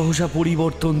এই সহসা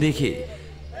পরিবর্তন দেখে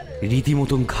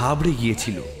রীতিমতন ঘাবড়ে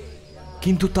গিয়েছিল,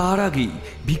 কিন্তু তার আগেই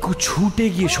ভিকু ছুটে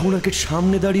গিয়ে সৌনকের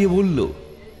সামনে দাঁড়িয়ে বলল,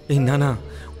 এই না না,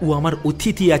 ও আমার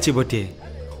অতিথি আছে বটে,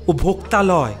 ও ভোক্তা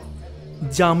লয়,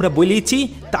 যা আমরা বলেছি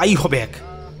তাই হবে,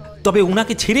 তবে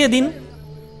ওনাকে ছেড়ে দিন।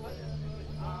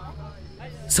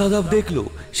 সাদাব দেখল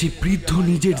সেই বৃদ্ধ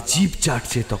নিজের জিভ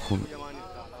চাটছে তখন,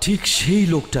 ঠিক সেই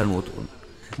লোকটার মতন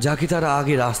যাকে তারা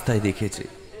আগে রাস্তায় দেখেছে।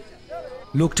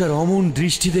 লোকটার অমন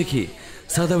দৃষ্টি দেখে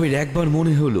সাদাবের একবার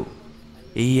মনে হলো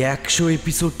এই 100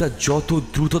 এপিসোডটা যত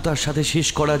দ্রুততার সাথে শেষ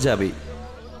করা যাবে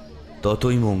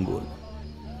ততই মঙ্গল।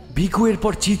 ভিকু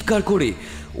এরপর চিৎকার করে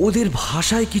ওদের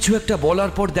ভাষায় কিছু একটা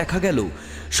বলার পর দেখা গেল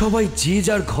সবাই যে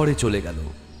যার ঘরে চলে গেল।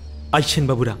 আইসেন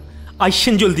বাবুরা,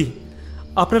 আইসেন জলদি,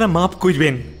 আপনারা মাফ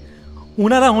করবেন,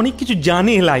 ওনারা অনেক কিছু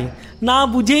জানে এলাই, না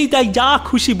বুঝেই তাই যা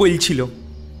খুশি বলছিল।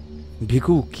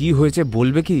 ভিকু, কি হয়েছে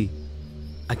বলবে কি?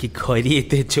 আগে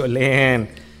ঘরেতে চলেন,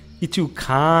 কিছু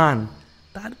খান,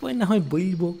 তারপর না হয়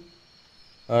বলবো।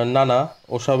 না না,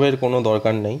 ওসবের কোনো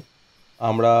দরকার নেই,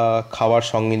 আমরা খাবার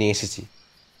সঙ্গে নিয়ে এসেছি।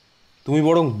 তুমি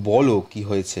বরং বলো কি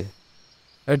হয়েছে।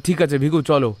 ঠিক আছে ভিকু,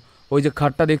 চলো, ওই যে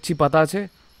খাটটা দেখছি পাতা আছে,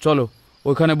 চলো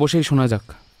ওইখানে বসেই শোনা যাক।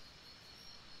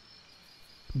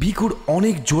 ভিকুর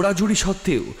অনেক জোড়াজুড়ি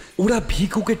সত্ত্বেও ওরা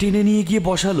ভিকুকে টেনে নিয়ে গিয়ে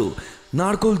বসালো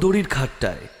নারকোল দড়ির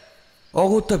খাটটায়।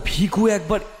 অগত্যা ভিকু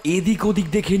একবার এদিক ওদিক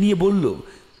দেখে নিয়ে বলল,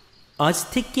 আজ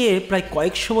থেকে প্রায়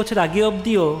কয়েকশো বছর আগে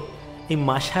অবধিও এই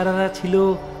মাসারারা ছিল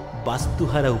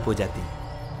বাস্তুহারা উপজাতি।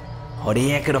 হরে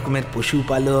এক রকমের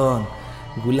পশুপালন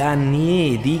গুলা নিয়ে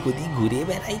এদিক ওদিক ঘুরে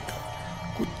বেড়াইতো,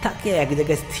 কোথাকে এক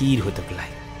জায়গায় স্থির হতো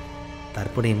ক্লাই।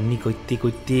 তারপরে এমনি করতে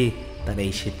করতে তারা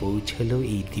এসে পৌঁছলো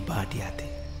এই দিবাড়িয়াতে।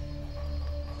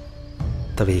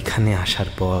 তবে এখানে আসার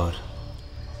পর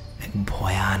এক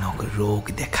ভয়ানক রোগ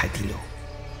দেখা দিল।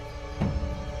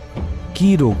 কি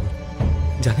রোগ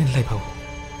জানেন লাই বাবু?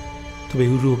 তবে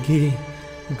ওই রোগে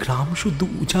গ্রাম শুদ্ধ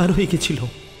উজাড় হয়ে গেছিল।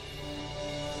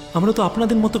 আমরা তো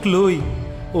আপনাদের মতো লই,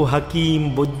 ও হাকিম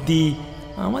বদ্যি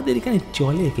আমাদের এখানে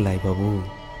চলে একলাই বাবু।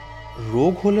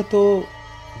 রোগ হলে তো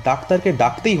ডাক্তারকে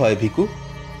ডাকতেই হয় ভিকু।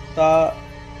 তা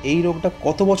এই রোগটা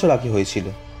কত বছর আগে হয়েছিল?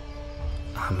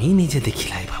 আমি নিজে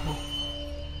দেখিলাই বাবু,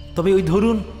 তবে ওই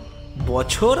ধরুন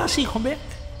বছর 80 হবে।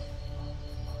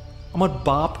 আমার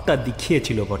বাপটা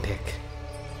দেখিয়েছিল বটে।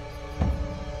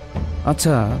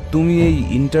 আচ্ছা, তুমি এই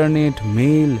ইন্টারনেট,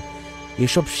 মেল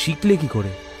এসব শিখলে কি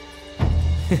করে?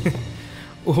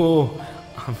 ও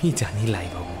আমি জানি লাই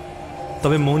বাবু,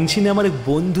 তবে মনসিনে আমার এক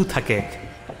বন্ধু থাকে,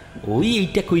 ওই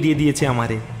এইটা করিয়ে দিয়েছে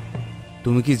আমারে।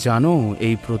 তুমি কি জানো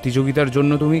এই প্রতিযোগিতার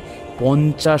জন্য তুমি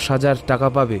 50,000 টাকা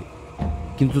পাবে,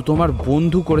 কিন্তু তোমার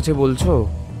বন্ধু করেছে বলছো?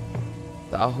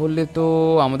 তাহলে তো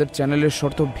আমাদের চ্যানেলের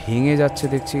শর্ত ভেঙে যাচ্ছে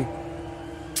দেখছি।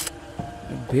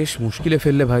 বেশ মুশকিলে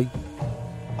ফেললে ভাই।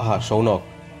 সৌনক,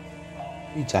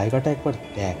 এই জায়গাটা একবার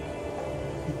দেখ।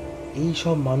 এই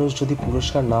সব মানুষ যদি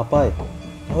পুরস্কার না পায়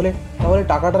তাহলে তাহলে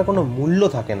টাকাটার কোনো মূল্য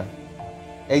থাকে না।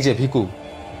 এই যে ভিকু,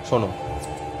 শোনো,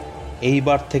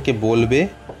 এইবার থেকে বলবে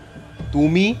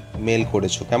তুমি মেল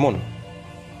করেছো, কেমন?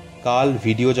 কাল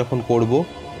ভিডিও যখন করব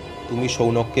তুমি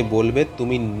সৌনককে বলবে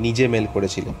তুমি নিজে মেল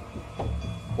করেছিলে।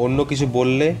 অন্য কিছু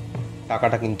বললে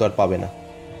টাকাটা কিন্তু আর পাবে না।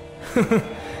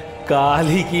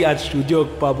 কালই কি আর সুযোগ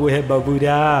পাবো হে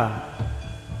বাবুরা?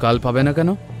 কাল পাবে না কেন?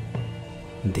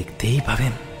 দেখতেই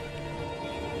পাবেন।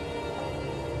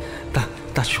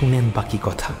 তা শুনেন বাকি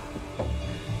কথা।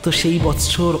 তো সেই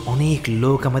বৎসর অনেক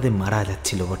লোক আমাদের মারা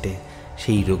যাচ্ছিল বটে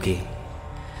সেই রোগে।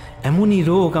 এমনই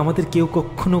রোগ আমাদের কেউ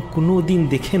কখনো কোনো দিন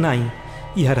দেখে নাই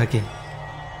ইহার আগে।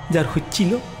 যার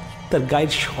হচ্ছিল তার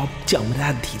গায়ের সব চামড়া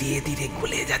ধীরে ধীরে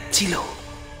গলে যাচ্ছিল।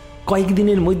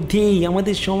 কয়েকদিনের মধ্যেই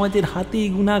আমাদের সমাজের হাতে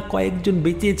গোনা কয়েকজন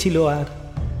বেঁচে ছিল। আর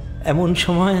এমন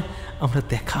সময় আমরা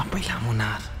দেখা পাইলাম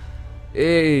ওনার।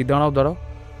 এই দাঁড়াও দাঁড়াও,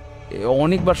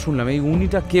 অনেকবার শুনলাম, এই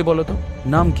উনিটা কে বলো তো?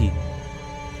 নাম কি?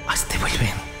 আসতে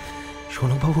বলবেন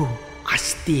শোনো বাবু,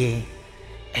 আসতে,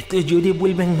 এত জোরে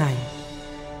বলবেন নাই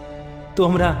তো।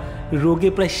 আমরা রোগে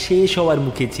প্রায় শেষ হওয়ার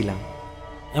মুখে ছিলাম।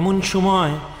 এমন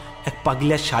সময় এক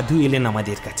পাগলা সাধু এলেন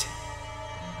আমাদের কাছে।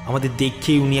 আমাদের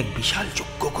দেখে উনি এক বিশাল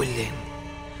যজ্ঞ করলেন।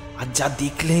 আর যা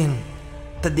দেখলেন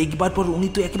তা দেখবার পর উনি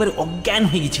তো একেবারে অজ্ঞান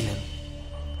হয়ে গেছিলেন।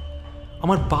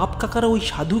 আমার বাপ কাকারা ওই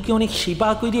সাধুকে অনেক সেবা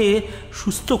করে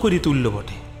সুস্থ করে তুলল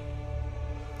বটে।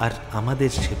 আর আমাদের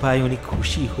সেবায় উনি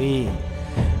খুশি হয়ে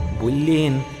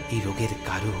বললেন এই রোগের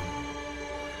কারণ।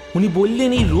 উনি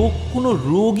বললেন এই রোগ কোনো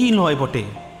রোগই নয় বটে,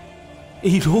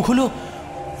 এই রোগ হলো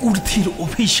ঊর্ধ্বির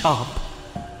অভিশাপ।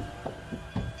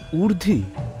 ঊর্ধ্বি?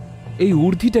 এই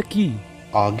ঊর্ধ্বিটা কি?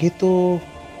 আগে তো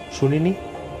শুনিনি।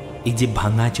 এই যে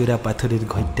ভাঙাচোরা পাথরের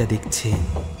ঘরটা দেখছেন,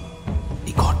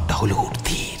 এই ঘরটা হলো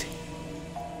ঊর্ধ্বির।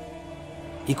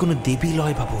 এ কোনো দেবী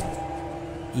লয় বাবু,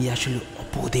 ই আসলে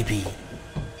অপদেবী।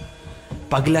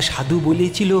 পাগলা সাধু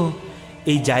বলেছিল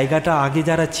এই জায়গাটা আগে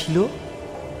যারা ছিল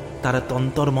তারা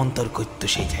তন্তর মন্তর করত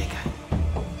সেই জায়গায়,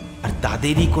 আর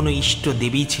তাদেরই কোনো ইষ্ট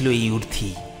দেবী ছিল এই ঊর্ধ্বি।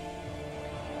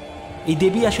 এই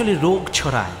দেবী আসলে রোগ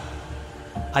ছড়ায়,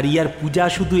 আর ইয়ার পূজা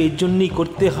শুধু এর জন্যই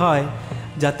করতে হয়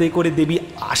যাতে করে দেবী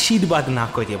আশীর্বাদ না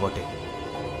করে বটে।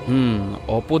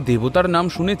 অপদেবতার নাম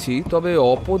শুনেছি, তবে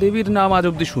অপদেবীর নাম আজ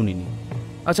অব্দি শুনিনি।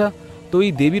 আচ্ছা, তো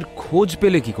এই দেবীর খোঁজ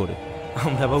পেলে কি করে?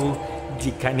 আমরা বাবু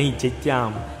যেখানেই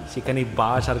যেতাম সেখানে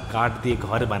বাঁশ আর কাঠ দিয়ে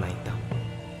ঘর বানাইতাম।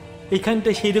 এখানটা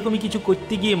সেই রকমই কিছু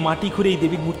করতে গিয়ে মাটি খুঁড়ে এই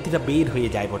দেবীর মূর্তিটা বের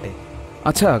হয়ে যায় বটে।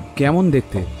 আচ্ছা, কেমন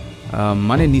দেখতে?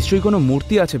 মানে নিশ্চয়ই কোনো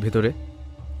মূর্তি আছে ভেতরে?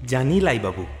 জানি লাই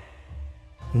বাবু,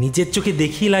 নিজের চোখে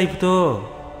দেখি লাই তো।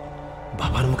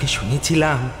 বাবার মুখে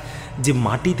শুনেছিলাম যে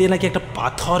মাটিতে নাকি একটা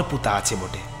পাথর পোতা আছে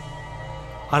বটে,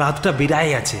 আর হাতটা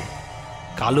বেড়ায় আছে।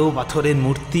 কালো পাথরের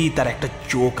মূর্তি, তার একটা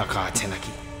চোখ আঁকা আছে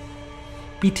নাকি।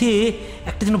 পিঠে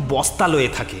একটা যেন বস্তা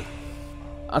লয়ে থাকে।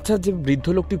 আচ্ছা, যে বৃদ্ধ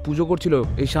লোকটি পুজো করছিল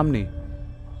এই সামনে,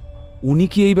 উনি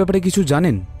কি এই ব্যাপারে কিছু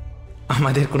জানেন?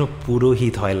 আমাদের কোনো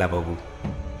পুরোহিত হয় না বাবু,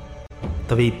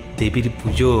 তবে এই দেবীর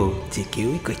পুজো যে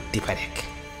কেউই করতে পারে।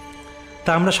 তা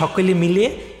আমরা সকলে মিলে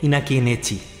ইনাকে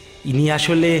এনেছি। ইনি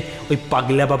আসলে ওই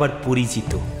পাগলা বাবার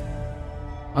পরিচিত।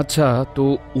 আচ্ছা, তো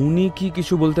উনি কি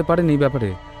কিছু বলতে পারেন এই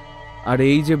ব্যাপারে? আর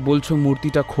এই যে বলছো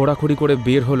মূর্তিটা খোঁড়াখড়ি করে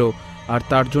বের হলো আর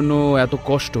তার জন্য এত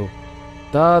কষ্ট,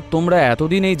 তা তোমরা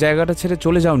এতদিন এই জায়গাটা ছেড়ে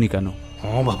চলে যাওনি কেন?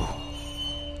 হ্যাঁ বাবু,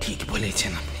 ঠিক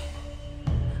বলেছেন আপনি।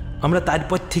 আমরা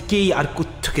তারপর থেকেই আর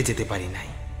কোত্থেকে যেতে পারি নাই।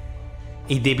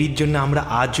 এই দেবীর জন্য আমরা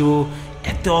আজও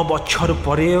এত বছর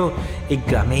পরেও এই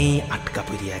গ্রামেই আটকা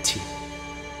পড়ে আছি।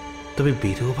 তবে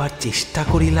বেরোবার চেষ্টা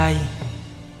করিলাই,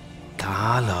 তা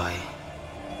লয়।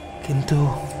 কিন্তু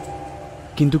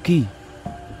কিন্তু কি?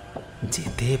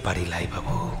 যেতে পারি লাই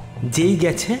বাবু, যেই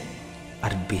গেছে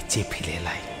আর বেঁচে ফিরে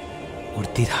লাই।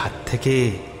 উর্দির হাত থেকে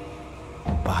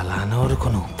পালানোর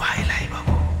কোনো উপায় লাই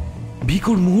বাবু।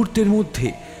 ভিকুর মুহূর্তের মধ্যে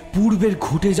পূর্বের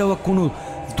ঘটে যাওয়া কোনো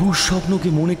দুঃস্বপ্নকে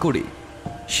মনে করে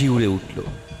শিউরে উঠল।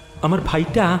 আমার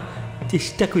ভাইটা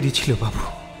চেষ্টা করেছিল বাবু,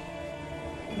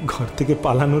 ঘর থেকে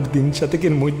পালানোর দিন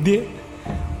সাতেকের মধ্যে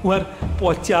ওর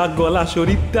পচা গলা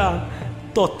শরীরটা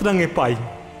তত্রাঙে পাই।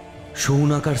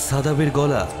 সৌনাক আর সাদাবের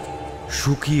গলা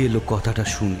শুকিয়ে এলো কথাটা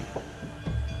শুনে।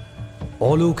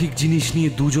 অলৌকিক জিনিস নিয়ে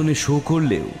দুজনে শো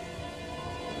করলেও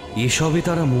এসবে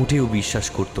তারা মোটেও বিশ্বাস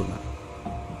করত না।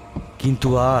 কিন্তু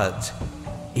আজ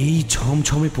এই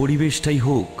ছমছমে পরিবেশটাই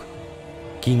হোক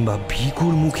কিংবা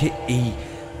ভিকুর মুখে এই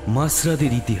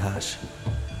মাসরাদের ইতিহাস,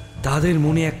 তাদের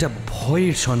মনে একটা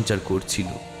ভয়ের সঞ্চার করছিল।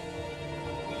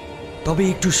 তবে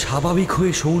একটু স্বাভাবিক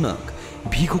হয়ে সৌনাক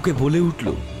ভিকুকে বলে উঠল,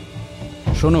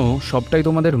 শোনো, সবটাই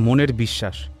তোমাদের মনের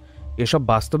বিশ্বাস, এসব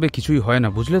বাস্তবে কিছুই হয় না,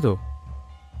 বুঝলে তো?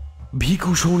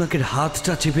 ভিকু সৌনাকের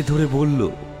হাতটা চেপে ধরে বলল,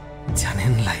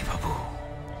 জানেন লাই বাবু,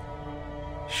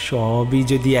 সবই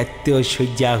যদি এত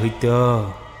সজ্জা হইত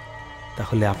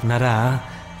তাহলে আপনারা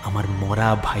আমার মরা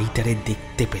ভাইটারে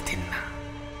দেখতে পেতেন না।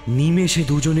 নিমেষে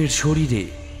দুজনের শরীরে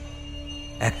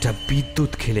একটা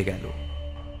বিদ্যুৎ খেলে গেল।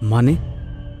 মানে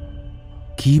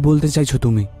কি বলতে চাইছো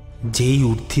তুমি? যেই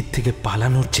ঊর্ধ্বের থেকে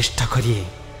পালানোর চেষ্টা করে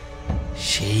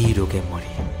সেই রোগে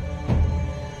মরে,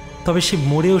 তবে সে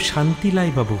মরেও শান্তি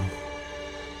লাই বাবু।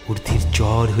 ঊর্ধ্বের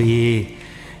জ্বর হয়ে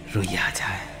রইয়া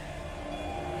যায়,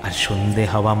 আর সন্ধে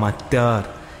হওয়া মাত্র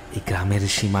এই গ্রামের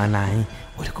সীমানায়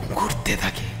ওরকম ঘুরতে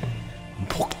থাকে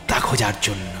ভোক্তা খোঁজার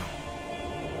জন্য।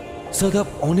 সাদাব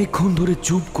অনেকক্ষণ ধরে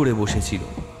চুপ করে বসেছিল।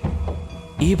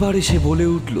 এবারে সে বলে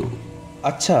উঠল,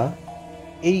 আচ্ছা,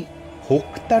 এই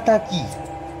ভোক্তাটা কি?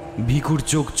 ভিকুর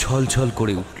চোখ ছলছল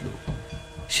করে উঠল।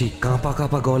 সে কাঁপা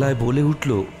কাঁপা গলায় বলে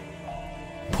উঠল,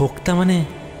 ভোক্তা মানে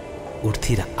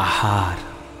ঊর্ধ্বের আহার।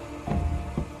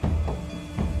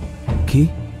 কি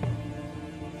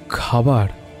খাবার?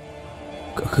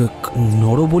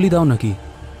 নরবলি দাও নাকি?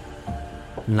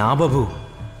 না বাবু,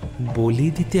 বলি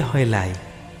দিতে হয় লাই।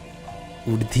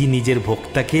 ঊর্ধ্বি নিজের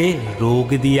ভোক্তাকে রোগ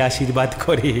দিয়ে আশীর্বাদ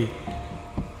করে,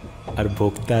 আর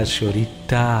ভোক্তার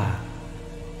শরীরটা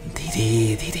ধীরে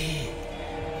ধীরে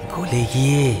গলে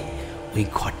গিয়ে ওই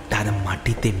ঘরটার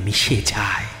মাটিতে মিশে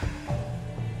যায়।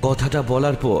 কথাটা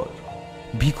বলার পর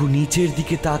ভিকু নিচের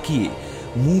দিকে তাকিয়ে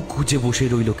মুখ গুজে বসে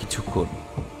রইল কিছুক্ষণ।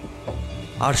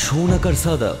 আর সৌনাক আর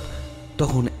সাদাব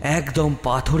তখন একদম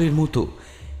পাথরের মতো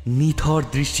নিথর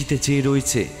দৃষ্টিতে চেয়ে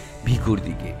রয়েছে ভিকুর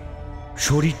দিকে।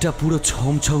 শরীরটা পুরো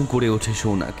ছমছম করে ওঠে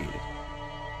সৌনাকের।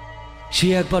 সে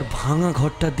একবার ভাঙা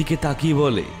ঘরটার দিকে তাকিয়ে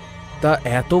বলে, তা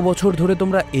এত বছর ধরে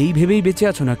তোমরা এই ভেবেই বেঁচে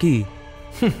আছো নাকি?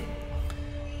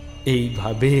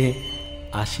 এইভাবে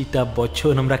 80টা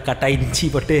বছর আমরা কাটাইছি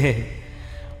বটে।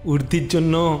 ঊর্ধ্বের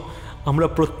জন্য আমরা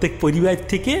প্রত্যেক পরিবার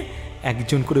থেকে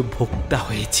একজন করে ভোক্তা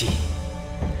হয়েছি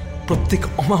প্রত্যেক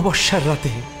অমাবস্যার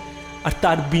রাতে, আর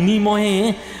তার বিনিময়ে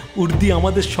ঊর্ধ্বি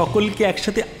আমাদের সকলকে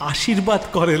একসাথে আশীর্বাদ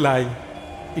করে লাই।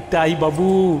 এটাই বাবু,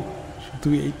 শুধু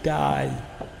এইটাই।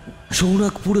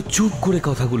 সৌনাক পুরো চুপ করে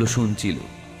কথাগুলো শুনছিল।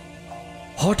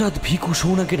 হঠাৎ ভিকু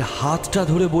সৌনাকের হাতটা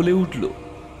ধরে বলে উঠল,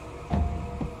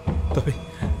 তবে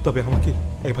তবে আমাকে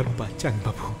একবার বাঁচান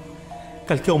বাবু,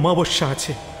 কালকে অমাবস্যা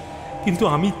আছে, কিন্তু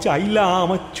আমি চাইলাম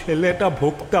আমার ছেলেটা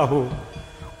ভোক্তা হোক।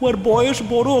 ওর বয়স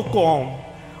বড় কম,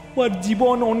 ওর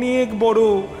জীবন অনেক বড়,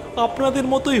 আপনাদের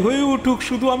মতোই হয়ে উঠুক,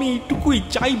 শুধু আমি এইটুকুই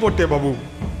চাই বটে বাবু।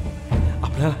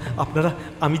 আপনারা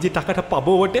আমি যে টাকাটা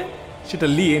পাবো বটে সেটা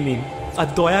নিয়ে নিন, আর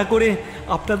দয়া করে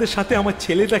আপনাদের সাথে আমার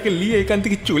ছেলেটাকে নিয়ে এখান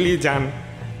থেকে চলে যান,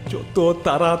 যত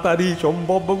তাড়াতাড়ি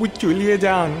সম্ভব বাবু চলিয়ে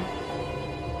যান।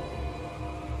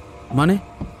 মানে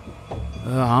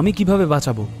আমি কিভাবে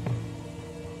বাঁচাবো?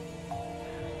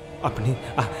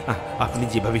 আপনি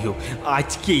যেভাবে হোক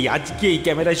আজকেই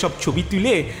ক্যামেরায় সব ছবি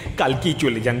তুলে কালকেই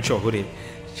চলে যান শহরে।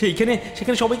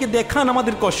 সেখানে সবাইকে দেখান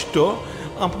আমাদের কষ্ট।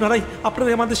 আপনারাই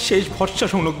আমাদের শেষ ভরসা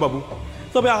সৌনক বাবু।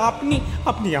 তবে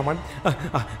আপনি আমার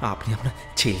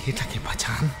ছেলেটাকে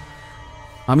বাঁচান।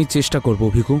 আমি চেষ্টা করব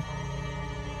ভিকু।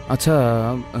 আচ্ছা,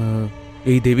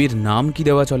 এই দেবীর নাম কি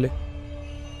দেওয়া চলে?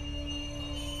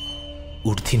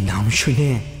 ঊর্ধ্বের নাম শুনে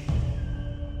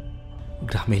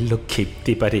গ্রামের লোক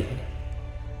খেপতে পারে।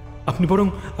 আপনি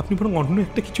বরং অন্য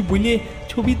একটা কিছু বলে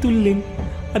ছবি তুললেন,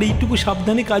 আর এইটুকু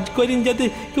সাবধানে কাজ করেন যাতে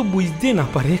কেউ বুঝতে না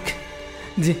পারে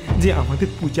যে আমাদের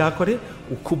পূজা করে।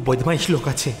 ও খুব বদমাইশ লোক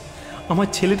আছে, আমার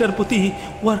ছেলেটার প্রতি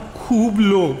ও আর খুব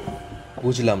লোভ।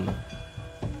 বুঝলাম না,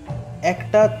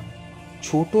 একটা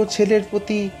ছোট ছেলের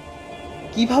প্রতি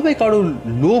কিভাবে কারো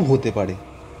লোভ হতে পারে?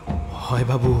 হয়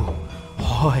বাবু,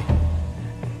 হয়।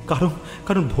 কারণ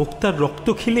কারণ ভোক্তার রক্ত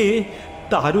খেলে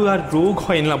তারও আর রোগ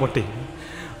হয় না বটে,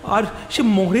 আর সে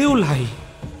মরেও লাই।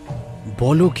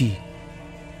 বলো কি,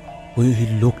 ওই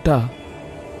লোকটা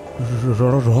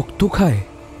রক্ত খায়?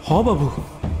 হ বাবু,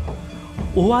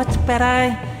 ও আজ প্রায়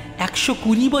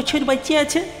 120 বছর বেঁচে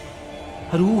আছে,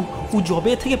 আর ও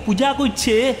জবে থেকে পূজা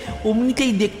করছে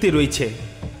অমনিতেই দেখতে রয়েছে।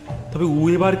 তবে ও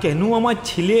এবার কেন আমার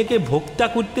ছেলেকে ভোক্তা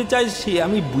করতে চায় সে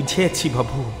আমি বুঝেছি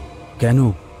বাবু। কেন?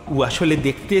 ও আসলে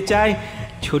দেখতে চায়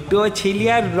ছোট ছেলে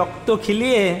আর রক্ত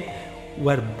খেলে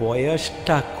ওর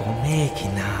বয়সটা কমে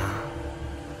কিনা।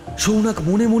 সৌনক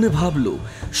মনে মনে ভাবল,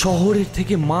 শহরের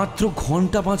থেকে মাত্র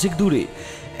ঘন্টা 5 দূরে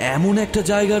এমন একটা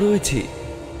জায়গা রয়েছে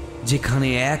যেখানে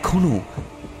এখনো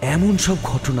এমন সব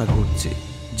ঘটনা ঘটছে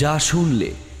যা শুনলে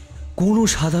কোনো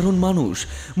সাধারণ মানুষ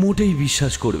মোটেই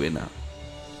বিশ্বাস করবে না।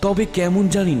 তবে কেমন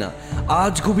জানি না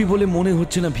আজগুবি বলে মনে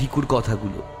হচ্ছে না ভিকুর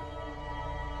কথাগুলো।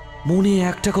 মনে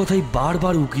একটা কথাই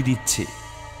বারবার উকি দিচ্ছে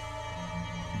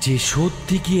যে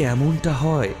সত্যি কি এমনটা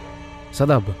হয়।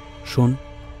 সাদাব শোন,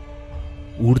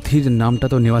 ঊর্ধ্বির নামটা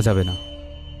তো নেওয়া যাবে না,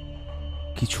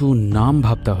 কিছু নাম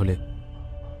ভাবতে হলে।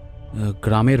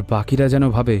 গ্রামের বাকিরা যেন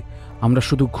ভাবে আমরা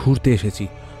শুধু ঘুরতে এসেছি,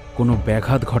 কোনো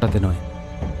ব্যাঘাত ঘটাতে নয়।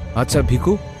 আচ্ছা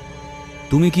ভিকু,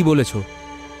 তুমি কি বলেছ,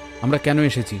 আমরা কেন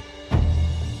এসেছি?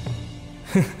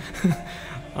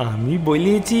 আমি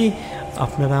বলেছি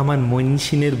আপনারা আমার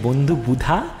মনসিনের বন্ধু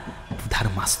বুধার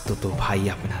মাস্তুতো ভাই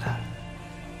আপনারা,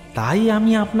 তাই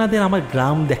আমি আপনাদের আমার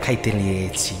গ্রাম দেখাইতে নিয়ে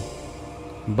এসেছি।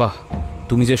 বাহ,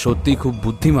 তুমি যে সত্যিই খুব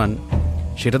বুদ্ধিমান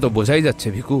সেটা তো বোঝাই যাচ্ছে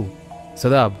ভিকু।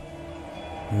 সাদাব,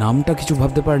 নামটা কিছু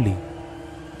ভাবতে পারলি?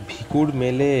 ভিকুর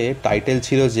মেলে টাইটেল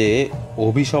ছিল যে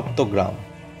অভিশপ্ত গ্রাম।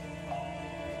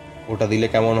 ওটা দিলে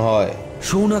কেমন হয়?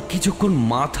 সৌনক কিছুক্ষণ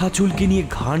মাথা চুলকে নিয়ে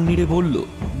ঘাড় নেড়ে বলল,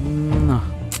 না,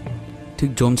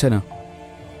 ঠিক জমছে না।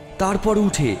 তারপর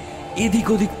উঠে এদিক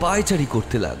ওদিক পায়চারি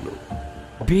করতে লাগলো।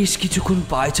 বেশ কিছুক্ষণ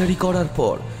পায়চারি করার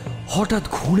পর হঠাৎ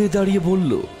ঘুরে দাঁড়িয়ে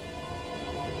বলল,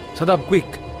 সাদাব কুইক,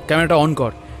 ক্যামেরাটা অন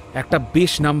কর, একটা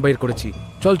বেশ নাম বের করেছি,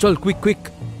 চল চল কুইক কুইক।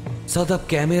 সাদাব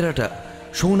ক্যামেরাটা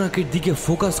সৌনকের দিকে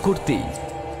ফোকাস করতেই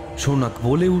সৌনক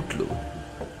বলে উঠল,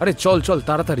 আরে চল চল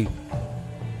তাড়াতাড়ি।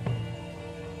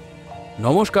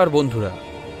 নমস্কার বন্ধুরা,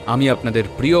 আমি আপনাদের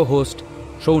প্রিয় হোস্ট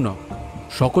সৌনক।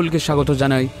 সকলকে স্বাগত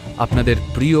জানাই আপনাদের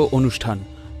প্রিয় অনুষ্ঠান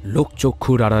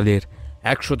লোকচক্ষুর আড়ালের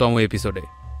 100তম এপিসোডে।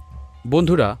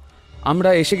 বন্ধুরা, আমরা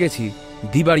এসে গেছি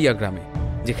দিবাড়িয়া গ্রামে,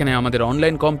 যেখানে আমাদের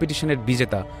অনলাইন কম্পিটিশনের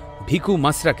বিজেতা ভিকু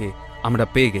মাসরাকে আমরা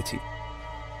পেয়ে গেছি।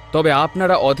 তবে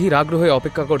আপনারা অধীর আগ্রহে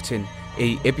অপেক্ষা করছেন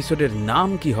এই এপিসোডের নাম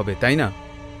কি হবে, তাই না?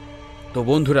 তো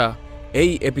বন্ধুরা,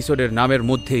 এই এপিসোডের নামের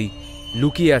মধ্যেই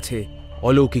লুকিয়ে আছে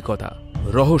অলৌকিকতা,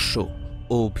 রহস্য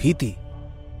ও ভীতি।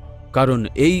 কারণ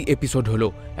এই এপিসোড হলো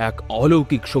এক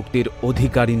অলৌকিক শক্তির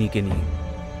অধিকারিণীকে নিয়ে।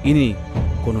 ইনি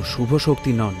কোনো শুভ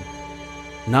শক্তি নন,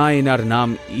 না এনার নাম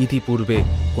ইতিপূর্বে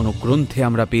কোনো গ্রন্থে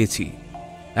আমরা পেয়েছি।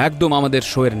 একদম আমাদের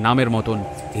শোয়ের নামের মতন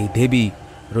এই দেবী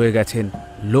রয়ে গেছেন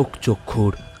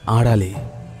লোকচক্ষুর আড়ালে।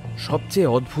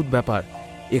 সবচেয়ে অদ্ভুত ব্যাপার,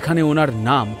 এখানে ওনার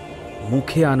নাম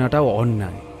মুখে আনাটাও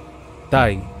অন্যায়।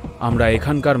 তাই আমরা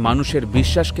এখানকার মানুষের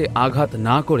বিশ্বাসকে আঘাত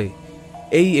না করে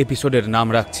এই এপিসোডের নাম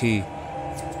রাখছি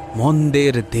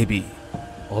মন্দের দেবী।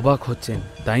 অবাক হচ্ছেন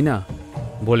তাই না?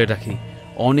 বলে রাখি,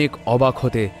 অনেক অবাক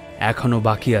হতে এখনো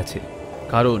বাকি আছে,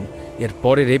 কারণ এর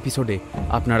পরের এপিসোডে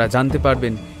আপনারা জানতে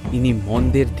পারবেন ইনি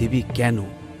মন্দের দেবী কেন।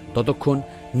 ততক্ষণ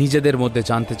নিজেদের মধ্যে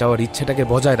জানতে চাওয়ার ইচ্ছেটাকে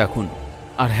বজায় রাখুন।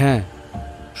 আর হ্যাঁ,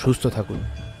 সুস্থ থাকুন,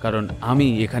 কারণ আমি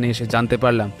এখানে এসে জানতে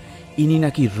পারলাম ইনি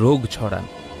নাকি রোগ ছড়ান।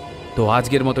 তো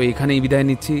আজকের মতো এখানেই বিদায়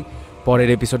নিচ্ছি, পরের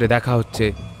এপিসোডে দেখা হচ্ছে।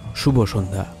 শুভ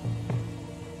সন্ধ্যা।